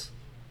anyone else.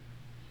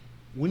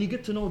 When you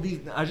get to know these,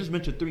 I just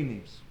mentioned 3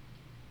 names.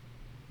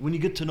 When you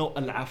get to know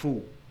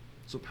Al-Afu,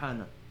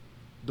 Subhana,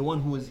 the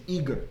one who is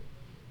eager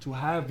to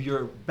have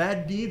your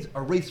bad deeds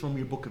erased from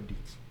your book of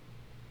deeds.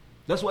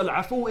 That's what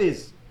Al-Afu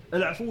is.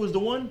 Al-Afu is the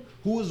one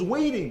who is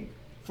waiting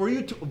for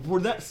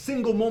that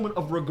single moment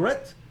of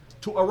regret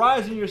to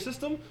arise in your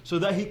system so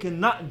that He can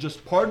not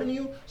just pardon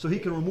you, so He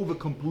can remove it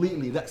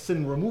completely, that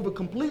sin, remove it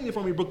completely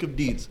from your book of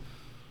deeds.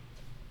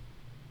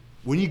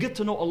 When you get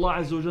to know Allah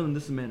Azza wa Jalla in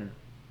this manner,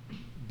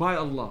 by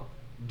Allah,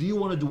 do you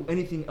want to do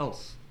anything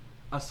else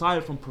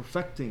aside from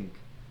perfecting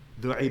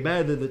the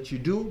ibadah that you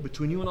do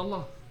between you and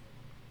Allah?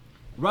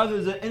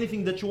 Rather than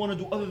anything that you want to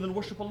do other than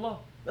worship Allah.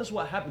 That's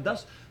what happened.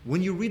 That's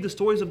when you read the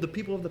stories of the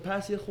people of the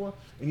past, ikhwa,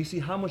 and you see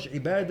how much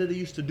ibadah they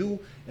used to do,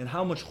 and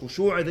how much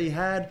khushu' they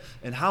had,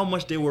 and how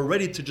much they were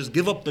ready to just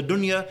give up the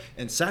dunya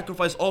and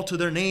sacrifice all to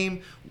their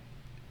name.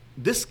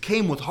 This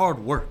came with hard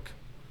work.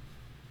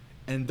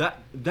 And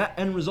that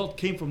end result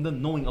came from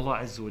them knowing Allah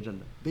Azza wa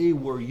Jalla. They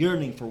were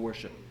yearning for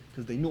worship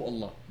because they knew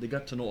Allah. They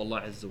got to know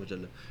Allah Azza wa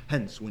Jalla.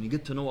 Hence, when you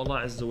get to know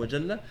Allah Azza wa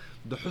Jalla,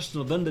 the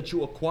husn dhan that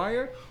you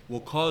acquire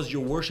will cause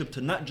your worship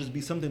to not just be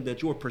something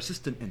that you are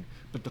persistent in,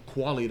 but the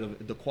quality of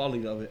it, the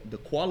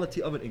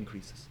quality of it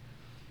increases.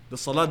 The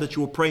salah that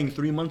you were praying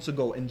 3 months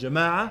ago in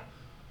jama'ah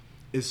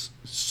is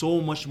so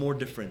much more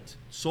different,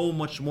 so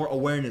much more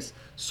awareness,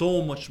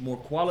 so much more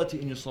quality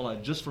in your salah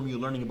just from you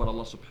learning about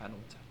Allah subhanahu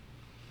wa ta'ala.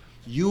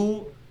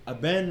 You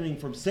abandoning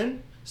from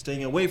sin,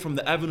 staying away from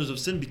the avenues of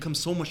sin becomes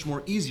so much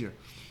more easier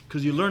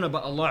because you learn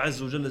about Allah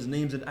Azza wa Jalla's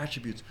names and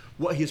attributes,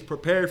 what He has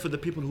prepared for the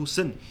people who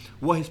sin,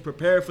 what He's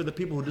prepared for the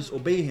people who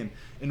disobey Him,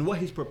 and what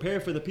He's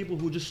prepared for the people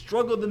who just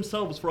struggle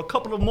themselves for a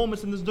couple of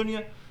moments in this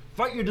dunya.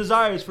 Fight your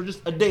desires for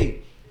just a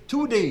day,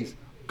 2 days,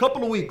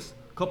 couple of weeks,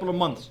 couple of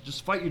months.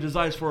 Just fight your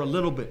desires for a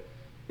little bit.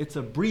 It's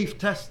a brief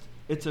test.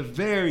 It's a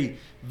very,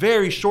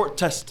 very short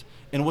test.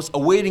 And what's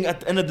awaiting at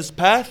the end of this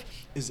path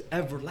is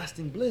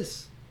everlasting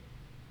bliss.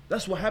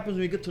 That's what happens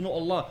when you get to know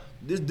Allah.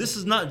 This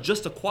is not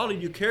just a quality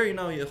you carry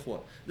now, ya ikhwa.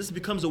 This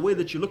becomes a way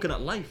that you're looking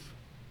at life.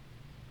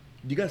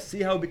 Do you guys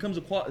see how it becomes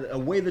a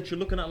way that you're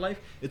looking at life?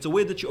 It's a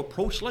way that you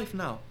approach life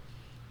now.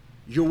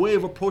 Your way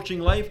of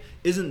approaching life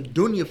isn't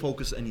dunya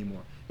focused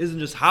anymore. Isn't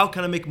just how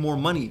can I make more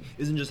money?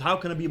 Isn't just how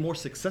can I be more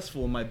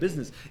successful in my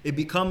business? It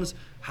becomes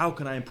how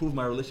can I improve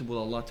my relationship with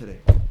Allah today?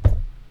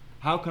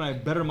 How can I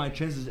better my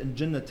chances in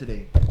Jannah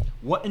today?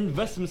 What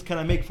investments can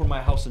I make for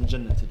my house in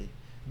Jannah today?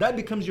 That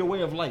becomes your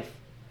way of life.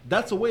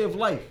 That's a way of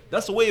life.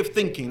 That's a way of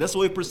thinking. That's a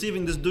way of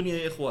perceiving this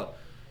dunya, ikhwa.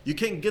 You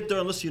can't get there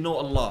unless you know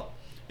Allah.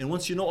 And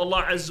once you know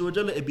Allah Azza wa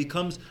Jalla, it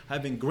becomes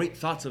having great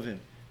thoughts of Him.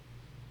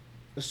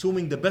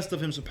 Assuming the best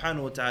of Him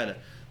subhanahu wa ta'ala.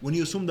 When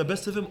you assume the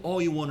best of Him,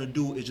 all you want to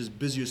do is just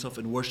busy yourself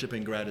in worship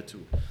and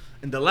gratitude.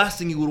 And the last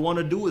thing you would want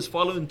to do is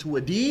follow into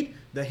a deed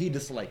that He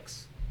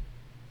dislikes.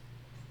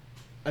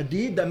 A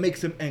deed that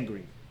makes Him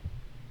angry.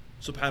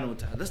 Subhanahu wa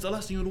ta'ala. That's the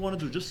last thing you would want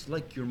to do, just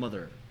like your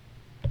mother.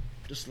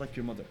 Just like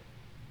your mother.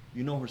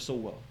 You know her so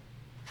well.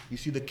 You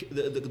see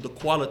the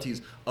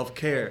qualities of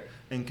care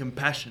and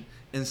compassion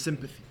and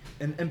sympathy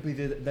and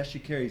empathy that she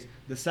carries.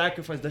 The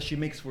sacrifice that she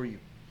makes for you.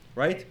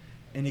 Right?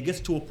 And it gets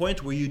to a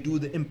point where you do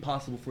the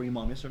impossible for your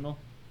mom. Yes or no?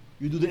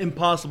 You do the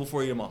impossible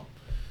for your mom.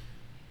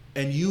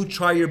 And you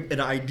try in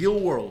an ideal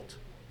world,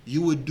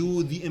 you would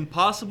do the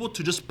impossible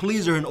to just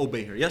please her and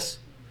obey her. Yes?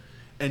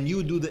 And you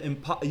would do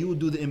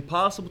the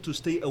impossible to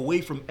stay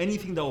away from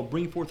anything that will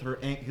bring forth her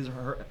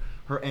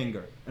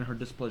anger and her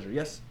displeasure.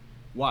 Yes?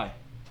 Why?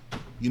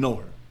 You know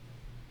her.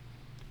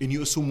 And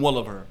you assume well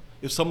of her.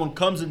 If someone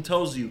comes and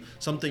tells you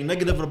something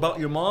negative about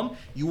your mom,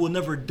 you will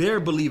never dare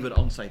believe it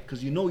on sight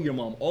because you know your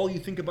mom. All you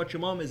think about your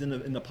mom is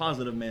in a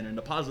positive manner, in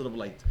a positive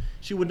light.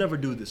 She would never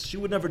do this. She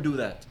would never do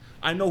that.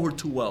 I know her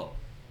too well.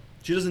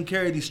 She doesn't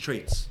carry these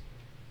traits.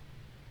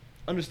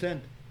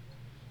 Understand?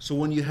 So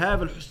when you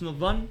have al-husn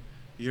al-dhan,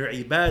 your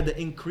ibadah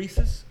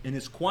increases in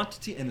its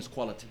quantity and its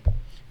quality.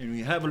 And when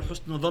you have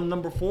al-husn al-dhan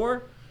number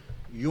 4,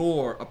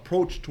 your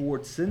approach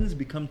towards sins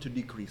become to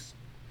decrease.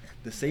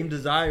 The same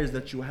desires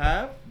that you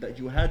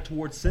had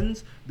towards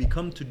sins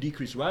become to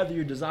decrease. Rather,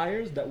 your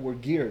desires that were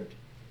geared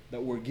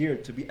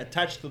to be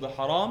attached to the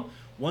haram,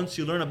 once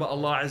you learn about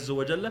Allah Azza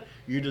wa Jalla,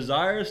 your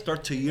desires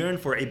start to yearn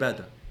for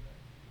ibadah.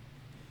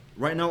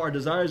 Right now our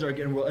desires are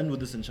getting, we'll end with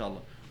this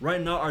inshallah.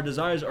 Right now our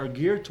desires are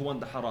geared to want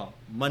the haram.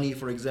 Money,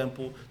 for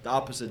example, the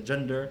opposite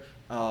gender,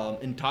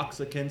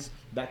 intoxicants,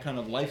 that kind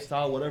of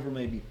lifestyle, whatever it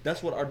may be.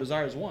 That's what our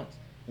desires want.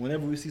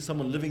 Whenever we see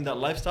someone living that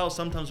lifestyle,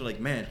 sometimes we're like,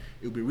 man,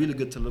 it would be really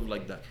good to live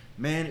like that.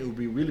 Man, it would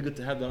be really good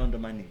to have that under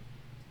my name.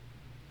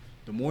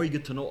 The more you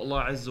get to know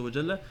Allah Azza wa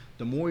Jalla,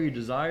 the more your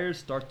desires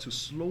start to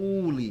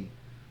slowly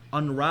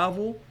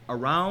unravel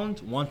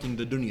around wanting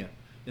the dunya.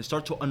 And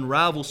start to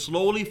unravel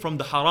slowly from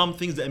the haram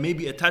things that it may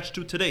be attached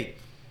to today.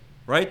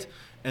 Right?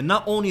 And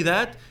not only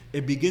that,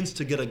 it begins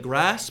to get a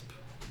grasp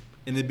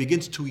and it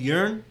begins to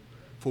yearn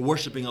for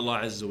worshipping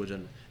Allah Azza wa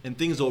Jalla. And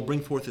things that will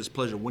bring forth His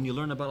pleasure. When you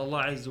learn about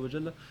Allah Azza wa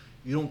Jalla,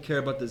 you don't care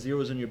about the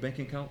zeros in your bank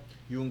account.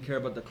 You don't care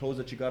about the clothes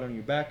that you got on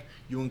your back.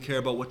 You don't care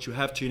about what you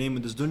have to your name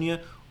in this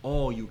dunya.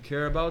 All you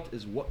care about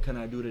is what can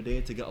I do today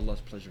to get Allah's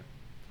pleasure?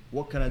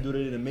 What can I do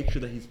today to make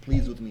sure that He's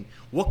pleased with me?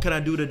 What can I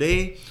do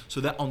today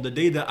so that on the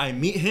day that I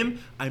meet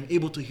Him, I'm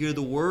able to hear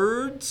the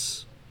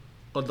words,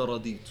 قَدْ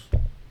رَضِيتُ.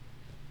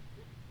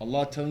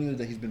 Allah telling you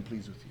that He's been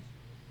pleased with you.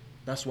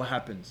 That's what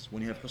happens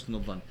when you have husn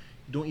al-dhan.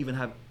 You don't even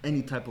have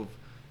any type of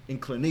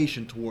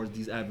inclination towards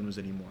these avenues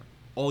anymore.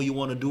 All you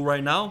want to do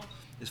right now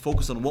is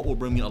focus on what will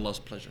bring me Allah's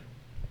pleasure.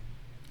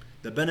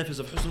 The benefits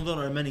of husn al-dhan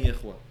are many,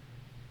 ikhwa.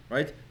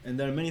 Right? And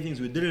there are many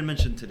things we didn't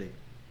mention today.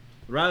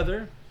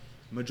 Rather,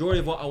 majority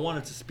of what I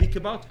wanted to speak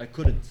about, I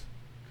couldn't.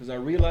 Because I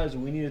realized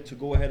we needed to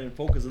go ahead and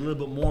focus a little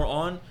bit more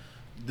on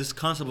this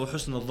concept of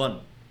husn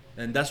al-dhan.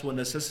 And that's what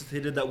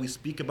necessitated that we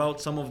speak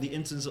about some of the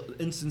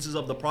instances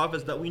of the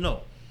prophets that we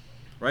know.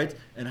 Right?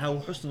 And how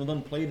husn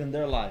al-dhan played in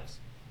their lives.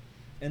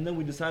 And then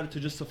we decided to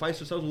just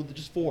suffice ourselves with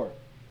just 4.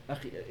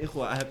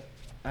 Ikhwa,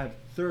 I have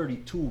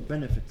 32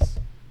 benefits.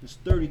 There's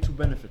 32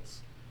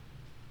 benefits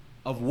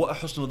of what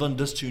husnul dhan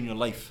does to you in your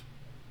life.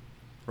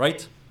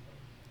 Right?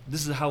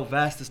 This is how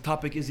vast this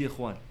topic is, ya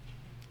ikhwan.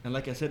 And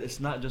like I said, it's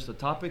not just a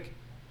topic,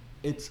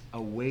 it's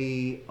a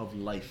way of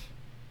life.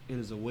 It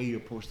is a way you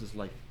approach this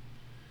life.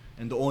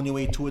 And the only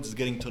way to it is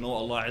getting to know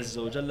Allah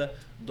Azza wa Jalla.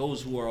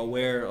 Those who are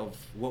aware of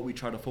what we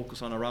try to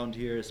focus on around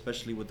here,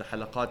 especially with the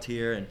halaqat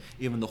here and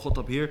even the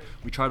khutab here,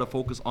 we try to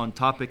focus on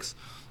topics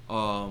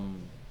or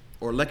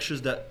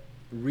lectures that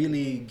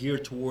really gear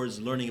towards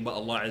learning about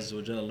Allah Azza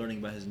wa Jalla, learning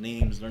about His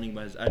names, learning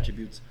about His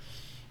attributes.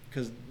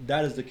 Because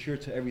that is the cure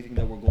to everything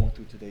that we're going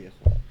through today,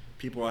 ikhwan.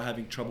 People are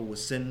having trouble with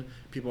sin.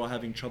 People are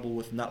having trouble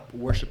with not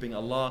worshipping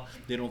Allah.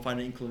 They don't find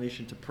an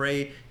inclination to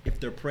pray. If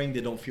they're praying, they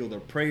don't feel their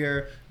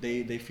prayer.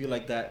 They feel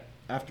like that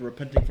after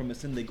repenting from a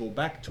sin, they go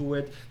back to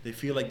it. They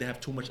feel like they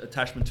have too much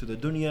attachment to the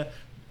dunya.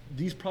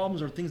 These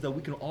problems are things that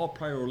we can all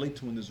probably relate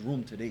to in this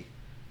room today.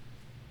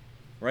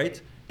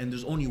 Right? And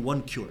there's only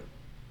one cure.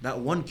 That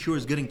one cure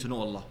is getting to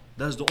know Allah.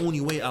 That is the only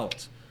way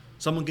out.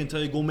 Someone can tell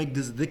you, go make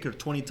this dhikr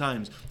 20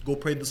 times. Go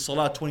pray the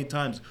salah 20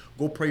 times.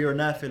 Go pray your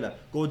nafilah.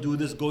 Go do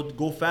this.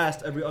 Go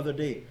fast every other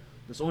day.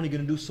 That's only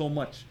going to do so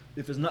much.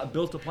 If it's not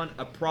built upon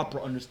a proper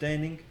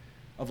understanding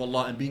of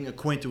Allah and being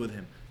acquainted with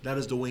Him. That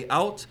is the way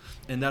out.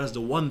 And that is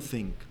the one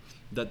thing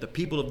that the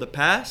people of the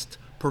past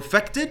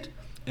perfected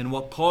and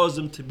what caused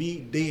them to be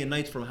day and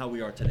night from how we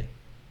are today.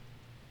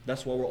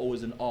 That's why we're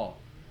always in awe.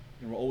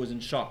 And we're always in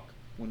shock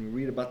when we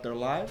read about their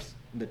lives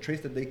and the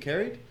traits that they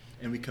carried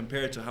and we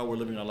compare it to how we're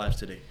living our lives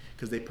today.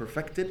 Because they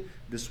perfected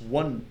this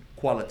one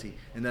quality,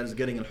 and that is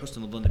getting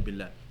al-husn al-dhann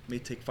billah. It may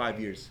take 5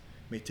 years,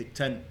 may take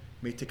 10,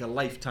 may take a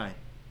lifetime.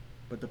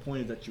 But the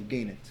point is that you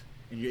gain it.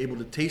 And you're able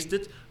to taste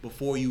it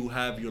before you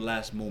have your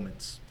last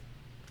moments.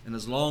 And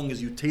as long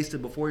as you taste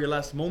it before your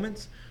last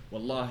moments,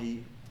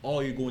 wallahi,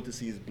 all you're going to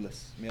see is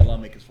bliss. May Allah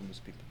make us from those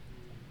people.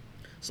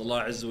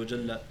 Sallallahu Azza wa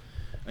Jalla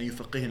an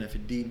yufaqihna fi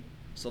ad-din.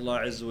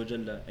 Sallallahu Azza wa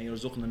Jalla an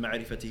yarzuqna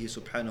ma'rifatihi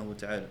subhanahu wa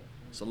ta'ala.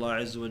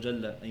 Sallallahu Azza wa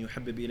Jalla an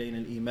yuhabbib ilayna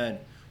al-iman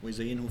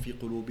ويزينه في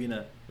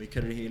قلوبنا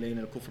ويكره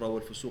إلينا الكفر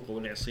والفسوق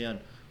والعصيان.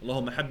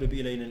 اللهم حبب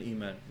إلينا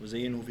الإيمان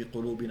وزينه في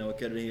قلوبنا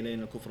وكره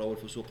إلينا الكفر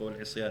والفسوق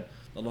والعصيان.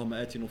 اللهم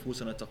آت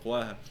نفوسنا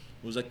تقواها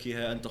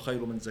وزكها أنت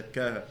خير من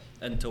زكاها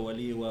أنت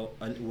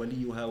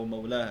وليها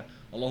ومولاها.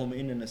 اللهم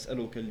إنا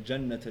نسألك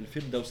الجنة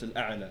الفردوس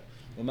الأعلى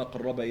وما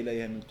قرب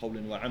إليها من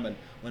قول وعمل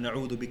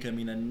ونعوذ بك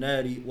من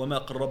النار وما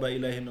قرب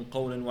إليها من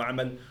قول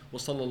وعمل.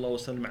 وصلى الله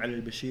وسلم على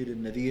البشير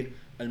النذير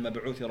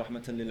المبعوث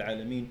رحمة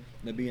للعالمين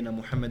نبينا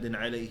محمد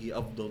عليه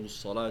أفضل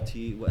الصلاة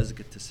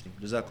وأزكى التسليم.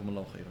 جزاكم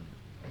الله خيرا.